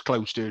much as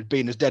close to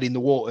being as dead in the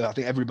water. I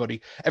think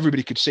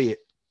everybody could see it.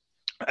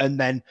 And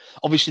then,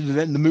 obviously,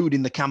 the mood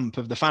in the camp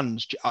of the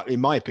fans, in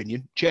my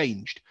opinion,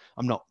 changed.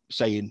 I'm not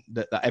saying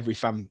that every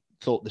fan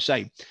thought the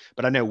same,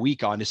 but I know we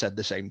kind of said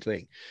the same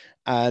thing.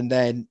 And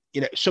then,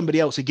 somebody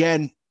else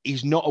again,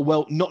 he's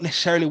not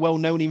necessarily well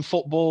known in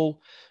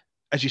football.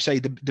 As you say,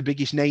 the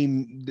biggest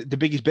name, the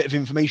biggest bit of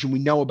information we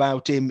know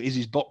about him is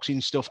his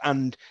boxing stuff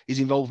and his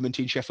involvement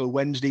in Sheffield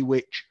Wednesday,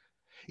 which,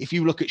 if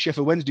you look at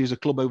Sheffield Wednesday as a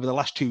club over the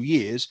last 2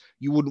 years,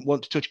 you wouldn't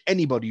want to touch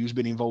anybody who's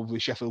been involved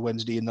with Sheffield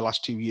Wednesday in the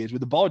last 2 years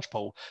with a barge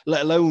pole,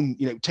 let alone,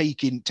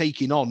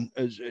 taking on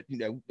as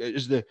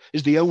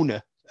the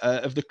owner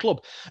of the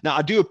club. Now,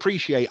 I do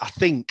appreciate, I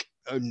think,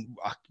 and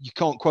you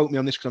can't quote me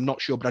on this because I'm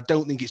not sure, but I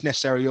don't think it's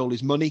necessarily all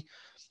his money.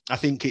 I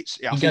think he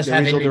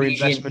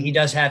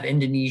does have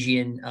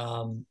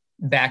Indonesian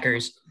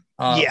backers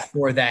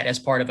for that as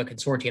part of a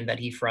consortium that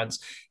he fronts.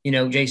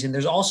 Jason,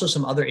 there's also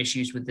some other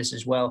issues with this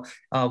as well.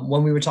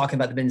 When we were talking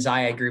about the Ben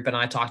Zayed group, and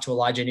I talked to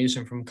Elijah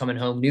Newsom from Coming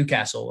Home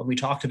Newcastle, and we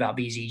talked about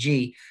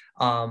BZG,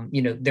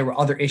 there were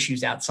other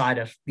issues outside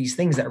of these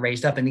things that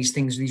raised up, and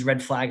these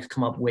red flags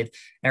come up with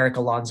Eric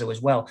Alonso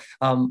as well.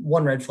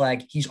 One red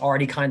flag, he's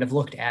already kind of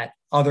looked at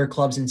other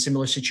clubs in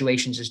similar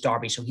situations as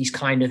Derby. So he's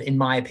kind of, in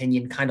my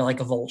opinion, kind of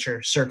like a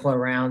vulture, circling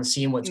around,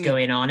 seeing what's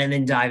going on, and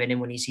then diving in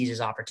when he sees his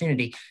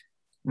opportunity.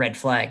 Red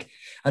flag.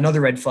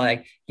 Another red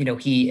flag,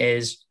 he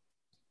is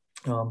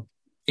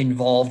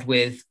involved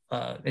with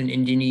an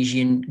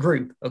Indonesian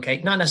group.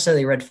 Okay. Not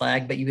necessarily a red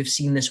flag, but you have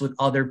seen this with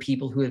other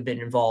people who have been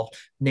involved.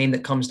 Name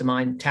that comes to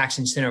mind,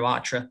 Thaksin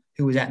Shinawatra,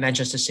 who was at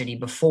Manchester City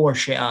before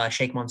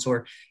Sheikh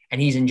Mansour, and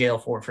he's in jail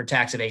for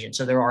tax evasion.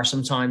 So there are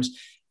sometimes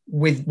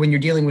when you're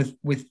dealing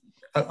with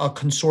a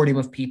consortium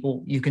of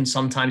people, you can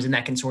sometimes in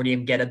that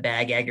consortium get a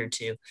bag egg or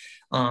two.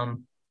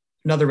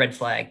 Another red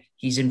flag,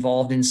 he's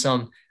involved in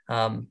some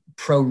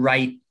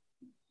pro-right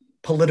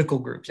political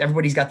groups.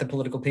 Everybody's got their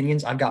political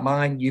opinions. I've got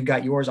mine. You've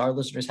got yours. Our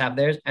listeners have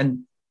theirs.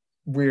 And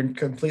we're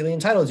completely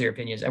entitled to your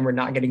opinions, and we're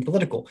not getting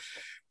political.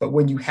 But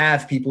when you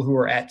have people who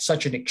are at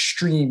such an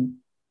extreme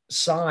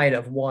side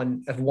of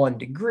one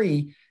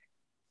degree,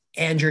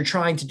 and you're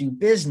trying to do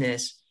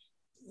business,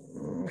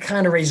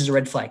 kind of raises a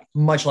red flag,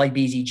 much like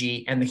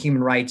BZG and the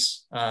human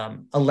rights,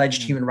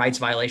 alleged human rights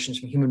violations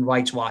from Human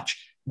Rights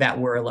Watch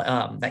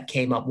that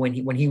came up when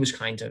he was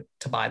trying to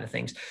buy the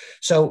things.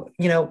 So,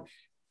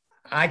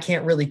 I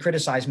can't really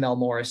criticize Mel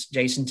Morris,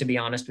 Jason, to be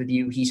honest with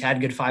you. He's had a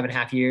good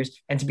 5.5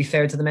 years. And to be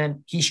fair to the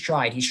man, he's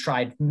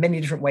tried many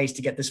different ways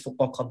to get this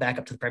football club back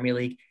up to the Premier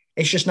League.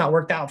 It's just not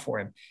worked out for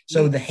him.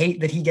 So the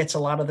hate that he gets a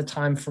lot of the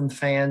time from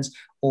fans,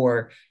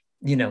 or,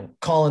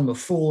 call him a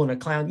fool and a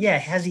clown. Yeah.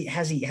 Has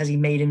he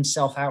made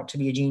himself out to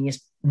be a genius?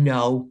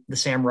 No. The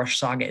Sam Rush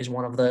saga is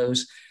one of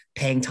those.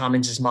 Paying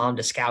Tommins' mom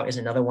to scout is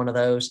another one of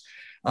those.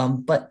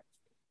 But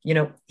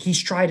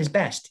he's tried his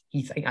best.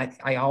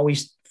 I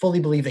always fully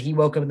believe that he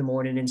woke up in the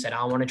morning and said,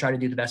 I want to try to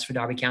do the best for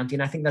Derby County.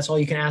 And I think that's all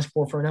you can ask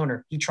for an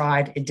owner. He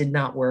tried, it did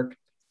not work.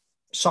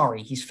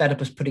 Sorry. He's fed up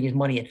with putting his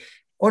money in.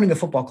 Owning a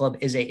football club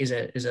is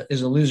a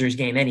loser's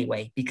game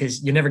anyway,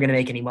 because you're never going to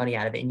make any money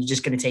out of it. And you're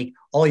just going to take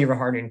all your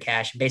hard-earned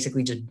cash and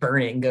basically just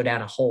burn it and go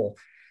down a hole.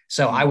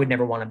 So I would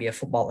never want to be a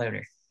football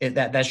owner.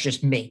 That's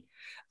just me.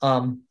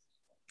 So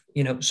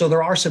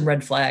there are some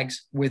red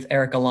flags with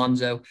Eric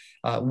Alonso,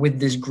 with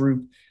this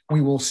group. We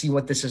will see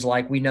what this is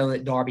like. We know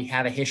that Derby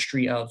have a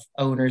history of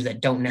owners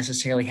that don't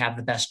necessarily have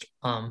the best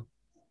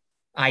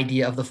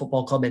idea of the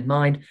football club in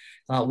mind,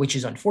 which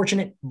is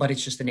unfortunate, but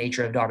it's just the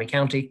nature of Derby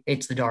County.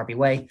 It's the Derby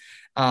way.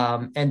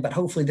 But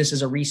hopefully this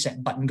is a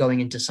reset button going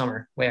into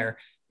summer where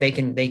they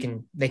can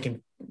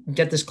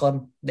get this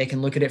club. They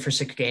can look at it for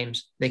 6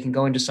 games. They can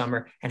go into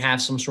summer and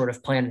have some sort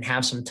of plan and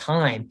have some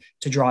time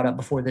to draw it up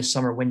before this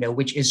summer window,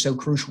 which is so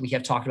crucial. We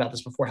have talked about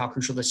this before, how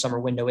crucial this summer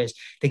window is.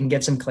 They can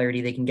get some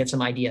clarity. They can get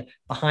some idea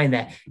behind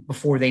that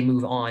before they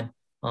move on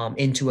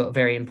into a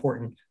very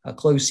important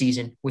close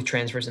season with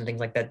transfers and things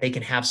like that. They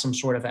can have some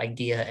sort of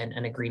idea and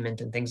an agreement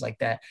and things like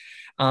that.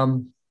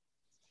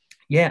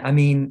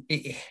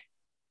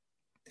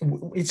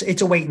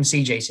 It's a wait and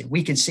see, Jason.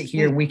 We can sit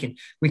here and we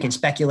can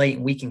speculate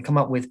and we can come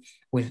up with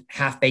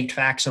half-baked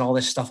facts and all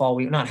this stuff.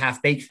 Not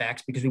half-baked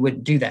facts, because we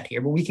wouldn't do that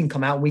here, but we can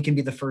come out, we can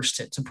be the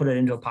first to put it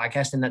into a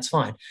podcast, and that's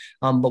fine.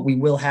 But we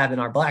will have in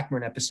our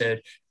Blackburn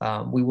episode,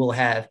 we will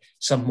have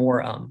some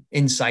more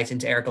insights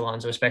into Eric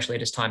Alonso, especially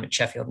at his time at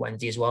Sheffield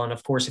Wednesday as well. And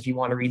of course, if you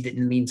want to read it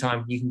in the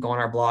meantime, you can go on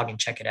our blog and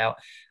check it out.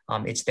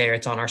 It's there.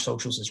 It's on our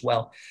socials as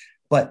well.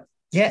 But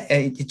yeah,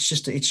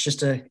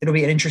 it'll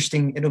be an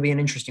interesting,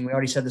 we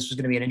already said this was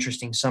going to be an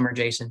interesting summer,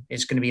 Jason.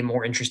 It's going to be a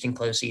more interesting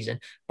close season.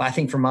 But I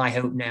think for my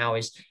hope now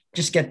is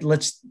just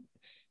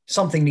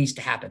something needs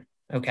to happen.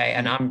 Okay.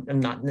 And I'm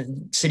not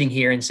sitting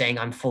here and saying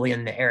I'm fully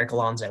in the Eric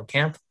Alonso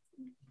camp,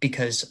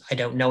 because I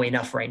don't know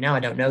enough right now.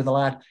 I don't know the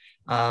lad.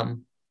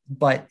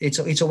 But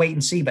it's a wait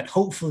and see, but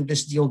hopefully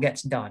this deal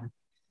gets done.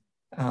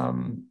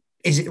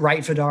 Is it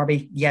right for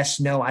Derby?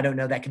 Yes, no, I don't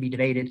know. That could be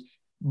debated.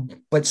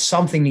 But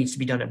something needs to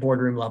be done at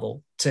boardroom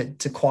level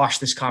to quash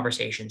this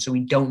conversation. So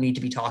we don't need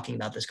to be talking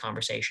about this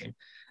conversation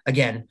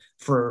again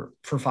for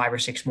 5 or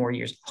 6 more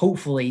years.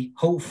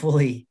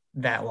 Hopefully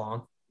that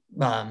long.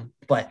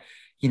 But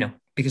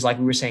because like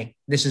we were saying,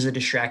 this is a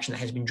distraction that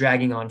has been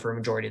dragging on for a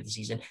majority of the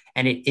season,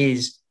 and it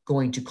is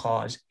going to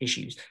cause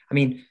issues. I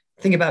mean,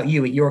 think about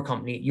you at your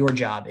company, at your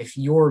job. If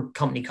your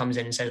company comes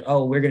in and says,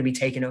 oh, we're going to be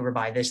taken over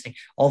by this thing,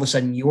 all of a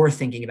sudden you're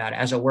thinking about it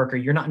as a worker.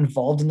 You're not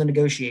involved in the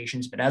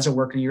negotiations, but as a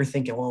worker, you're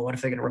thinking, well, what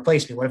if they're going to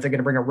replace me? What if they're going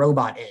to bring a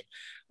robot in?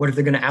 What if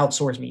they're going to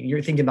outsource me?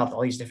 You're thinking about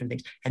all these different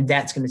things, and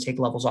that's going to take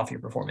levels off your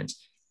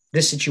performance.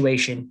 This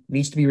situation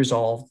needs to be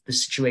resolved.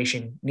 This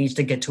situation needs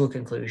to get to a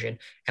conclusion,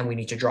 and we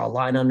need to draw a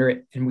line under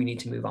it, and we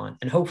need to move on.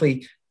 And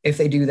hopefully, if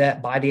they do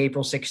that by the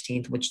April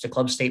 16th, which the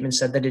club statement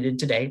said that it did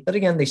today, but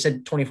again, they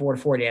said 24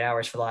 to 48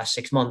 hours for the last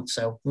 6 months.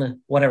 So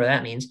whatever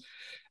that means,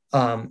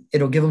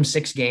 it'll give them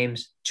 6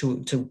 games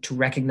to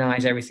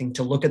recognize everything,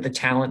 to look at the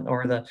talent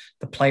or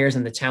the players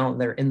and the talent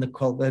that are in the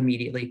club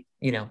immediately,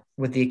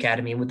 with the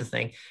academy and with the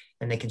thing,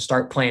 and they can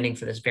start planning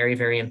for this very,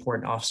 very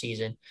important off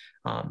season,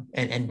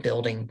 and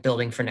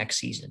building for next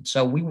season.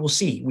 So we will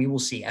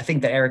see. I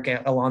think that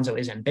Eric Alonso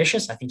is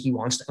ambitious. I think he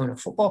wants to own a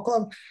football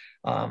club.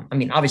 I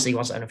mean, obviously he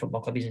wants to own a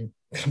football club. He's in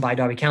by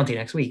Derby County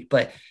next week,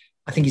 but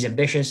I think he's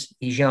ambitious.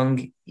 He's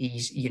young.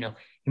 He's, he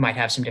might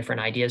have some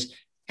different ideas,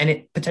 and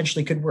it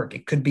potentially could work.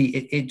 It could be,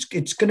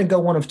 it's going to go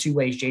one of two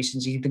ways.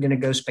 Jason's either going to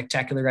go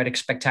spectacular right,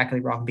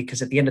 spectacularly wrong,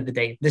 because at the end of the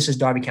day, this is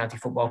Derby County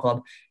Football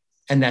Club.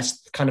 And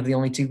that's kind of the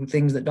only two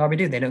things that Derby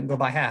do. They don't go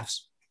by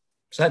halves.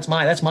 So that's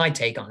my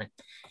take on it.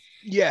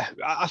 Yeah,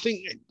 I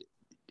think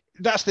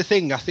that's the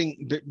thing. I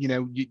think that,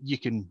 you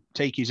can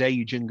take his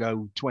age and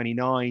go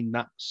 29.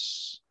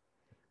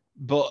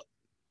 But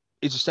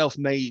he's a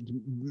self-made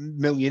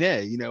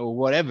millionaire, or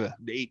whatever.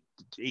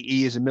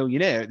 He is a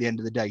millionaire at the end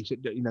of the day. So,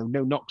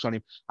 no knocks on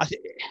him. I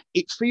think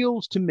it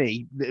feels to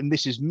me, and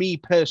this is me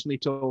personally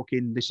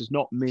talking, this is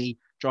not me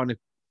trying to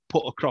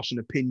put across an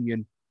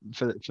opinion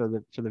for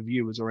the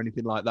viewers or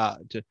anything like that.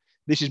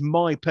 This is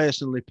my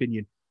personal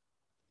opinion.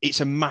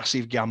 It's a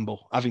massive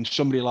gamble having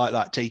somebody like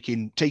that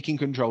taking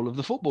control of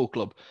the football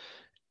club.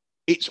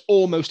 It's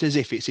almost as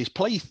if it's a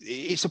play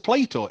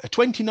toy. A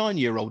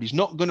 29-year-old is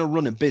not going to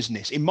run a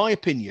business, in my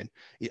opinion.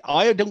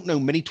 I don't know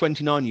many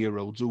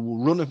 29-year-olds who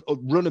will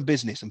run a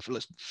business. And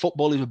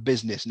football is a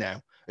business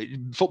now.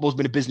 Football's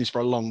been a business for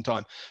a long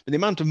time. But the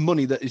amount of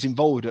money that is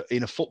involved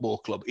in a football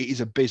club, it is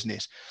a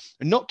business.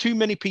 And not too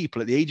many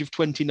people at the age of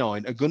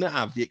 29 are going to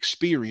have the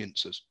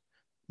experiences.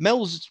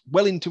 Mel's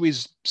well into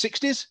his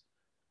 60s.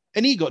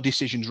 And he got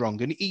decisions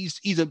wrong, and he's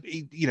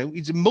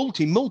a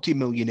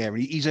multi-millionaire.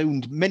 He's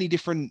owned many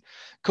different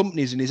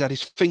companies, and he's had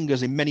his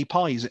fingers in many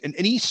pies, and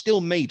he's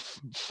still made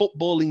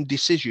footballing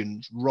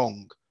decisions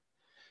wrong.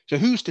 So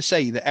who's to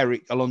say that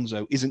Eric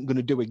Alonso isn't going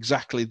to do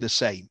exactly the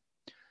same?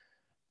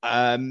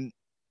 But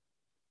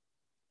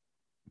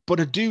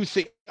I do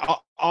think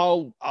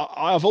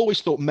I've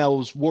always thought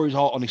Mel's wore his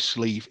heart on his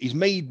sleeve. He's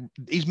made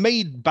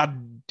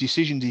bad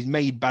decisions. He's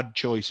made bad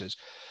choices.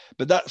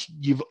 But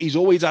he's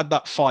always had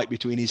that fight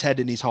between his head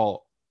and his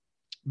heart,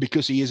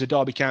 because he is a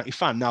Derby County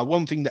fan. Now,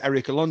 one thing that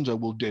Eric Alonso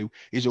will do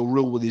is he'll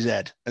rule with his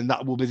head, and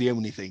that will be the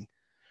only thing.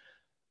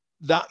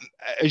 That,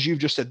 as you've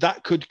just said,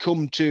 that could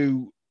come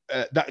to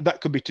that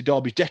could be to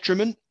Derby's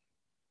detriment.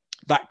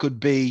 That could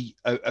be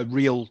a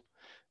real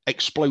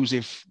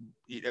explosive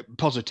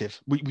positive.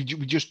 We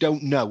just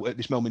don't know at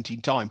this moment in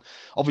time.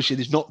 Obviously,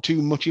 there's not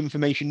too much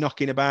information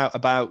knocking about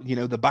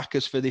the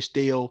backers for this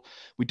deal.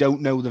 We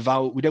don't know the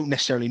value. We don't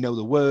necessarily know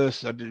the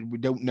worth. We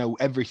don't know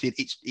everything.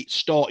 It's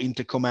starting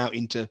to come out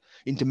into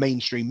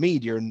mainstream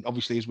media, and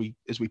obviously as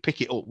we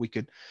pick it up, we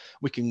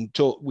can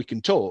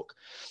talk.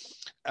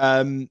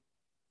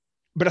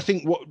 But I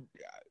think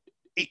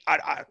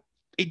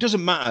it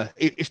doesn't matter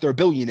if they're a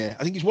billionaire.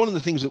 I think it's one of the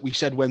things that we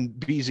said when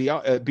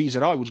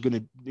BZI was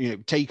going to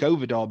take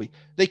over Derby.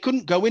 They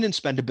couldn't go in and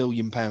spend £1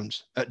 billion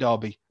at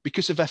Derby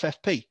because of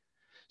FFP.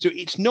 So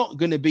it's not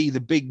going to be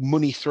the big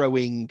money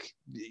throwing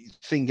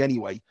thing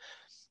anyway.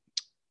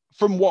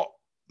 From what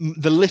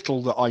the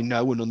little that I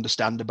know and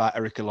understand about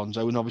Eric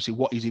Alonso, and obviously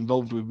what he's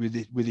involved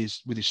with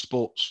his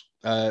sports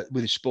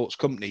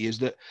company, is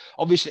that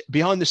obviously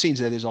behind the scenes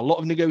there's a lot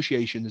of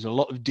negotiation, there's a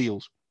lot of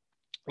deals.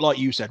 Like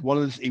you said,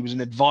 he was an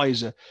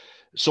advisor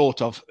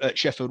sort of at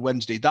Sheffield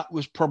Wednesday. That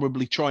was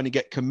probably trying to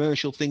get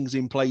commercial things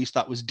in place.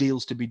 That was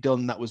deals to be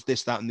done. That was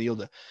this, that, and the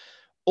other.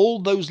 All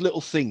those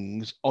little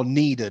things are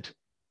needed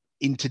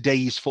in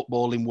today's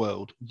footballing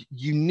world.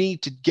 You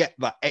need to get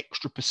that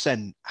extra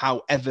percent,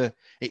 however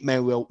it may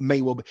well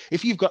be.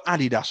 If you've got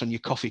Adidas on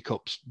your coffee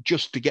cups,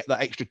 just to get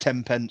that extra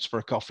 10 pence for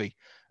a coffee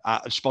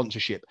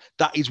sponsorship,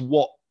 that is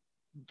what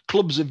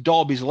clubs of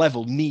Derby's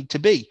level need to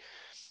be.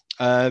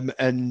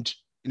 And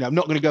I'm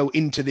not going to go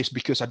into this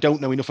because I don't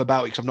know enough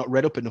about it, because I've not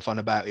read up enough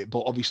about it.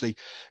 But obviously,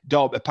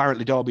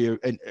 apparently Derby,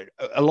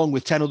 along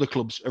with 10 other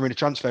clubs, are in a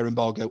transfer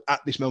embargo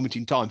at this moment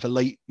in time for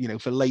late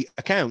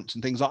accounts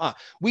and things like that.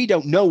 We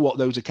don't know what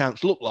those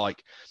accounts look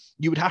like.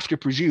 You would have to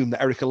presume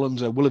that Eric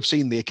Alonso will have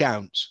seen the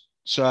accounts.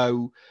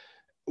 So,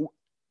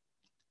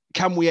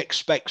 can we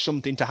expect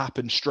something to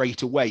happen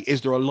straight away?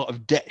 Is there a lot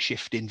of debt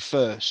shifting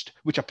first,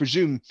 which I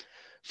presume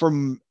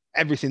from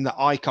everything that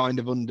I kind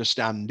of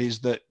understand is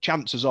that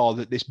chances are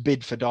that this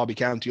bid for Derby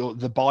County, or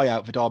the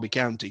buyout for Derby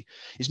County,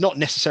 is not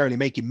necessarily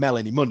making Mel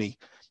any money.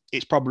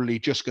 it's probably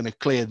just going to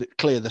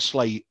clear the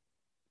slate,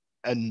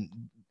 and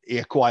he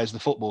acquires the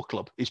football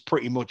club. Is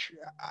pretty much,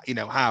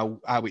 how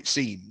it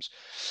seems,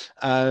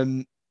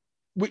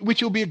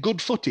 which will be a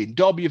good footing.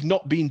 Derby have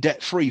not been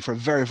debt free for a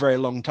very, very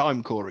long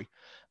time, Corey,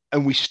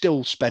 and we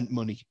still spent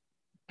money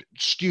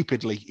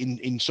stupidly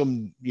in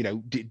some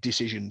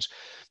decisions.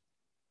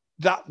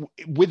 That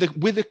with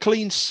a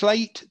clean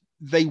slate,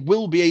 they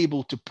will be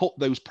able to put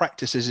those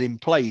practices in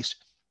place,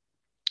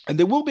 and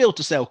they will be able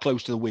to sail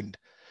close to the wind.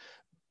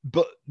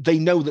 But they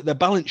know that their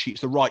balance sheet's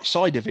the right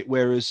side of it.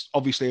 Whereas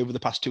obviously over the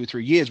past 2 or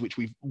 3 years, which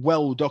we've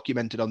well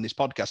documented on this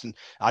podcast, and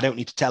I don't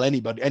need to tell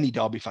anybody, any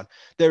Derby fan,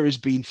 there has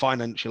been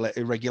financial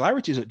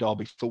irregularities at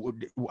Derby, for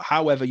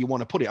however you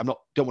want to put it.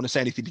 Don't want to say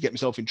anything to get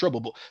myself in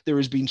trouble, but there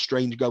has been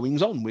strange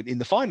goings on in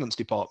the finance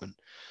department.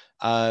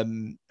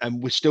 And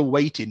we're still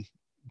waiting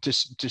to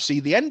see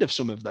the end of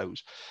some of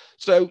those.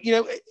 So,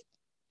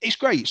 it's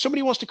great.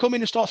 Somebody wants to come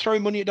in and start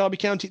throwing money at Derby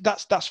County.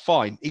 That's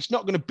fine. It's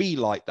not going to be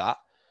like that.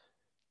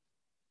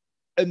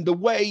 And the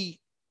way,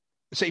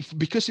 say,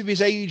 because of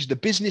his age, the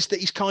business that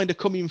he's kind of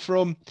coming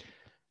from,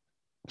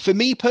 for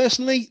me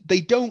personally, they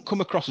don't come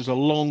across as a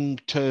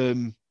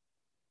long-term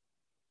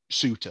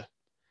suitor.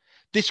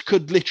 This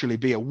could literally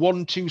be a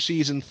 1-2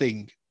 season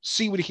thing.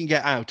 See what he can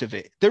get out of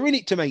it. They're in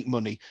it to make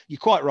money. You're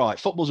quite right.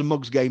 Football's a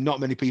mug's game. Not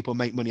many people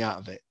make money out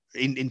of it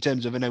in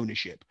terms of an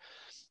ownership.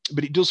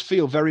 But it does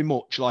feel very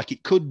much like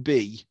it could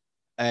be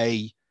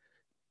a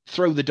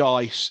throw the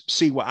dice,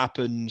 see what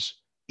happens.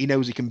 He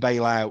knows he can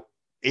bail out.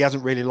 He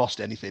hasn't really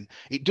lost anything.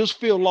 It does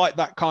feel like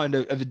that kind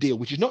of a deal,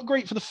 which is not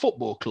great for the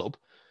football club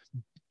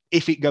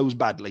if it goes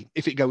badly.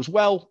 If it goes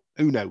well,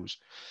 who knows?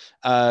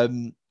 But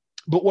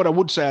what I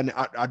would say, and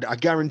I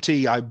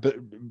guarantee I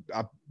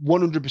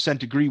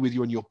 100% agree with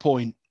you on your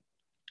point,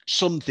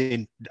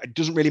 something, it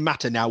doesn't really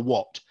matter now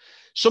what.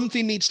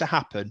 Something needs to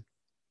happen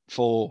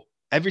for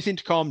everything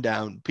to calm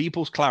down,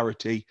 people's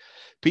clarity,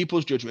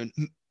 people's judgment.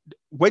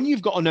 When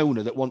you've got an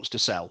owner that wants to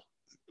sell,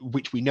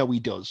 which we know he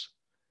does,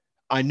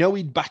 I know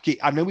he'd back it.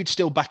 I know he'd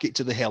still back it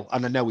to the hill,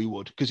 and I know he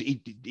would, because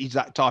he's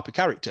that type of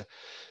character.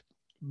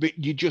 But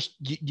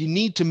you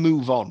need to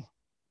move on.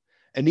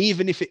 And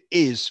even if it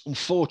is,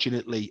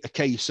 unfortunately, a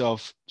case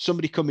of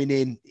somebody coming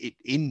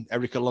in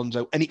Eric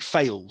Alonso and it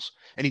fails,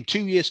 and in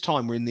 2 years'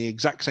 time we're in the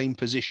exact same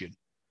position,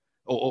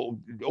 or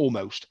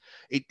almost,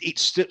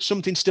 it's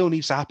something still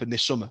needs to happen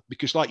this summer.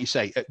 Because, like you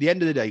say, at the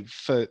end of the day,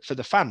 for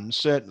the fans,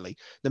 certainly,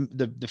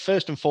 the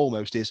first and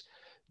foremost is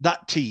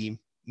that team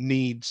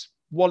needs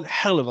one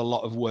hell of a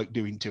lot of work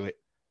doing to it,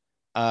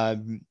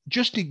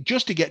 just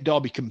to get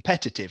Derby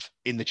competitive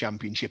in the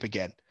Championship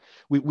again.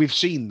 We've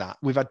seen that.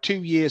 We've had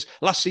 2 years.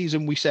 Last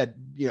season, we said,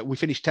 we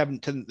finished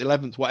 10th,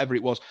 11th, whatever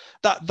it was.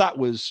 That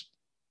was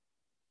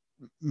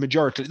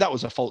majority. That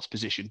was a false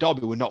position.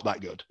 Derby were not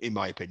that good, in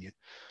my opinion.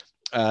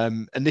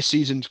 And this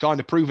season's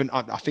kind of proven.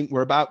 I think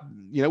we're about,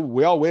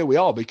 we are where we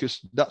are because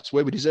that's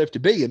where we deserve to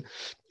be. And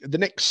the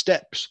next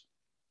steps,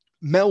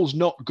 Mel's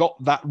not got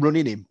that run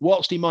in him.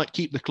 Whilst he might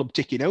keep the club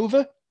ticking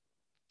over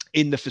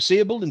in the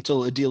foreseeable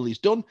until a deal is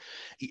done,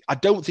 I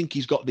don't think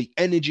he's got the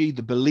energy,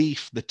 the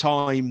belief, the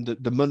time,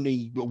 the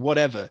money,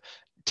 whatever,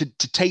 to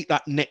take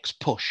that next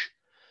push.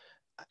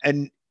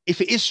 And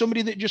if it is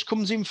somebody that just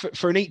comes in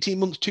for an 18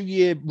 months, 2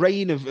 year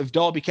reign of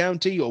Derby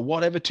County or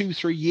whatever,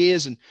 2-3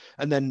 years, and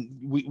then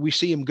we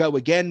see him go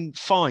again,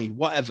 fine,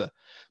 whatever.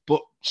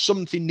 But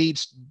something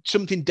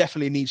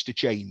definitely needs to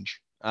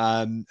change.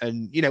 And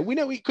we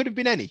know it could have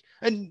been any,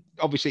 and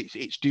obviously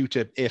it's due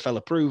to AFL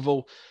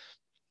approval.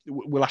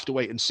 We'll have to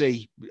wait and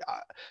see.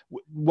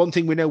 One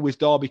thing we know with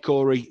Derby,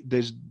 Corey,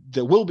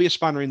 there will be a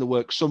spanner in the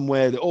works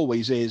somewhere. There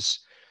always is.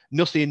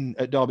 Nothing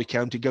at Derby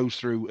County goes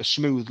through as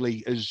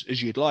smoothly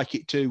as you'd like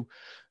it to,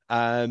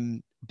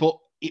 but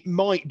it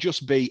might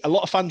just be, a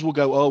lot of fans will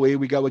go, oh, here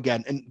we go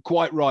again, and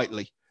quite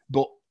rightly,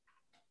 but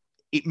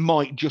it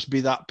might just be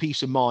that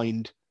peace of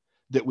mind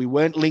that we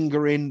weren't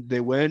lingering,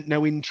 there weren't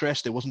no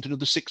interest, there wasn't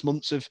another 6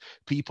 months of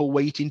people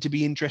waiting to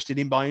be interested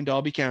in buying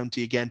Derby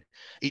County again.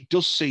 It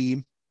does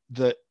seem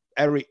that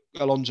Eric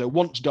Alonso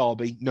wants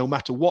Derby, no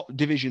matter what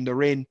division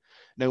they're in,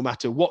 no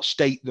matter what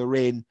state they're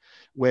in,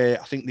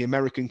 where I think the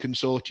American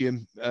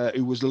consortium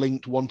who was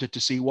linked wanted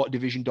to see what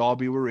division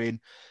Derby were in.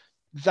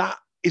 That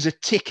is a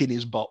tick in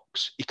his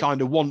box. He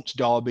kind of wants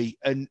Derby.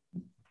 And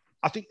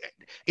I think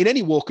in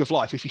any walk of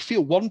life, if you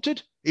feel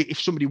wanted, if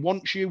somebody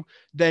wants you,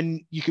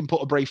 then you can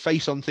put a brave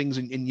face on things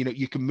and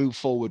you can move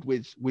forward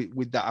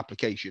with that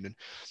application. And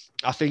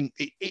I think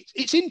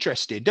it's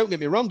interesting. Don't get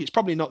me wrong. It's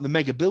probably not the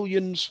mega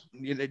billions.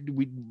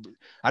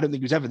 I don't think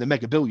it was ever the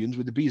mega billions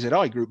with the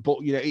BZI group, but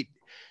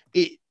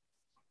it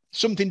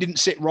something didn't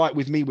sit right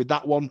with me with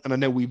that one. And I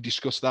know we've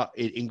discussed that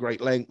in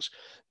great lengths.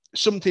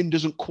 Something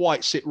doesn't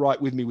quite sit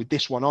right with me with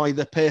this one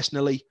either,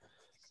 personally,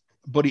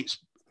 but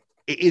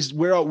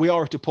we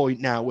are at a point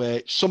now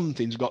where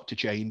something's got to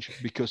change,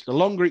 because the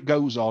longer it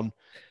goes on,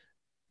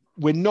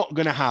 we're not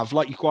going to have,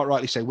 like you quite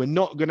rightly say, we're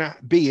not going to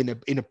be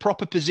in a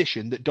proper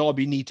position that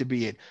Derby need to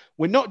be in.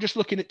 We're not just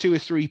looking at 2 or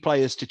 3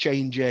 players to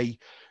change a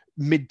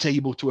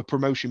mid-table to a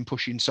promotion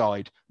pushing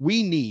side.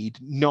 We need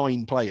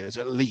 9 players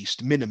at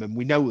least minimum.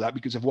 We know that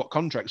because of what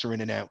contracts are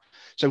in and out.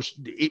 So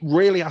it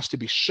really has to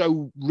be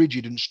so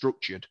rigid and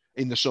structured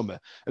in the summer,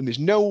 and there's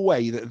no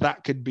way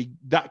that could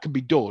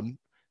be done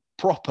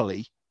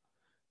properly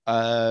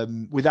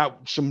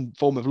without some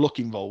form of luck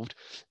involved.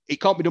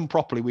 It can't be done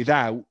properly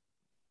without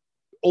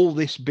all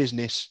this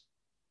business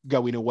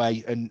going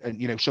away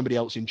and somebody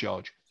else in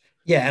charge.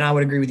 Yeah, and I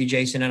would agree with you,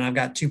 Jason. And I've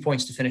got 2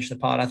 points to finish the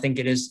pod. I think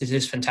it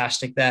is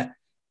fantastic that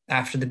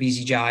after the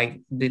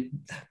BZJ, the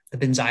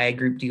Bin Zayed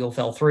group deal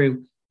fell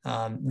through,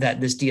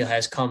 that this deal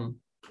has come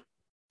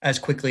as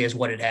quickly as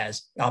what it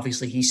has.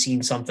 Obviously, he's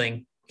seen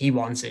something. He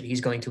wants it.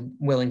 He's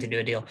willing to do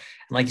a deal.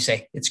 And like you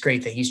say, it's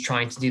great that he's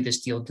trying to do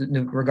this deal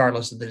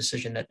regardless of the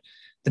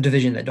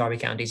division that Derby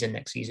County's in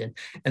next season.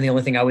 And the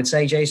only thing I would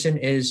say, Jason,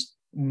 is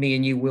me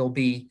and you will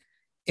be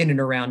in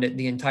and around it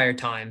the entire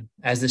time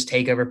as this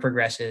takeover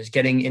progresses,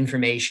 getting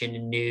information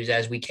and news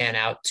as we can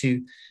out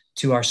to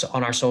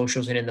on our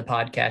socials and in the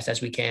podcast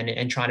as we can,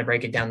 and trying to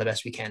break it down the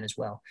best we can as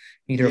well.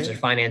 Neither of us are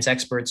finance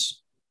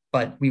experts,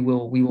 but we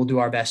will do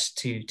our best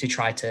to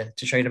try to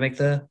make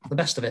the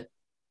best of it.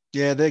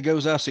 Yeah, there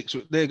goes our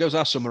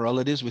summer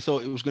holidays. We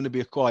thought it was going to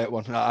be a quiet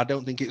one. I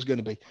don't think it's going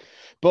to be.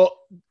 But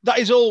that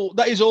is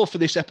all for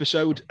this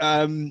episode.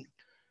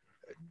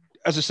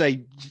 As I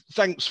say,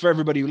 thanks for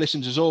everybody who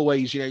listens. As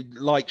always,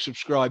 like,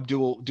 subscribe,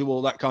 do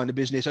all that kind of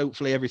business.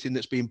 Hopefully, everything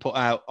that's being put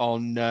out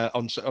on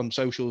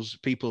socials,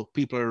 people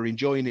are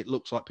enjoying it.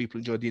 Looks like people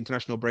enjoyed the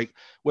international break.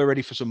 We're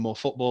ready for some more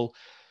football.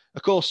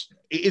 Of course,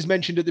 it is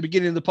mentioned at the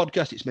beginning of the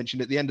podcast. It's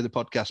mentioned at the end of the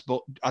podcast,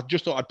 but I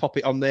just thought I'd pop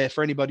it on there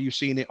for anybody who's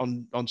seen it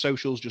on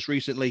socials just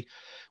recently.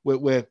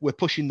 We're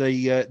pushing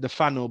the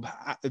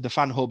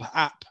Fan Hub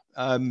app.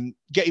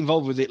 Get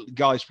involved with it,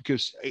 guys,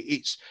 because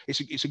it's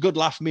a good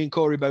laugh. Me and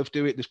Corey both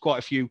do it. There's quite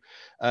a few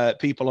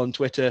people on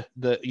Twitter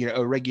that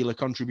are regular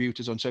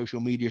contributors on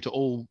social media to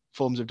all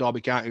forms of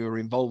Derby County who are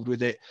involved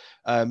with it.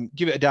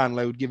 Give it a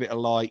download, give it a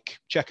like,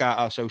 check out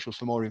our socials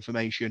for more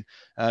information.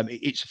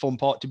 It's a fun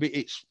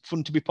it's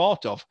fun to be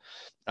part of.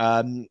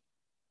 And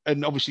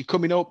obviously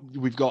coming up,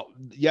 we've got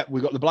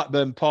the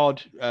Blackburn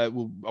pod.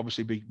 We'll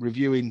obviously be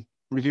reviewing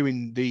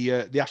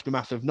the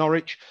aftermath of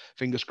Norwich.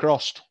 Fingers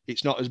crossed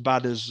it's not as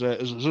bad as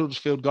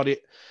Huddersfield got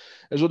it.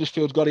 As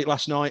Huddersfield got it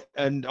last night,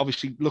 and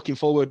obviously looking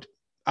forward.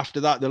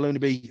 After that, there'll only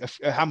be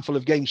a handful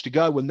of games to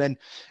go, and then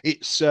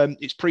it's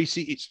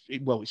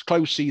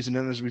closed season.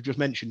 And as we've just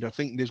mentioned, I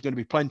think there's going to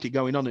be plenty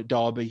going on at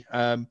Derby,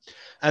 and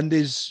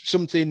there's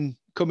something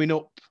coming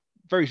up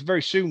very,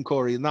 very soon,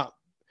 Corey, and that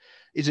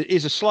is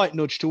a slight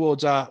nudge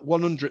towards our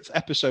 100th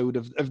episode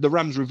of the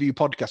Rams Review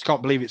podcast.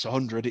 Can't believe it's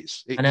 100.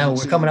 I know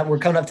we're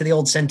coming up to the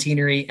old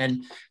centenary,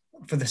 and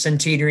for the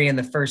centenary and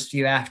the first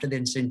few after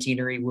the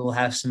centenary, we'll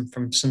have some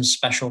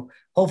special,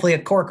 hopefully a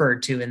corker or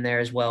two in there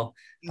as well.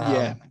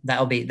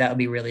 That'll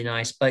be really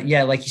nice. But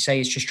yeah, like you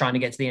say, it's just trying to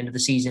get to the end of the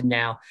season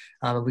now.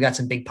 We got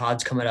some big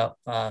pods coming up.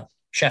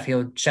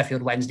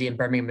 Sheffield Wednesday and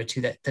Birmingham are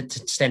two that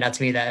stand out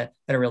to me that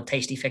are real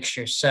tasty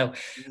fixtures. So,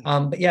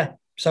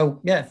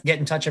 get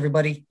in touch,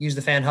 everybody. Use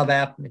the Fan Hub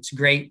app. It's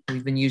great.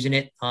 We've been using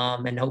it,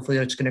 and hopefully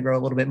it's going to grow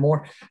a little bit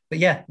more. But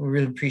yeah, we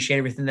really appreciate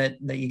everything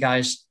that you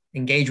guys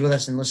engage with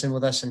us and listen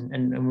with us,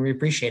 and we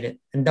appreciate it.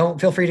 And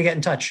don't feel free to get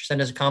in touch.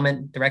 Send us a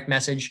comment, direct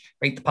message,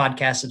 rate the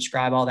podcast,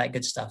 subscribe, all that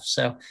good stuff.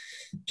 So,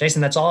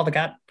 Jason, that's all I've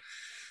got.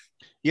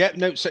 Yeah,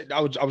 no,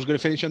 I was going to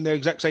finish on the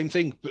exact same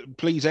thing. But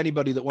please,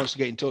 anybody that wants to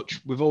get in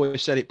touch, we've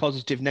always said it,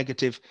 positive,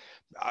 negative,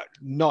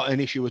 not an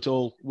issue at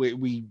all.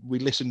 We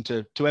listen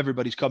to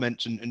everybody's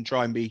comments and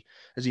try and be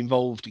as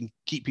involved and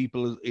keep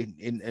people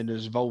in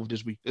as involved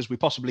as we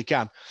possibly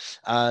can.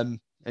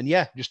 And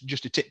yeah,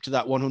 just a tip to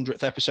that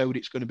 100th episode.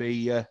 It's going to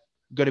be an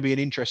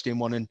interesting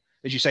one. And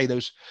as you say,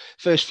 those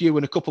first few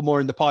and a couple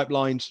more in the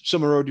pipelines.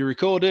 Some are already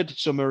recorded,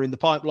 some are in the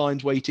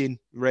pipelines, waiting,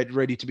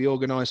 ready to be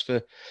organised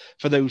for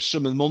those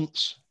summer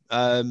months.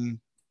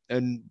 And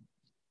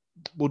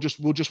we'll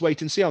just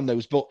wait and see on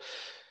those. But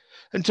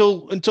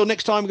until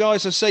next time,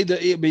 guys, I say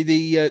that it'll be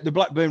the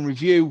Blackburn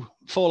review,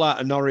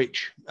 fallout of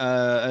Norwich,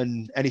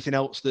 and anything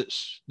else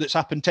that's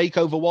happened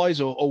takeover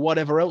wise or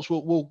whatever else.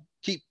 We'll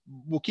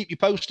keep you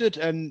posted.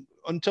 And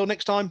until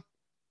next time,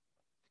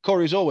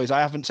 Corey, as always, I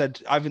haven't said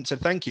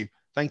thank you.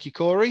 Thank you,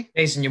 Corey.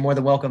 Jason, you're more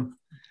than welcome.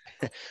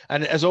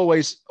 And as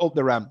always, up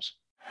the Rams.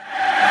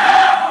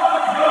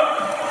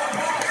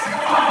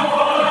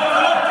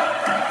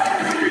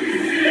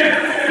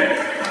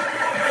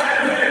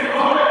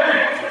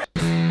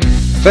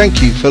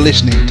 Thank you for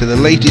listening to the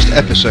latest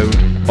episode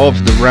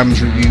of the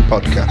Rams Review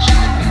podcast.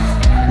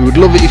 We would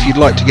love it if you'd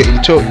like to get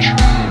in touch.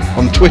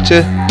 On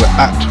Twitter,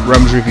 we're at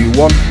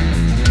RamsReview1.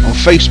 On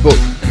Facebook,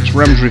 it's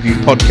Rams Review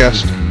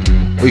Podcast.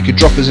 Or you could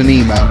drop us an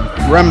email,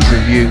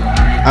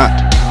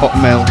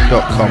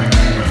 ramsreview@hotmail.com.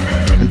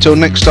 Until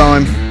next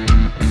time,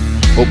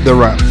 up the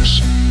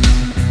Rams.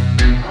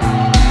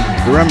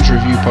 The Rams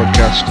Review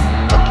Podcast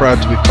are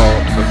proud to be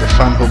part of the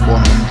Fan Hub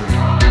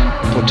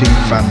 100, putting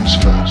fans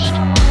first.